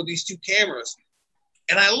field with these 2 cameras."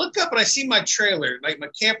 And I look up and I see my trailer. Like my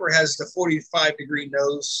camper has the 45-degree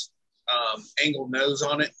nose, angled nose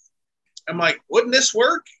on it. I'm like, "Wouldn't this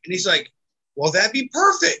work?" And he's like, "Well, that'd be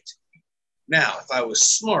perfect." Now, if I was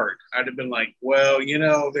smart, I'd have been like, "Well,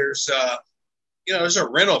 there's a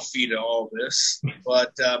rental fee to all this."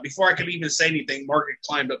 But before I could even say anything, Mark had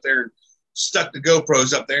climbed up there and stuck the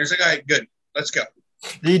GoPros up there. He's like, "All right, good, let's go."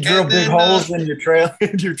 Did you drill big holes in your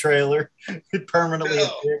trailer permanently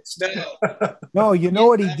affixed? No, you know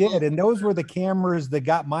what he did, and those were the cameras that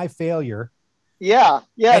got my failure. Yeah.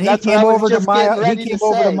 And he came over to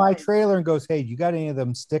my trailer and goes, "Hey, you got any of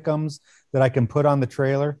them stickums that I can put on the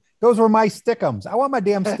trailer?" Those were my stickums. I want my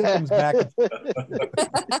damn stickums back.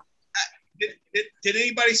 Did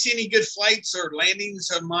anybody see any good flights or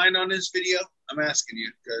landings of mine on this video? I'm asking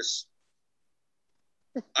you because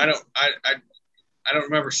I don't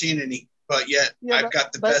remember seeing any, but yet I've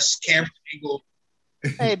got the best camera angle.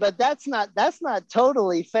 Hey, but that's not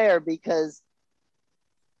totally fair, because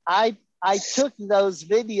I took those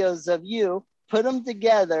videos of you, put them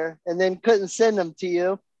together, and then couldn't send them to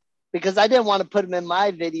you because I didn't want to put them in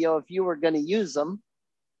my video if you were going to use them.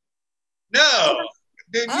 No,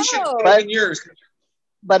 dude, you should put them in yours.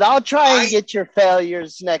 But I'll try and get your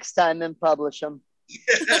failures next time and publish them.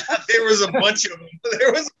 There was a bunch of them.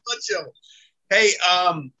 Hey,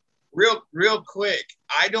 real quick,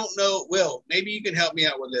 I don't know, Will, maybe you can help me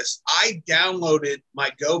out with this. I downloaded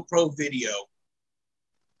my GoPro video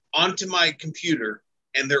onto my computer,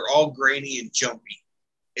 and they're all grainy and jumpy.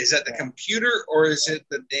 Is that the computer, or is it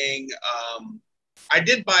the dang? I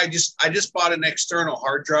just bought an external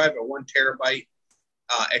hard drive, a 1 terabyte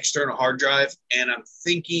external hard drive, and I'm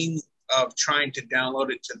thinking of trying to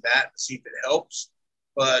download it to that to see if it helps.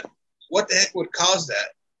 But what the heck would cause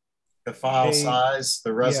that? The file size,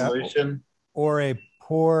 the resolution, or a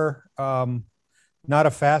poor, not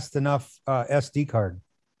a fast enough SD card.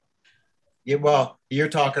 Yeah, well, you're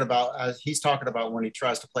talking about he's talking about when he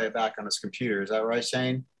tries to play it back on his computer. Is that right,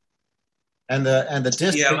 Shane? And the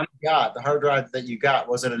disk that you got, the hard drive that you got,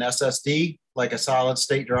 was it an SSD, like a solid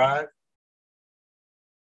state drive?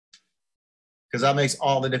 Because that makes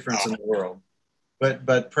all the difference in the world. But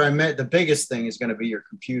the biggest thing is going to be your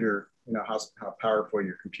computer. You know, how powerful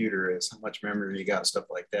your computer is, how much memory you got, stuff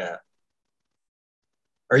like that.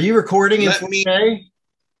 Are you recording in 4K?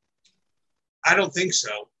 I don't think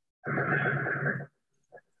so.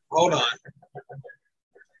 Hold on.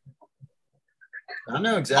 I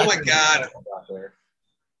know exactly. Oh my God.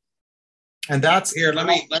 And that's here. Let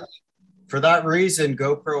me. For that reason,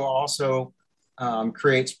 GoPro also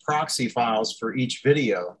creates proxy files for each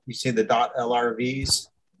video. You see the .lrvs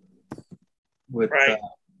with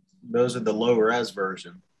those are the low res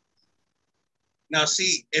version. Now,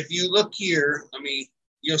 see, if you look here,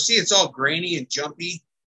 you'll see it's all grainy and jumpy.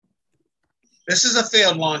 This is a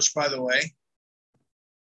failed launch, by the way.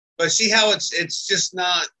 But see how it's just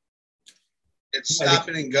not, it's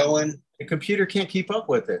stopping and going. The computer can't keep up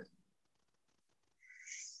with it.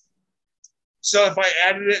 So if I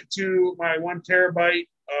added it to my 1 terabyte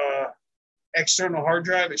external hard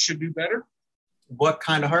drive, it should do better. What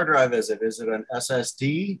kind of hard drive is it? Is it an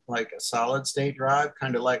SSD, like a solid state drive,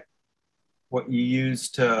 kind of like what you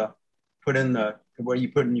use to put in what you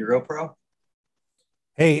put in your GoPro?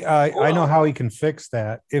 Hey, I know how he can fix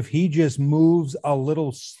that. If he just moves a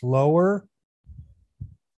little slower,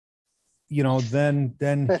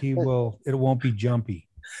 then he will. It won't be jumpy.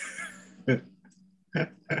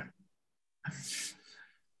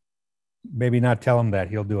 Maybe not tell him that.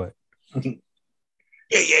 He'll do it.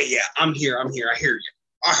 Yeah. I'm here. I hear you.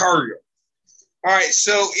 I heard you. All right.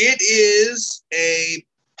 So it is a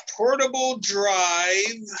portable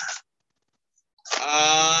drive.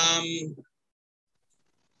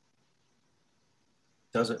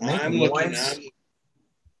 Does it make a noise?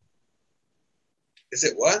 Is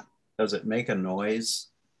it what? Does it make a noise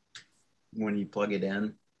when you plug it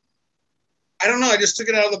in? I don't know. I just took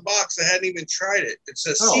it out of the box. I hadn't even tried it. It's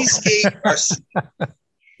a Seascape.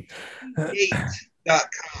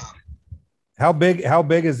 Seascape.com. How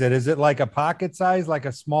big is it? Is it like a pocket size, like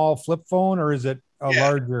a small flip phone, or is it a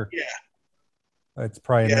larger? Yeah. It's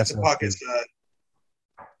probably it's a pocket size.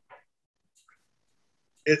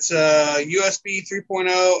 It's a USB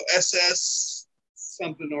 3.0 SS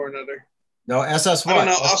something or another. No, SS what?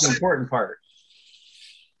 That's the important part.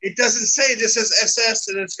 It doesn't say. It just says SS,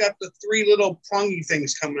 and it's got the 3 little prongy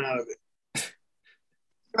things coming out of it.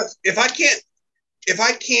 If I can't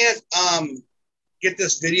get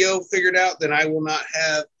this video figured out, then I will not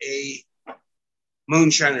have a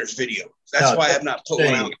Moonshiners video. That's why I have not put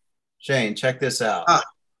one out. Shane, check this out.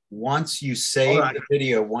 Once you save the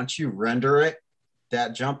video, once you render it,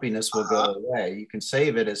 that jumpiness will go away. You can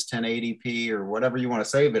save it as 1080p or whatever you want to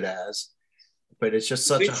save it as, but it's just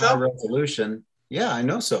such a high resolution. Yeah, I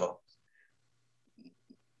know so.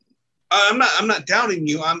 I'm not doubting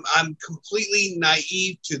you. I'm completely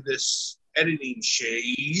naive to this editing shit,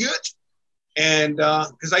 and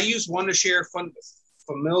because I use Wondershare,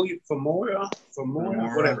 Filmora,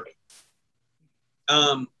 whatever.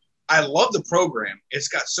 I love the program. It's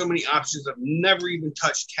got so many options. I've never even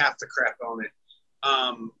touched half the crap on it.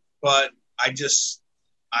 But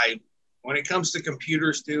when it comes to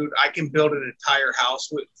computers, dude, I can build an entire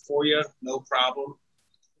house for you, no problem.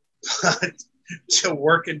 But to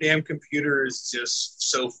work a damn computer is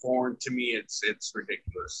just so foreign to me. It's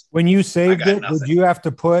ridiculous. When you saved it, did you have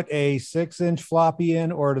to put a 6-inch floppy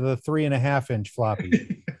in or the 3.5-inch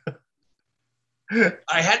floppy?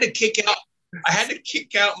 I had to kick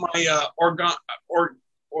out my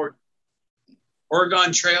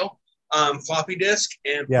Oregon Trail floppy disk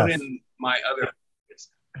and put in my other.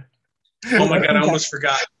 Oh my god! I almost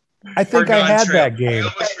forgot. I think Oregon I had Trail. That game.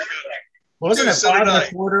 Wasn't it 5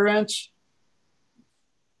 1/4 inch?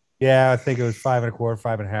 Yeah, I think it was 5 1/4,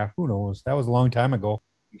 5 1/2. Who knows? That was a long time ago.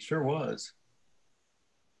 It sure was.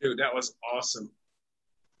 Dude, that was awesome.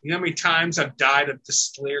 You know how many times I've died of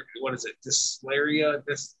dyspleria? What is it? Dyspleria?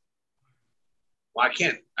 Well, I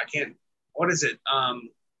can't. What is it?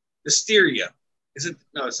 Dysteria. Is it?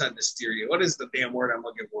 No, it's not dysteria. What is the damn word I'm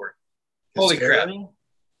looking for? Holy crap.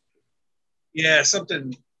 Yeah,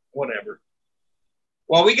 something, whatever.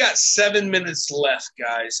 Well, we got 7 minutes left,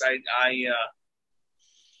 guys.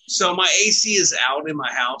 So my AC is out in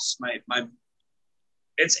my house.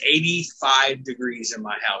 It's 85 degrees in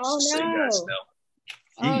my house. Oh, so you guys know.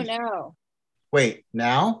 Oh no. Wait,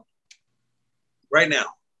 now? Right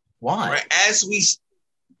now. Why? Right,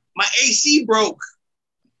 my AC broke.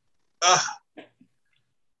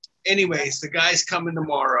 Anyways, the guy's coming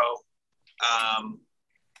tomorrow.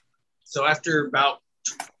 So after about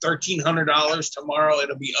 $1,300 tomorrow,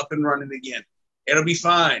 it'll be up and running again. It'll be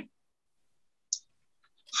fine.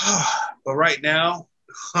 But right now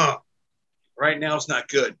it's not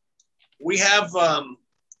good. We have I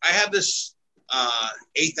have this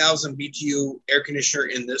 8,000 BTU air conditioner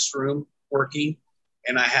in this room working,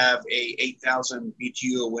 and I have a 8,000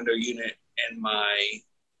 BTU window unit in my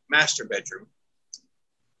master bedroom.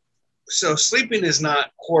 So sleeping is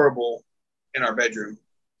not horrible in our bedroom.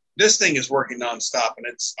 This thing is working nonstop, and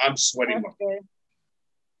I'm sweating.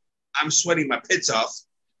 I'm sweating my pits off.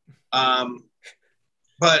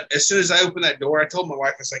 But as soon as I opened that door, I told my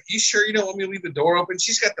wife, I was like, "You sure you don't want me to leave the door open?"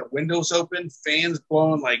 She's got the windows open, fans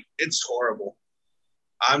blowing, like it's horrible.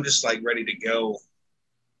 I'm just like ready to go.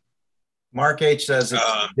 Mark H says it's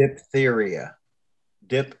diphtheria.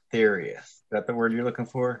 Diphtheria. Is that the word you're looking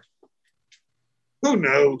for? Who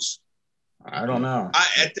knows? I don't know.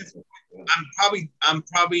 I'm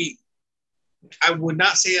probably, I would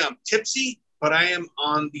not say I'm tipsy, but I am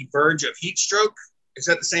on the verge of heat stroke. Is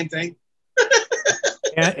that the same thing?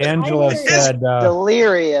 Angela said,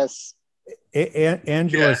 delirious.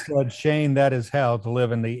 Angela said, Shane, that is hell to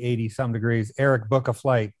live in the 80 some degrees. Eric, book a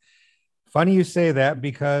flight. Funny you say that,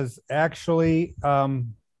 because actually,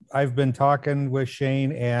 I've been talking with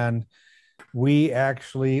Shane, and we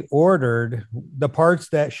actually ordered the parts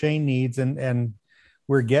that Shane needs, and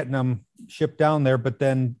we're getting them shipped down there. But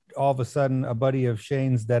then all of a sudden, a buddy of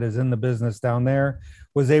Shane's that is in the business down there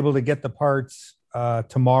was able to get the parts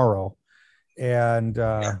tomorrow. And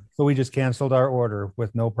so we just canceled our order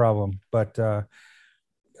with no problem. But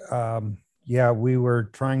yeah, we were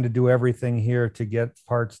trying to do everything here to get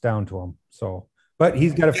parts down to him. So, but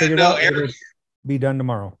he's got to figure it out. It'll be done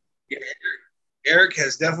tomorrow. Yeah, Eric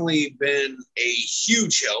has definitely been a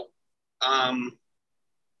huge help.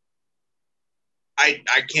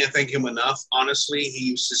 I can't thank him enough. Honestly,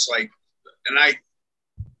 he was just like,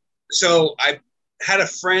 so I had a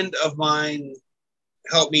friend of mine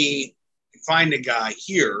help me find a guy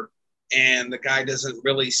here, and the guy doesn't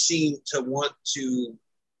really seem to want to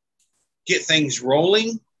get things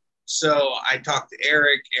rolling. So I talked to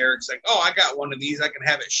Eric. Eric's like, oh, I got one of these. I can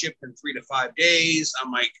have it shipped in 3 to 5 days.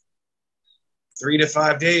 I'm like, 3 to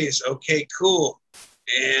 5 days. Okay, cool.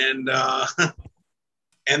 And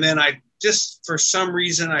and then I just, for some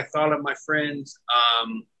reason, I thought of my friend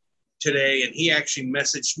today, and he actually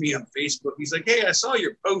messaged me on Facebook. He's like, hey, I saw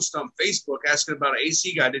your post on Facebook asking about an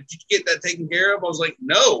AC guy. Did you get that taken care of? I was like,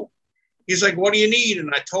 no. He's like, what do you need?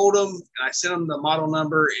 And I told him, and I sent him the model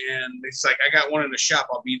number, and it's like, I got one in the shop.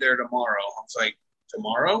 I'll be there tomorrow. I was like,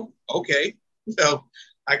 tomorrow? Okay. So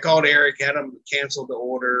I called Eric, had him cancel the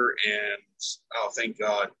order, and oh, thank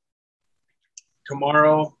God.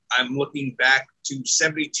 Tomorrow, I'm looking back to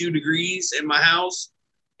 72 degrees in my house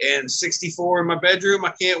and 64 in my bedroom.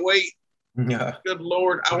 I can't wait. Yeah. Good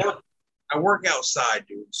Lord. I work outside,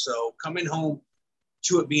 dude. So coming home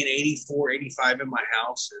to it being 84, 85 in my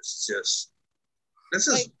house is just, this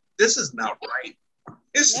is not right.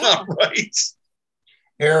 It's not right.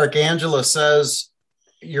 Eric, Angela says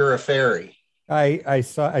you're a fairy. I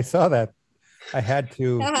saw that. I had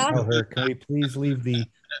to tell her, can we please leave the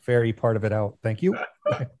fairy part of it out? Thank you.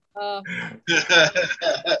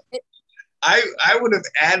 I would have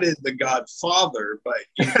added the Godfather, but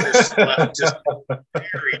you just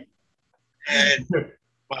fairy. And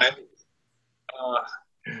but all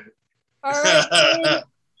right,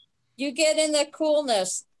 you get in the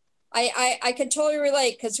coolness. I can totally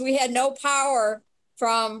relate, because we had no power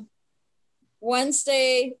from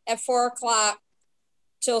Wednesday at 4 o'clock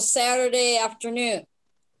till Saturday afternoon.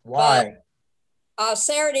 Why? But,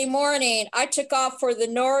 Saturday morning, I took off for the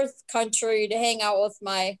North Country to hang out with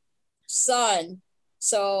my son.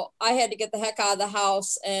 So I had to get the heck out of the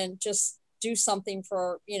house and just do something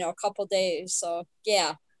for, a couple days. So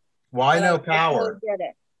yeah. Why no power? Get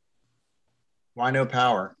it. Why no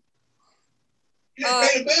power?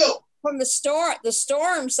 From the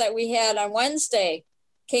storms that we had on Wednesday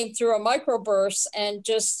came through a microburst, and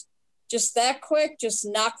just that quick, just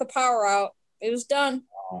knocked the power out. It was done.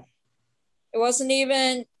 Oh. It wasn't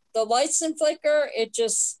even the lights didn't flicker.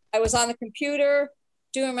 I was on the computer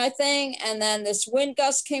doing my thing, and then this wind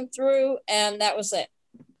gust came through, and that was it.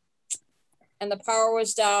 And the power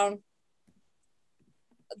was down.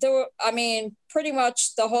 Pretty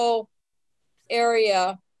much the whole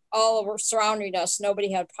area, all over surrounding us,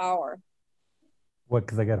 nobody had power. What?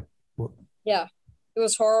 Because I got. Yeah, it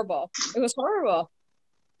was horrible. It was horrible.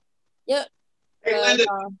 Yeah. Hey, Linda,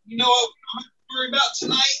 you know what I'm worried about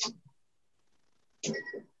tonight?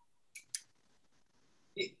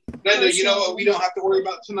 Linda, you know what we don't have to worry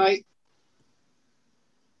about tonight?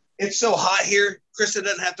 It's so hot here. Krista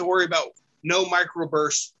doesn't have to worry about no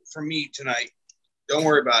microburst for me tonight. Don't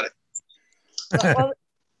worry about it.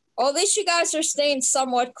 Well, at least you guys are staying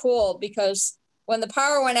somewhat cool, because when the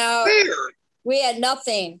power went out, we had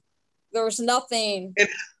nothing. There was nothing.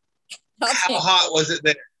 How hot was it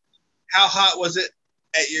there? How hot was it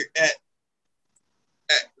at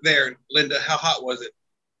there, Linda? How hot was it?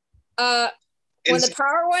 When the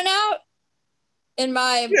power went out in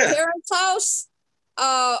my parents' house,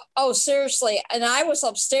 seriously. And I was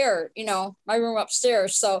upstairs, my room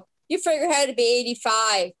upstairs. So you figure it had to be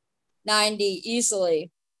 85, 90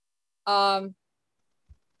 easily.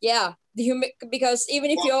 Yeah, because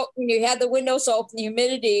even if you had the windows open, the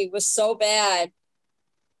humidity was so bad.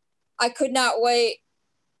 I could not wait.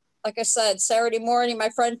 Like I said, Saturday morning, my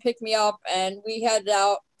friend picked me up, and we headed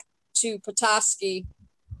out to Petoskey.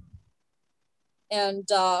 And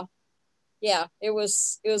yeah, it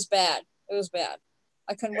was bad. It was bad.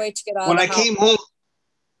 I couldn't wait to get out When of I the house. came home,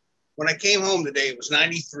 when I came home today, it was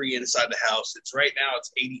 93 inside the house. It's right now,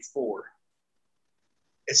 it's 84.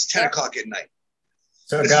 It's 10 o'clock at night.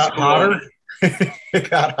 So it got hotter. It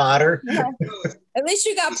got hotter. Yeah. At least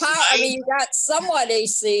you got power. I mean, you got somewhat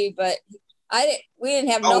AC, but we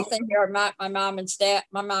didn't have nothing here. My mom and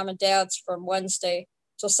dad's from Wednesday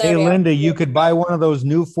till Saturday. Hey, Linda, you could buy one of those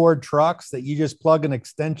new Ford trucks that you just plug an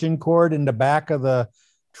extension cord in the back of the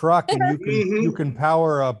truck, and you can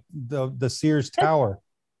power up the Sears Tower.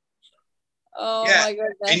 Oh my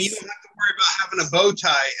goodness! And you don't have to worry about having a bow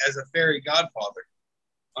tie as a fairy godfather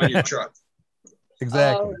on your truck.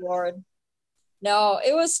 Exactly. Oh Lord, no!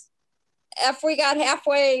 It was after we got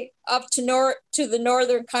halfway up to the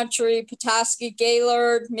northern country, Petoskey,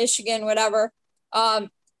 Gaylord, Michigan, whatever.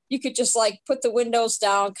 You could just like put the windows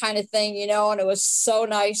down, kind of thing, you know. And it was so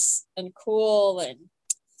nice and cool, and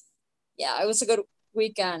yeah, it was a good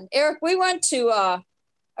weekend. Eric, I went to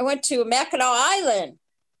Mackinac Island.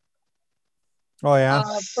 Oh yeah.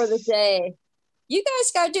 For the day. You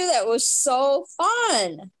guys got to do that. It was so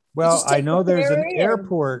fun. Well, I know there's an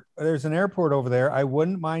airport. There's an airport over there. I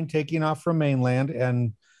wouldn't mind taking off from mainland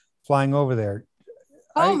and flying over there.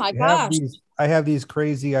 Oh my gosh. I have these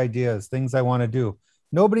crazy ideas, things I want to do.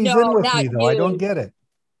 Nobody's in with me though. I don't get it.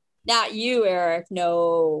 Not you, Eric.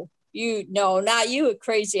 No, not you with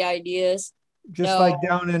crazy ideas. Just like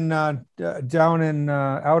down in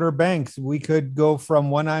Outer Banks, we could go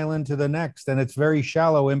from one island to the next, and it's very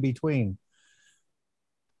shallow in between.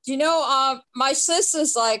 You know, my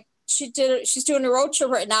sister's like she's doing a road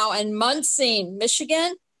trip right now in Muncie,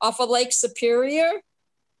 Michigan, off of Lake Superior.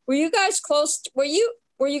 Were you guys close? Were you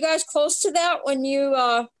guys close to that when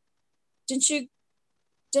you didn't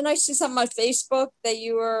I see something on Facebook that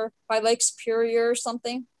you were by Lake Superior or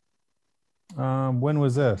something? When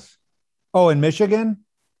was this? Oh, in Michigan?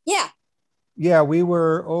 Yeah. Yeah, we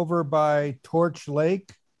were over by Torch Lake,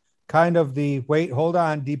 kind of hold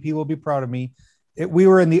on, DP will be proud of me. We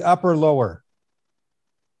were in the upper lower.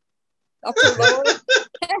 Upper lower?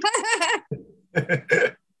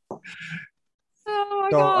 Oh my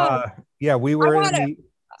God. Yeah, we were in the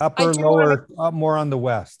upper lower, up more on the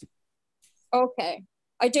west. Okay.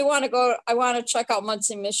 I do want to go. I want to check out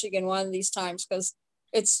Muncie, Michigan one of these times because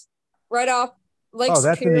it's right off Lake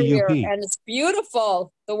Superior, in the UP. And it's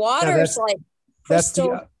beautiful. The water is like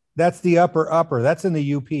crystal. That's the upper. That's in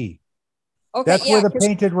the UP. Okay, that's where the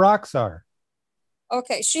painted rocks are.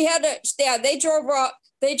 Okay, she had to. Yeah, they drove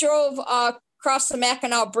across the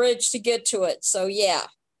Mackinac Bridge to get to it. So yeah.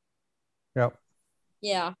 Yep.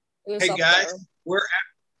 Yeah. Hey guys,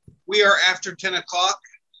 we are after 10 o'clock.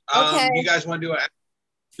 Okay. You guys want to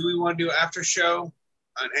do we want to do an after show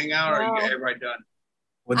and hang out, or you get everybody done?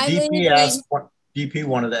 Well, DP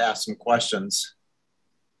wanted to ask some questions.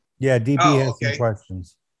 Yeah, DP has some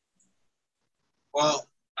questions. Well,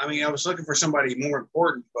 I mean, I was looking for somebody more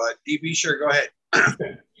important, but DP, sure, go ahead.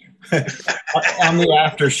 On the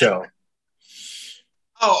after show.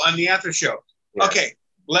 Oh, on the after show. Yeah. Okay,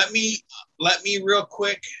 let me real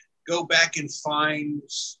quick go back and find.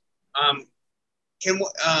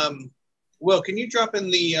 Will, can you drop in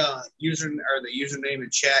the username in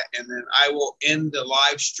chat, and then I will end the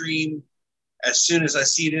live stream as soon as I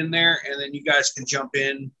see it in there, and then you guys can jump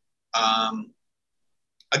in.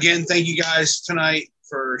 Again, thank you guys tonight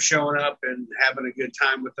for showing up and having a good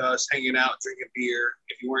time with us, hanging out, drinking beer.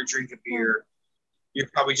 If you weren't drinking beer, you're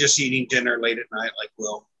probably just eating dinner late at night like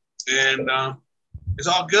Will. And it's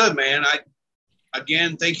all good, man.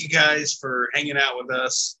 Again, thank you guys for hanging out with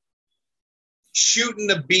us, shooting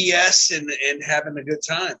the BS and having a good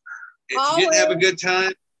time. If you didn't have a good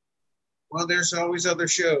time, well, there's always other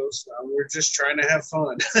shows. We're just trying to have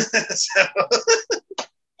fun. That's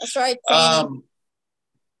right.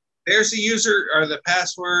 There's the user or the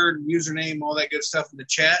password, username, all that good stuff in the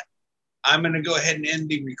chat. I'm going to go ahead and end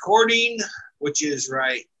the recording, which is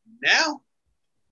right now.